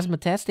the Plasma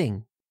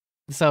testing,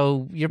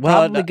 so you're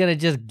probably going to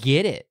just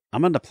get it.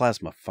 I'm on the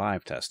Plasma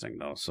 5 testing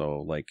though,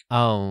 so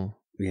oh.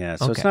 Yeah,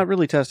 so it's not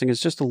really testing. It's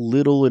just a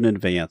little in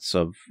advance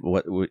of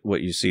what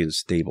you see in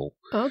stable.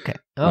 Okay.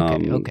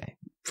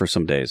 For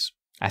some days.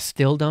 I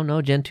still don't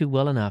know Gen 2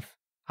 well enough.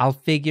 I'll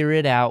figure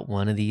it out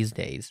one of these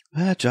days.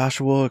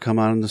 Joshua will come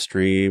on the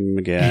stream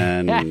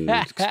again and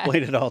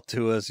explain it all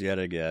to us yet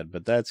again.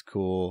 But that's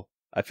cool.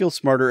 I feel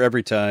smarter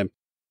every time.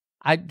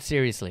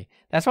 Seriously.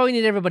 That's why we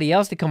need everybody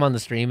else to come on the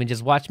stream and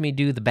just watch me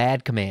do the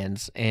bad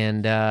commands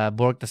and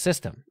bork the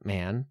system,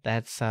 man.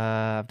 That's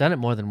I've done it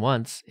more than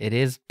once. It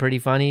is pretty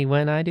funny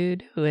when I do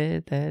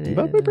it.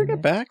 But we bring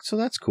it back, so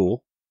that's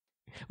cool.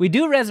 We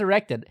do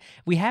resurrect it.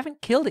 We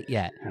haven't killed it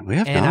yet. We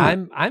have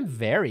and not. I'm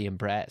very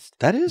impressed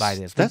by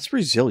this. That's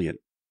resilient.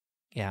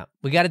 Yeah.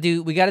 We gotta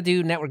do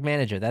Network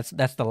Manager. That's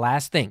the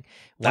last thing.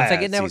 Once I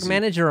get Network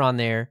Manager on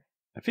there.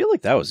 I feel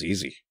like that was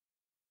easy.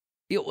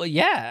 Well,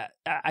 yeah.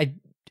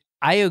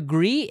 I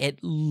agree.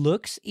 It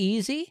looks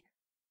easy,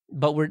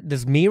 but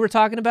we're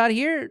talking about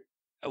here.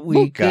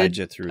 We'll guide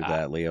you through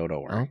that, Leo.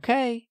 Don't worry.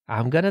 Okay,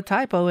 I'm gonna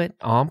typo it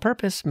on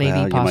purpose.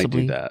 Maybe,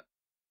 possibly. You might do that.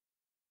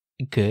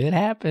 It could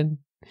happen.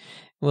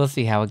 We'll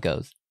see how it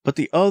goes. But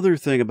the other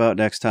thing about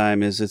next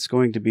time is it's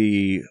going to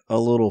be a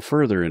little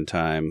further in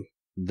time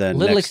than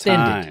next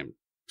extended. Time.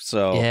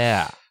 So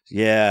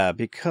yeah,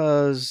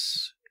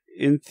 because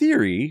in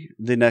theory,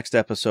 the next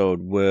episode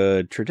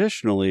would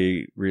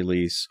traditionally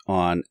release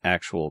on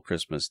actual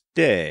Christmas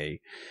Day.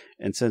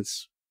 And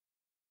since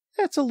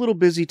that's a little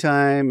busy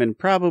time and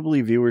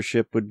probably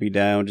viewership would be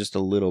down just a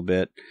little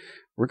bit,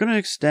 we're going to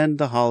extend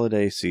the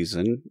holiday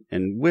season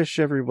and wish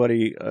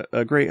everybody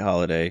a great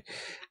holiday.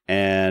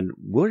 And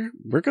we're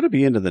going to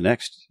be into the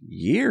next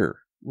year.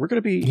 We're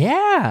going to be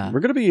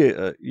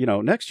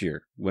next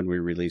year when we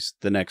release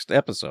the next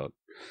episode.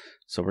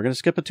 So we're going to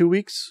skip 2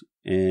 weeks,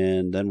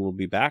 and then we'll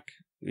be back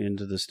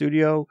into the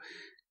studio,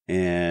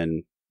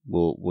 and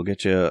we'll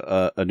get you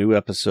a new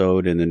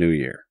episode in the new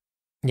year.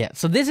 Yeah,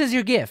 so this is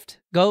your gift.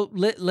 Go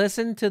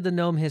listen to the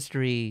Gnome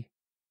history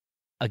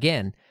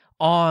again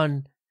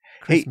on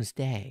Christmas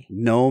Day.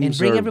 Gnomes and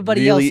bring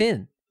everybody else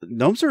in.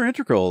 Gnomes are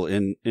integral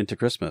into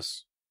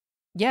Christmas.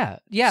 Yeah.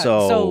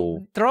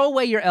 So throw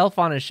away your elf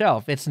on a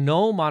shelf. It's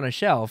Gnome on a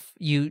shelf.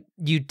 You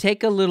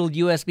take a little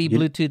USB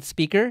Bluetooth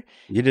speaker.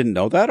 You didn't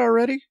know that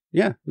already?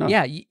 Yeah. No.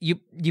 Yeah.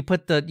 You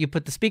put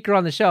the speaker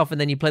on the shelf,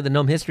 and then you play the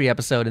Gnome history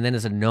episode, and then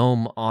it's a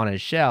Gnome on a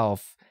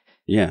shelf.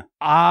 Yeah.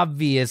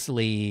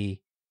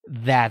 Obviously,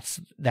 that's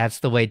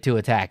the way to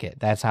attack it.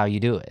 That's how you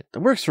do it. It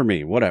works for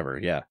me. Whatever.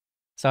 Yeah.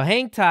 So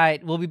hang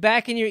tight. We'll be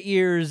back in your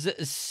ears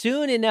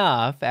soon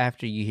enough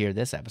after you hear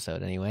this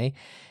episode, anyway.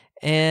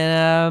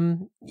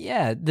 And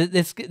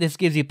this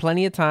gives you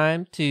plenty of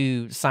time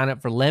to sign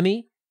up for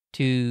Lemmy,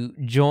 to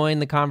join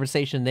the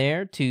conversation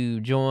there, to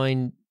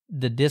join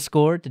the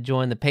Discord, to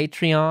join the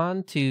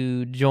Patreon,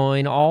 to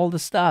join all the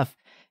stuff,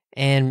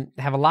 and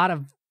have a lot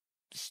of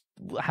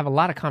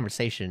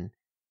conversation,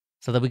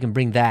 so that we can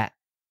bring that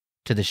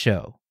to the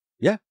show.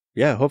 Yeah,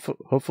 Yeah,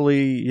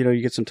 hopefully,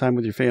 you get some time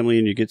with your family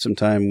and you get some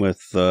time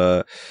with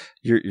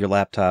your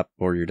laptop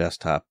or your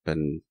desktop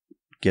and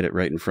get it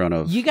right in front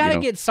of. You got to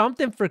get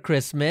something for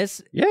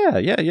Christmas.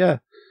 Yeah.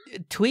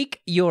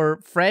 Tweak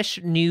your fresh,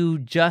 new,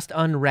 just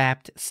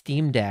unwrapped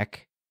Steam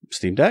Deck.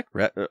 Steam Deck,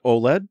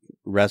 OLED,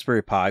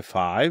 Raspberry Pi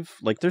 5.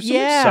 Like, there's some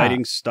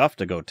exciting stuff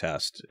to go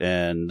test.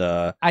 And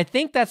I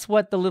think that's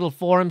what the little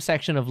forum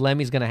section of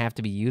Lemmy's going to have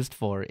to be used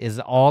for, is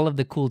all of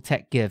the cool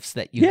tech gifts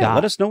that you got. Yeah,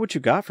 let us know what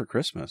you got for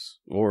Christmas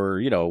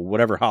or,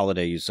 whatever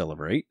holiday you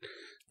celebrate.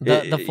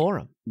 The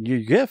forum. Your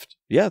gift.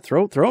 Yeah,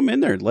 throw them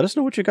in there. Let us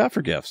know what you got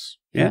for gifts.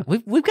 Yeah.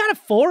 We've got a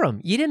forum.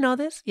 You didn't know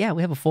this? Yeah,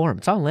 we have a forum.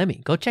 It's on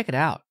Lemmy. Go check it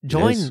out.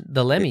 Join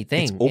the Lemmy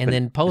thing and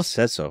then post. It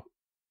says so.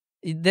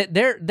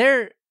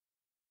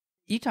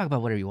 You talk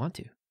about whatever you want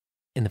to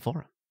in the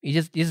forum. You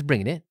just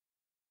bring it in.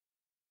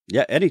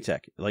 Yeah, any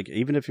tech. Like,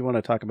 even if you want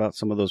to talk about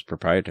some of those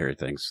proprietary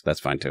things,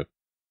 that's fine too.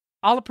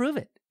 I'll approve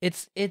it.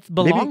 It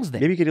belongs there.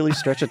 Maybe you could at least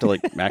stretch it to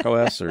like Mac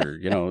OS, or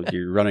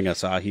you're running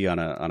Asahi on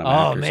a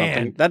Mac or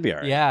something. That'd be all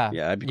right.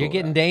 Yeah, I'd be you're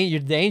cool getting you're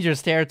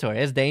dangerous territory.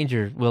 It's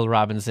danger, Will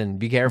Robinson.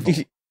 Be careful.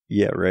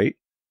 Yeah, right.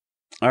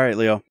 All right,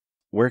 Leo.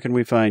 Where can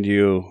we find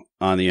you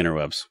on the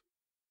interwebs?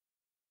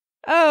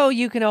 Oh,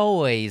 you can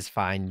always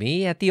find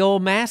me at the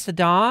old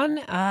Mastodon.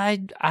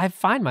 I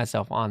find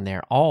myself on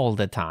there all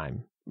the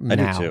time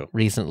now, do too.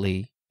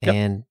 Recently,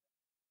 and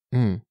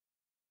a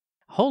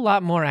whole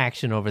lot more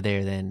action over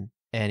there than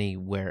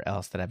anywhere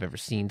else that I've ever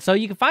seen. So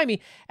you can find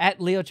me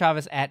at Leo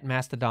Chavez at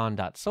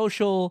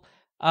mastodon.social.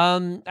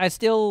 I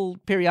still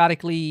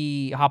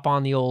periodically hop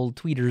on the old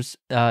tweeters.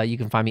 You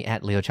can find me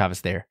at Leo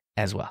Chavez there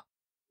as well.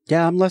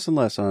 Yeah, I'm less and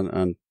less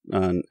on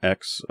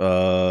X.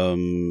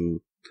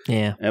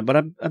 Yeah, but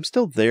I'm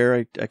still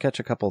there. I catch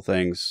a couple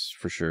things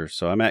for sure.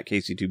 So I'm at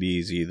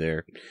KC2BEZ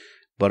there,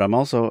 but I'm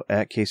also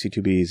at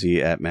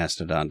KC2BEZ at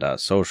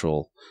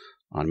mastodon.social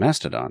on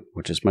Mastodon,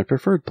 which is my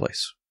preferred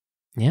place.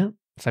 Yeah.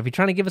 So if you're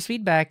trying to give us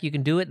feedback, you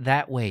can do it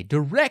that way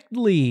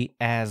directly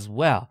as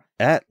well.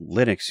 At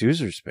Linux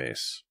User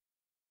Space.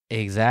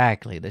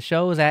 Exactly. The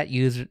show is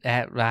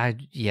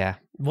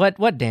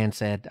what Dan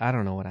said. I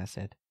don't know what I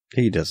said.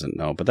 He doesn't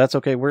know, but that's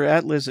okay. We're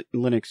at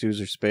Linux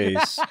User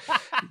Space.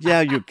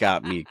 Yeah, you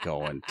got me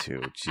going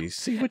too. Geez,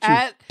 see what you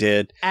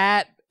did.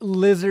 At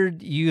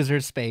Lizard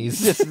User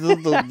Space. Yes,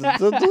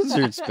 the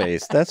Lizard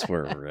Space. That's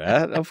where we're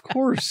at. Of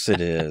course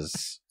it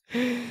is.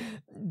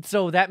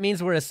 So that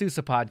means we're a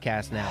Sousa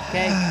podcast now.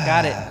 Okay,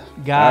 got it.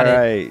 All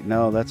right.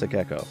 No, that's a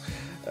gecko.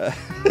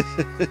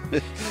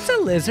 It's a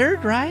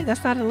lizard, right?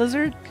 That's not a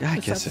lizard. I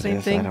guess it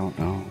is. I don't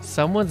know.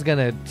 Someone's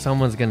gonna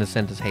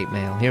send us hate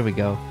mail. Here we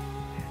go.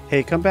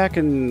 Hey, come back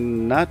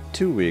in not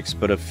 2 weeks,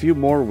 but a few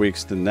more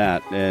weeks than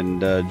that,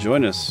 and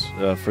join us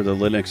for the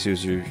Linux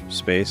User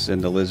Space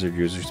and the Lizard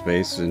User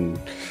Space and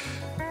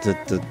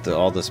the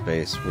all the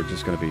space. We're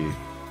just gonna be.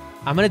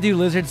 I'm gonna do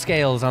lizard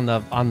scales on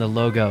the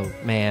logo,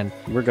 man.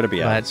 We're gonna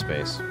be out of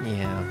space.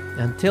 Yeah.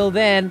 Until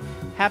then,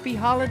 happy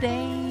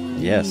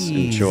holidays. Yes,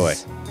 enjoy.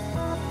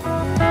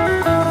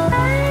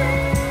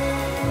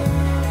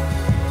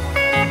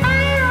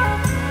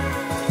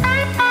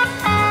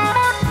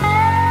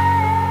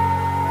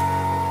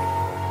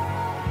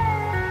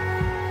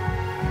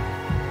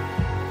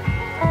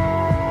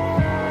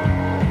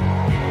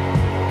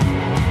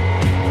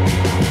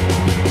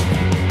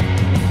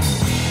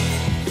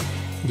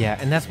 Yeah,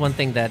 and that's one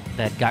thing that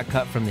got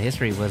cut from the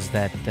history was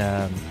that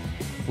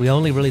we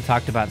only really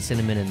talked about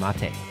cinnamon and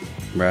mate,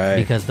 right?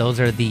 Because those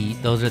are the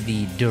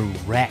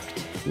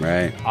direct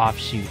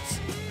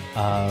offshoots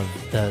of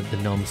the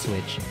GNOME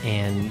switch,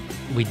 and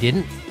we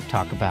didn't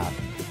talk about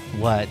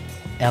what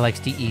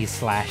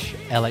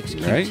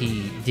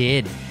LXDE/LXQT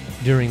did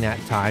during that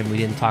time. We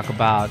didn't talk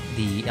about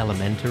the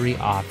elementary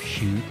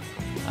offshoot,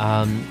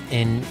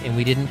 and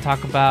we didn't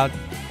talk about.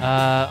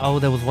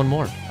 There was one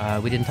more.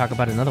 We didn't talk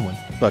about another one.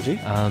 Budgie.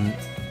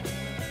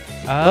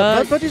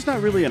 Budgie's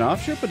not really an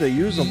offshoot, but they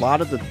use a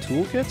lot of the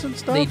toolkits and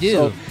stuff. They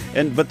do.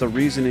 But the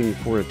reasoning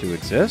for it to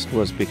exist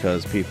was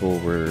because people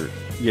were,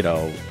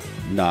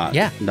 not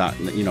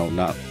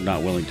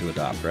willing to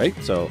adopt, right?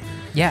 So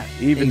yeah,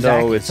 even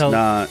though it's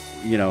not,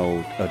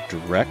 a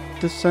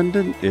direct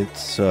descendant,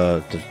 it's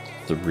the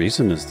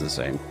reason is the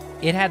same.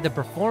 It had the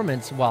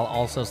performance while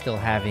also still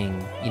having,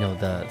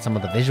 some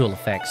of the visual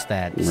effects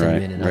that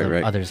Cinnamon and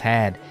others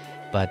had,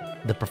 but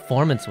the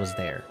performance was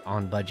there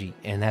on Budgie,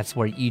 and that's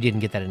where you didn't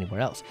get that anywhere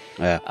else.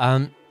 Yeah.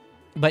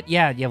 But we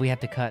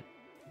had to cut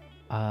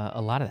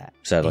a lot of that.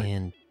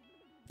 Sadly.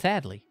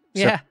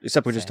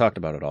 Except we just talked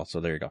about it all, so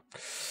there you go.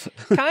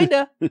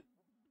 Kinda.